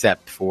class,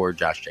 except for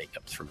Josh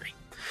Jacobs for me.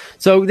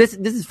 So this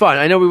is fun.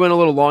 I know we went a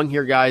little long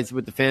here, guys,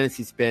 with the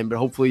fantasy spin, but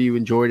hopefully you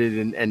enjoyed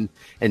it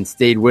and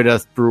stayed with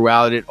us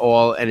throughout it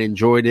all and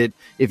enjoyed it.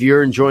 If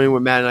you're enjoying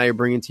what Matt and I are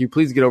bringing to you,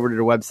 please get over to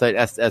the website,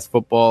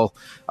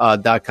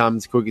 ssfootball.com.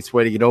 It's the quickest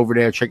way to get over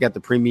there. Check out the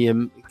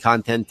premium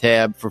content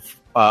tab for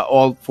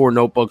all 4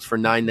 notebooks for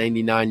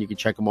 $9.99. You can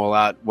check them all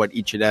out, what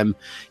each of them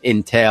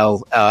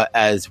entail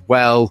as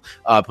well.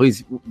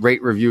 Please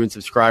rate, review, and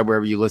subscribe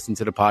wherever you listen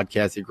to the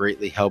podcast. It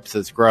greatly helps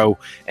us grow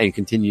and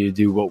continue to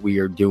do what we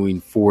are doing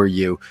for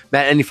you.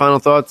 Matt, any final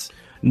thoughts?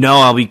 No,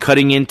 I'll be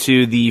cutting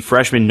into the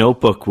freshman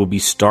notebook. We'll be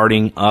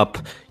starting up,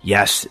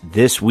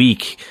 this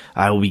week.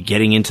 I will be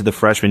getting into the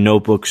freshman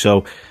notebook,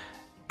 so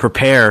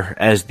prepare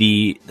as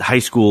the high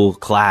school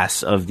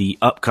class of the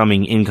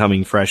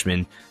incoming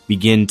freshmen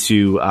begin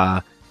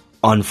to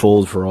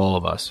unfold for all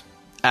of us.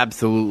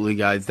 Absolutely,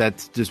 guys.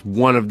 That's just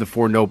one of the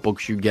 4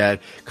 notebooks you get.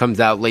 Comes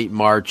out late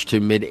March to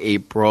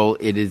mid-April.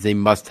 It is a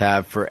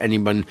must-have for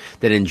anyone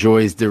that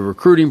enjoys the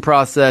recruiting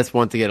process,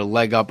 wants to get a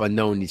leg up on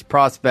knowing these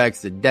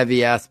prospects, the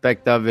Devy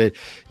aspect of it,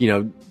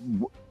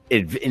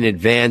 in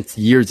advance,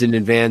 years in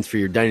advance for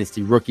your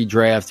dynasty rookie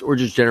drafts, or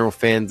just general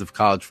fans of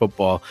college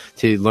football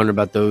to learn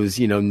about those,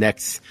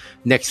 next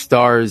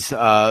stars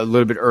a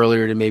little bit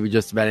earlier than maybe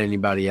just about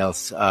anybody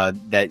else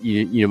that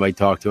you might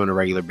talk to on a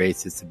regular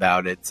basis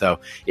about it. So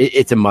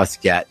it's a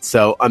must get.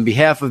 So on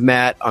behalf of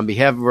Matt, on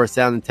behalf of our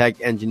sound and tech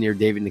engineer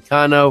David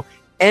Nicano,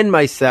 and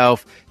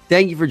myself,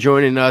 Thank you for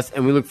joining us,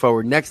 and we look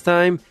forward next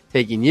time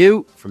taking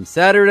you from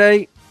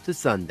Saturday to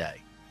Sunday.